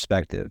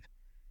perspective.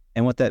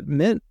 And what that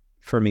meant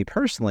for me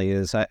personally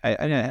is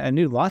I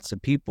knew lots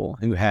of people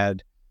who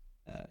had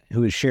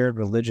shared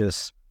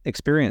religious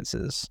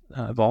experiences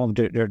of all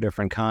their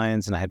different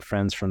kinds. And I had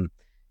friends from,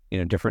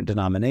 different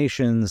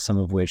denominations, some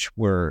of which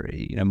were,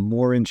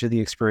 more into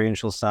the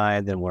experiential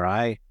side than where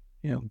I,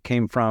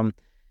 came from.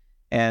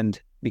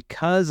 And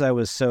because I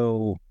was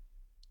so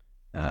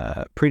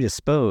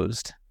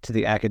predisposed to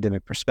the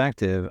academic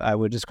perspective, I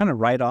would just kind of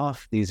write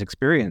off these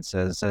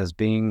experiences as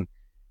being,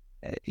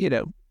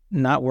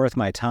 not worth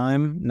my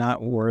time,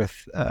 not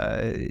worth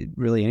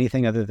really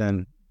anything other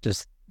than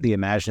just the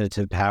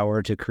imaginative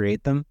power to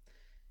create them.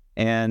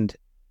 And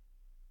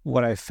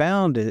what I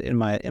found in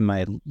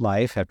my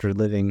life after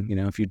living,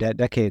 a few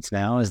decades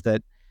now is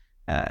that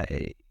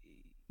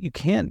you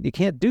can't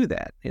do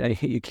that.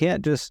 You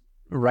can't just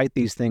write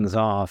these things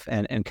off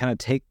and kind of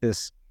take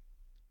this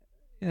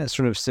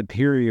sort of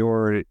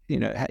superior.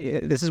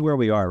 This is where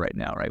we are right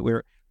now, right?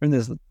 We're in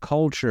this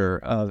culture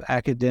of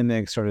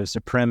academic sort of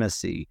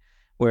supremacy,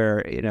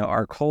 where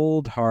our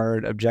cold,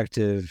 hard,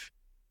 objective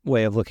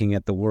way of looking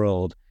at the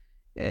world,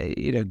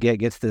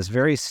 gets this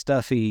very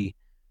stuffy,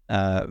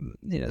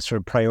 sort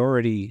of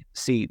priority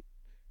seat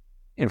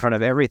in front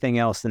of everything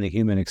else in the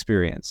human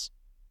experience.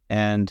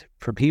 And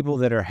for people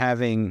that are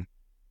having,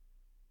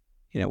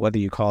 whether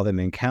you call them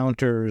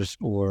encounters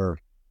or,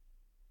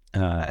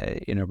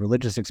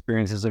 religious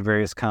experiences of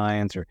various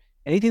kinds, or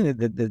anything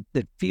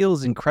that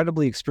feels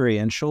incredibly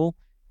experiential,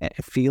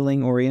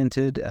 feeling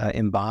oriented,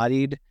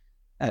 embodied,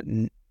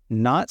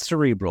 not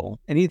cerebral,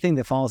 anything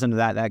that falls into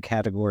that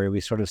category,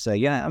 we sort of say,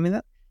 yeah, I mean,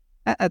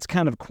 that's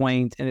kind of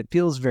quaint and it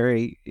feels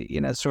very,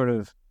 sort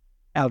of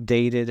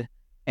outdated.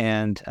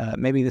 And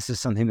maybe this is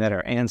something that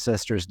our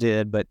ancestors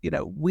did, but,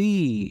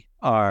 we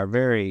are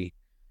very,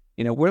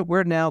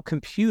 we're now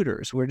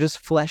computers. We're just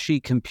fleshy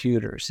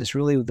computers. It's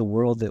really the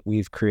world that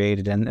we've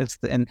created.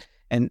 And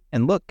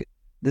and look,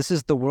 this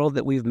is the world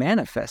that we've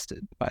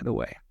manifested, by the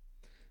way.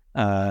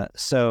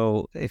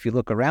 So if you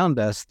look around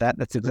us,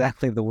 that's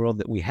exactly the world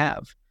that we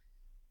have.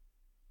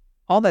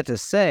 All that to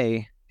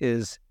say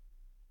is,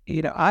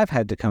 I've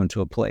had to come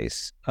to a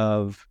place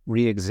of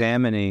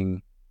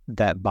re-examining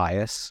that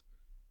bias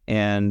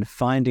and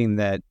finding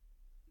that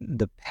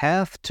the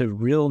path to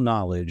real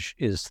knowledge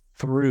is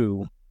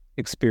through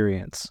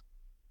experience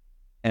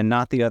and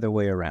not the other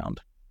way around.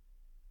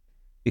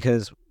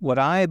 Because what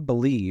I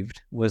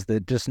believed was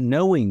that just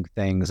knowing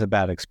things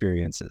about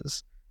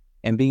experiences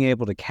and being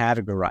able to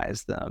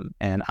categorize them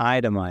and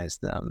itemize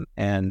them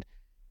and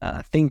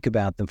think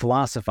about them,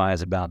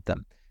 philosophize about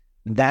them,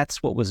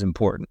 that's what was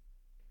important.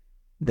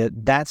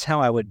 That's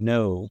how I would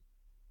know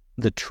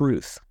the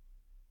truth.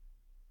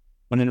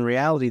 When in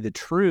reality, the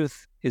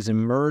truth is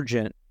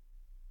emergent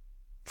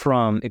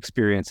from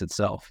experience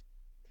itself.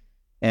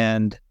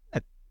 And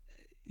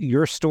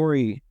your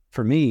story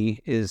for me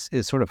is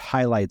sort of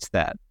highlights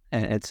that.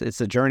 And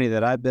it's a journey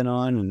that I've been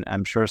on, and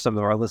I'm sure some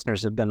of our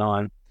listeners have been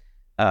on.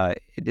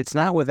 It's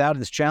not without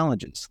its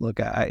challenges.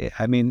 Look,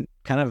 I mean,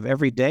 kind of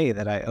every day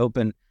that I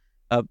open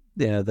up,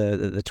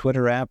 the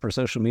Twitter app or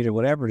social media,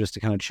 whatever, just to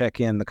kind of check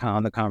in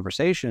on the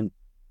conversation,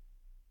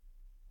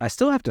 I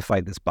still have to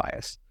fight this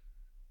bias,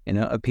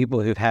 of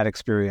people who've had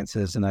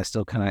experiences, and I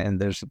still kind of, and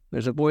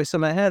there's a voice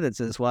in my head that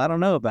says, well, I don't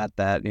know about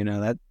that,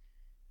 that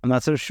I'm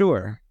not so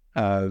sure.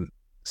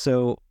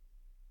 So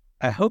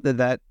I hope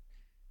that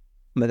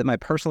my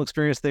personal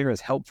experience there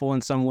is helpful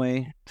in some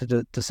way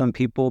to some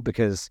people,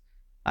 because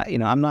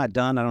I'm not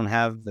done. I don't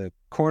have the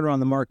corner on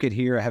the market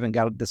here. I haven't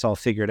got this all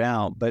figured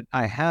out, but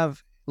I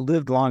have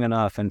lived long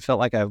enough and felt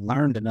like I've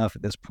learned enough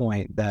at this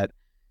point that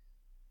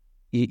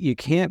you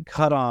can't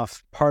cut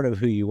off part of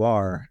who you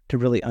are to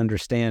really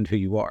understand who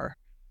you are.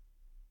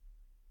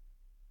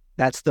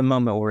 That's the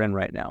moment we're in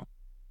right now.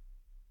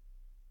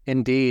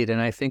 Indeed.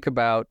 And I think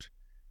about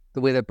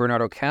the way that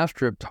Bernardo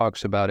Kastrup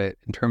talks about it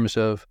in terms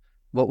of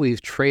what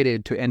we've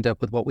traded to end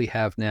up with what we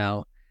have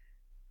now.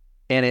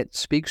 And it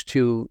speaks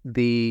to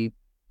the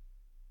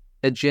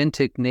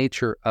agentic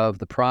nature of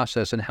the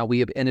process and how we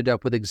have ended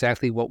up with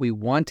exactly what we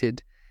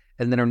wanted,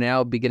 and then are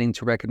now beginning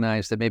to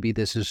recognize that maybe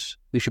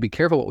we should be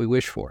careful what we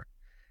wish for.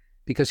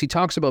 Because he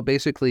talks about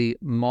basically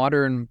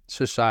modern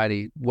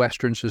society,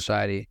 Western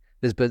society,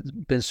 that's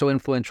been so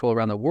influential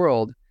around the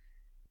world,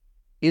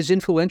 is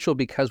influential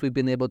because we've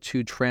been able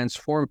to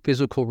transform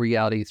physical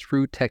reality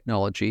through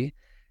technology.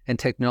 And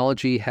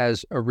technology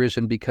has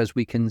arisen because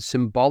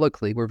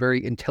we're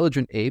very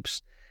intelligent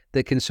apes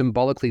that can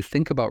symbolically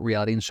think about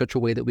reality in such a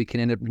way that we can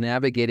end up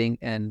navigating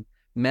and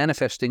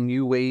manifesting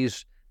new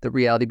ways that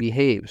reality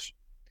behaves.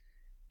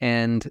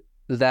 And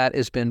that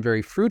has been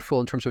very fruitful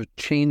in terms of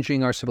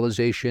changing our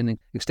civilization,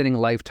 extending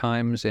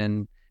lifetimes,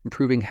 and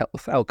improving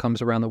health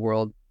outcomes around the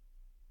world.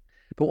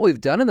 But what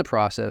we've done in the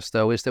process,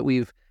 though, is that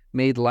we've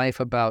made life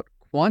about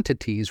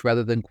quantities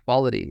rather than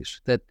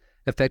qualities, that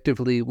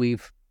effectively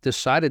we've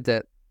decided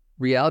that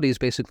reality is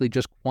basically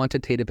just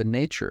quantitative in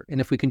nature. And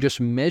if we can just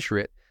measure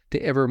it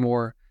to ever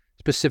more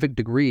specific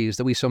degrees,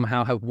 that we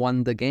somehow have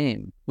won the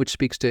game, which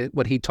speaks to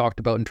what he talked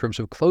about in terms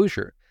of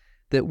closure,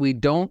 that we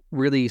don't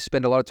really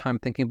spend a lot of time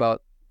thinking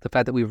about the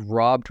fact that we've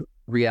robbed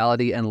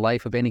reality and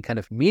life of any kind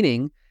of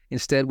meaning.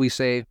 Instead, we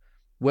say,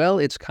 well,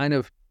 it's kind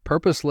of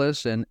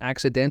purposeless and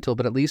accidental,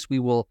 but at least we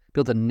will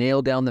be able to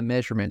nail down the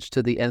measurements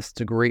to the nth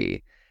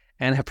degree,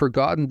 and have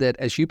forgotten that,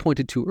 as you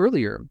pointed to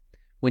earlier,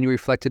 when you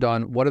reflected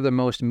on what are the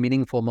most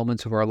meaningful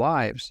moments of our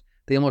lives,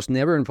 they almost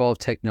never involve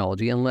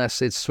technology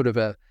unless it's sort of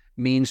a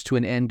means to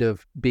an end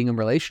of being in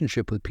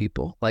relationship with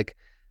people. Like,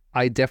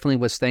 I definitely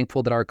was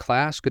thankful that our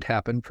class could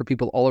happen for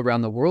people all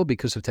around the world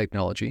because of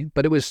technology,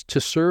 but it was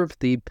to serve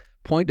the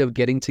point of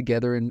getting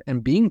together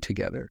and being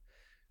together.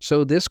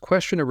 So this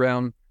question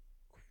around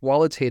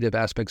qualitative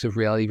aspects of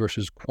reality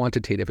versus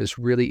quantitative is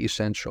really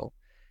essential.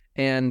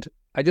 And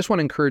I just want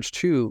to encourage,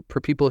 too,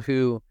 for people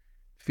who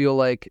feel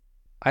like,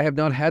 I have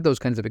not had those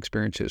kinds of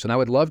experiences, and I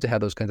would love to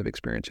have those kinds of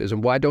experiences,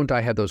 and why don't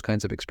I have those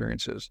kinds of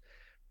experiences?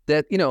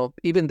 That,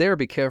 even there,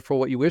 be careful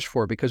what you wish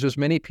for, because there's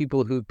many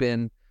people who've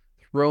been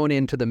thrown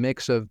into the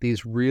mix of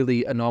these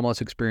really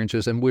anomalous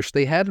experiences and wish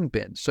they hadn't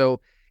been.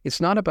 So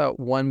it's not about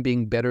one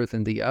being better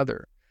than the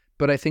other.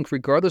 But I think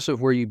regardless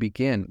of where you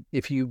begin,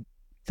 if you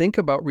think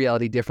about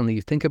reality differently,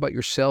 you think about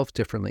yourself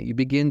differently, you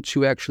begin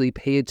to actually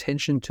pay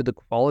attention to the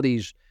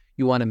qualities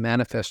you want to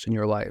manifest in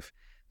your life,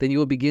 then you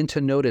will begin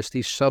to notice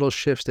these subtle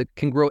shifts that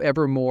can grow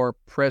ever more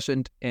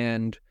present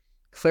and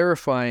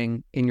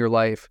clarifying in your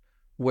life,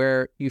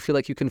 where you feel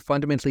like you can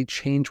fundamentally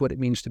change what it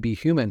means to be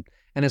human.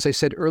 And as I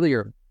said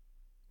earlier,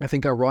 I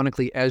think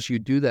ironically, as you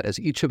do that, as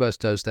each of us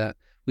does that,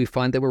 we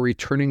find that we're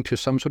returning to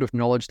some sort of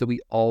knowledge that we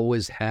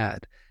always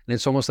had. And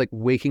it's almost like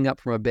waking up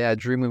from a bad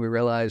dream when we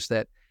realize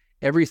that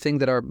everything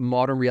that our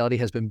modern reality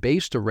has been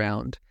based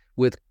around,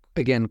 with,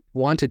 again,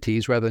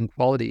 quantities rather than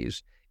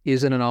qualities,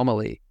 is an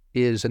anomaly,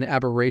 is an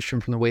aberration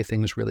from the way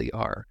things really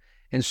are.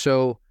 And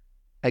so,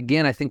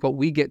 again, I think what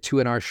we get to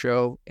in our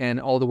show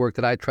and all the work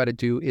that I try to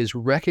do is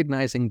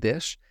recognizing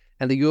this,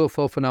 and the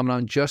UFO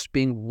phenomenon just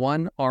being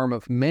one arm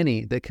of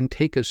many that can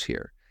take us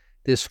here.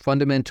 This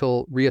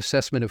fundamental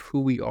reassessment of who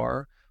we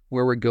are,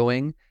 where we're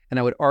going. And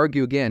I would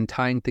argue, again,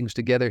 tying things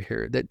together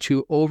here, that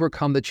to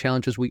overcome the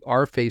challenges we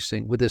are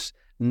facing with this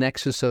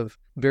nexus of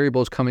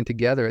variables coming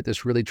together at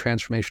this really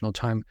transformational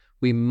time,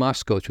 we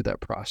must go through that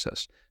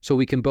process. So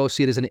we can both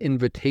see it as an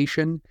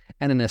invitation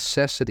and a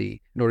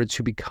necessity in order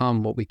to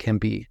become what we can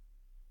be.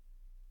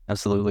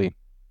 Absolutely.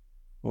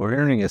 We're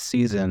entering a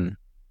season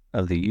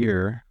of the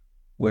year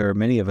where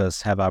many of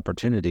us have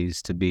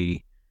opportunities to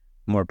be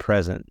more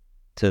present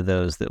to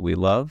those that we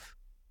love,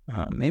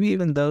 maybe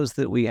even those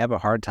that we have a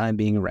hard time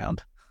being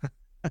around.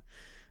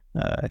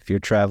 If you're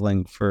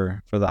traveling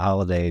for the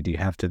holiday, do you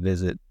have to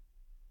visit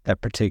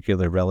that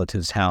particular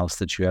relative's house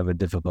that you have a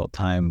difficult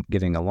time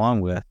getting along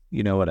with?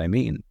 You know what I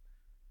mean.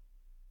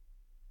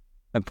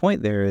 My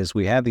point there is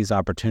we have these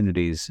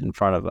opportunities in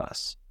front of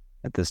us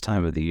at this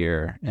time of the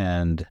year,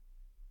 and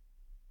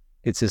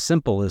it's as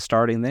simple as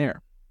starting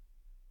there.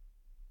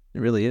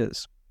 It really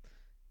is.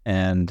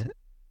 And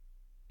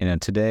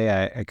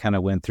today I kind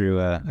of went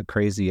through a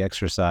crazy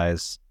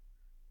exercise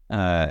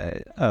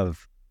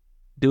of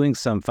doing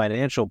some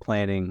financial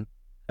planning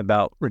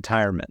about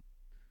retirement.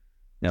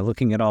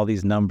 Looking at all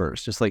these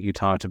numbers, just like you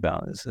talked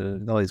about,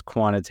 all these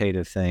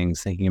quantitative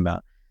things, thinking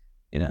about,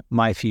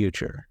 my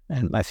future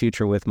and my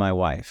future with my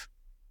wife.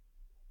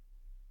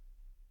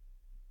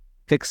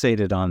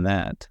 Fixated on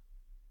that,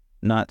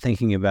 not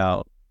thinking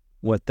about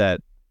what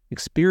that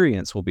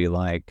experience will be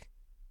like,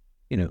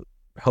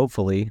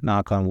 hopefully,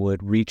 knock on wood,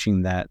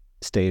 reaching that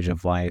stage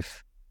of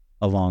life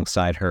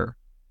alongside her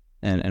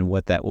and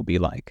what that will be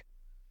like.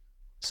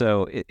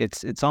 So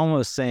it's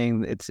almost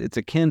saying, it's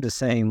akin to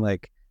saying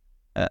like,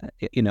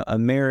 a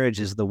marriage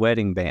is the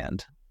wedding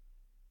band.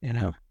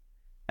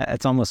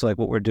 It's almost like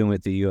what we're doing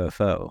with the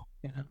UFO.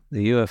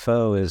 The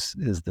UFO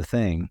is the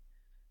thing,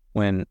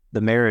 when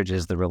the marriage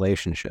is the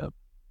relationship.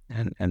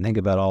 And think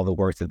about all the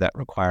work that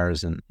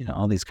requires, and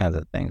all these kinds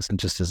of things, and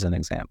just as an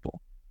example.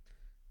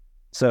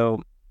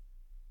 So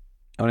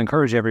I would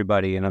encourage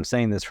everybody, and I'm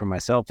saying this for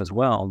myself as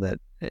well, that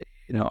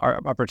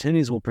our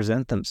opportunities will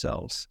present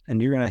themselves,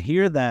 and you're going to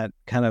hear that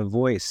kind of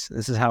voice.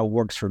 This is how it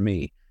works for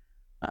me.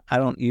 I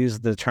don't use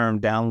the term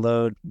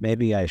download.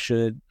 Maybe I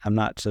should. I'm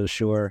not so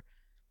sure.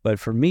 But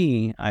for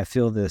me, I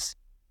feel this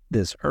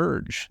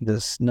urge,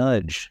 this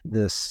nudge,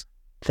 this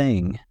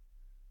thing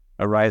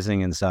arising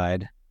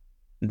inside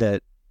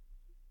that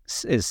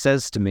it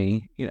says to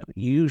me,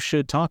 you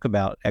should talk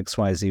about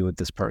XYZ with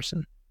this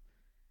person.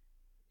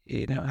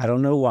 I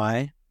don't know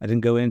why. I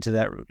didn't go into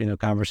that,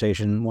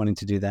 conversation wanting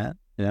to do that.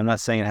 And I'm not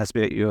saying it has to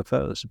be about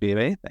UFOs, it could be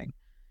about anything.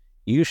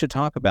 You should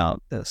talk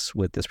about this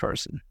with this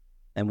person.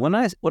 And when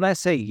I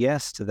say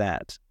yes to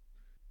that,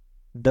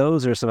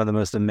 those are some of the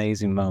most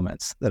amazing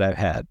moments that I've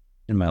had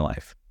in my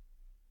life.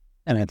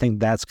 And I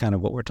think that's kind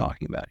of what we're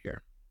talking about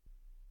here.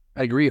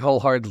 I agree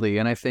wholeheartedly.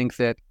 And I think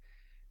that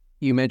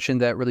you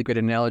mentioned that really great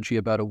analogy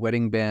about a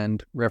wedding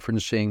band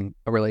referencing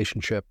a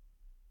relationship.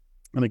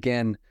 And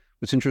again,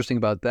 what's interesting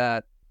about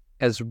that,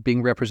 as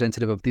being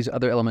representative of these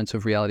other elements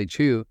of reality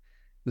too,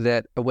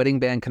 that a wedding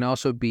band can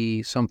also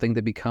be something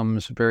that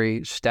becomes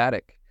very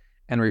static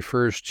and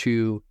refers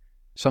to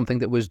something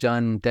that was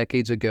done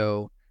decades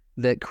ago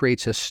that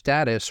creates a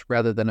status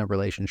rather than a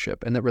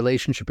relationship. And that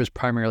relationship is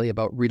primarily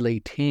about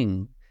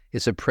relating.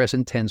 It's a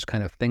present tense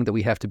kind of thing that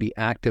we have to be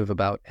active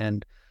about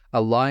and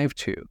alive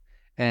to.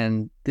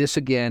 And this,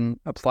 again,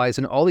 applies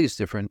in all these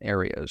different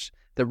areas,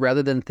 that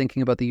rather than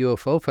thinking about the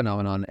UFO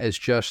phenomenon as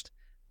just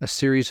a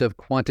series of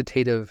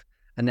quantitative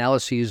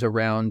analyses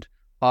around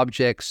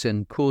objects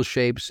and cool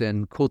shapes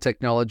and cool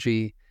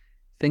technology,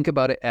 think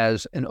about it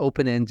as an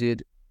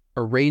open-ended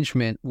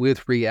arrangement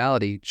with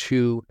reality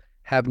to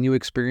have new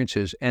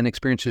experiences and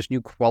experiences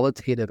new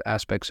qualitative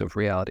aspects of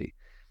reality.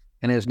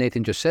 And as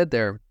Nathan just said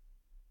there,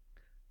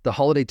 the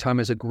holiday time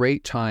is a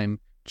great time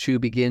to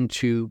begin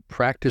to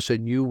practice a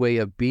new way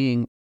of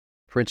being.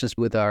 For instance,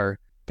 with our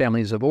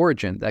families of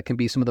origin, that can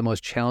be some of the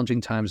most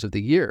challenging times of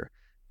the year.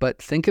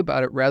 But think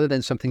about it rather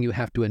than something you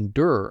have to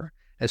endure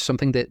as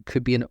something that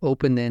could be an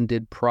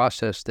open-ended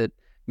process that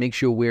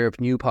makes you aware of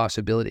new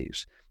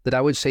possibilities. That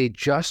I would say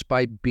just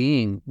by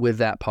being with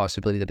that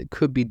possibility that it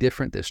could be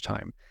different this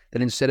time,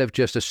 that instead of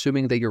just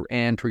assuming that your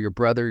aunt or your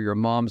brother, your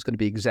mom is going to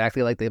be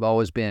exactly like they've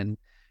always been,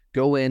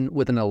 go in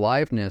with an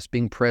aliveness,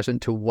 being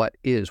present to what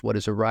is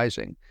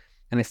arising.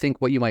 And I think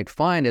what you might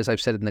find, as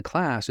I've said in the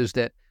class, is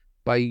that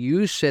by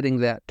you setting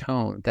that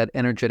tone, that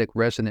energetic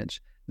resonance,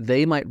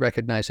 they might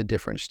recognize a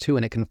difference too,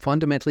 and it can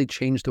fundamentally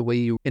change the way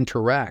you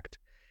interact.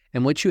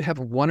 And once you have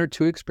one or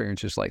two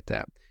experiences like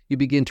that, you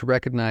begin to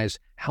recognize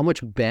how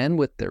much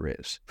bandwidth there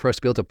is for us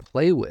to be able to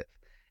play with.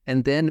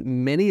 And then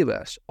many of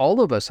us, all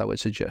of us, I would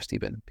suggest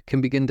even,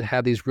 can begin to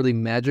have these really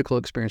magical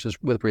experiences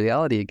with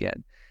reality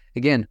again.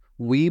 Again,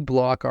 we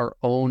block our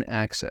own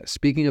access.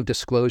 Speaking of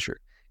disclosure,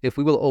 if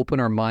we will open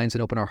our minds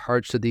and open our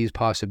hearts to these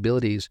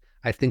possibilities,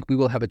 I think we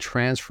will have a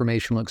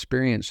transformational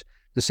experience.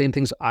 The same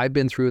things I've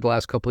been through the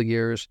last couple of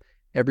years,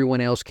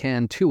 everyone else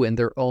can too in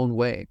their own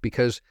way,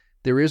 because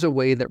there is a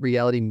way that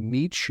reality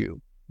meets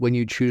you when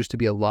you choose to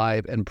be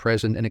alive and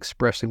present and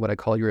expressing what I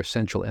call your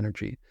essential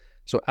energy.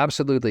 So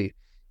absolutely,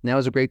 now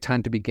is a great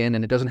time to begin,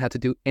 and it doesn't have to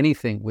do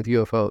anything with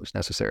UFOs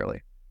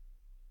necessarily.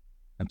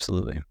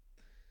 Absolutely.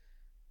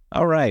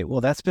 All right.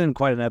 Well, that's been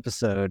quite an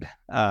episode.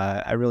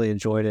 I really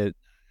enjoyed it.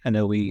 I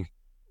know we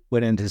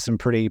went into some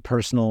pretty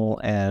personal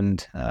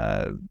and,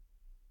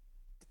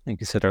 like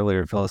you said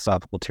earlier,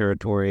 philosophical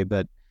territory,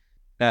 but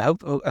I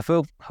hope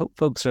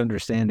folks are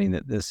understanding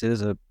that this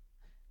is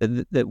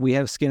that we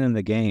have skin in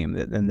the game,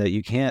 and that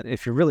you can't,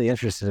 if you're really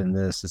interested in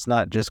this, it's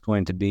not just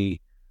going to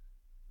be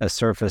a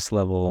surface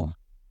level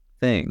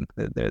thing.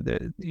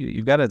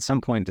 You've got to at some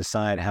point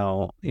decide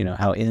how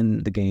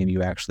in the game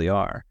you actually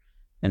are,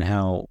 and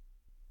how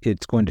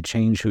it's going to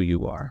change who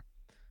you are.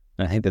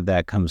 And I think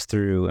that comes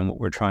through in what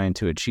we're trying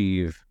to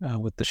achieve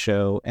with the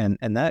show. And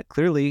that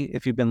clearly,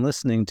 if you've been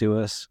listening to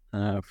us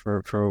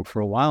for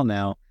a while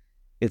now,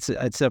 it's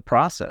a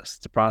process.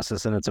 It's a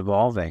process, and it's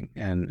evolving.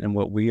 And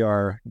what we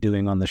are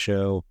doing on the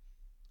show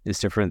is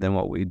different than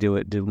what we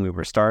did when we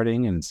were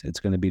starting, and it's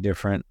going to be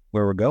different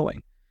where we're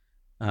going.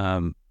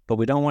 But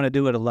we don't want to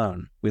do it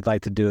alone. We'd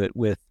like to do it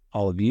with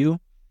all of you.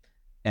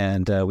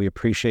 And we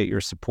appreciate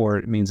your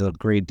support. It means a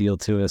great deal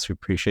to us. We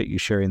appreciate you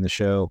sharing the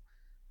show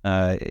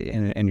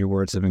and your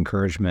words of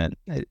encouragement.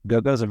 It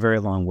goes a very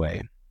long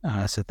way.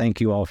 So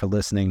thank you all for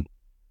listening.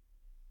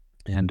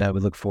 And we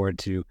look forward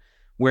to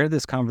where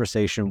this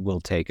conversation will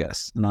take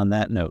us. And on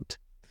that note,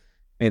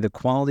 may the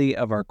quality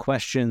of our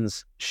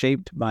questions,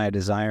 shaped by a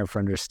desire for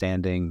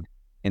understanding,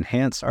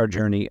 enhance our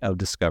journey of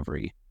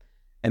discovery.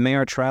 And may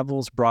our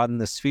travels broaden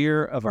the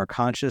sphere of our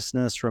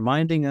consciousness,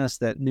 reminding us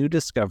that new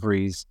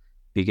discoveries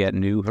beget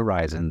new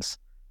horizons.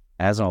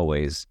 As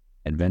always,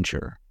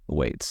 adventure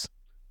awaits.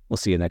 We'll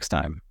see you next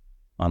time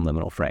on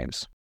Liminal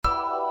Frames.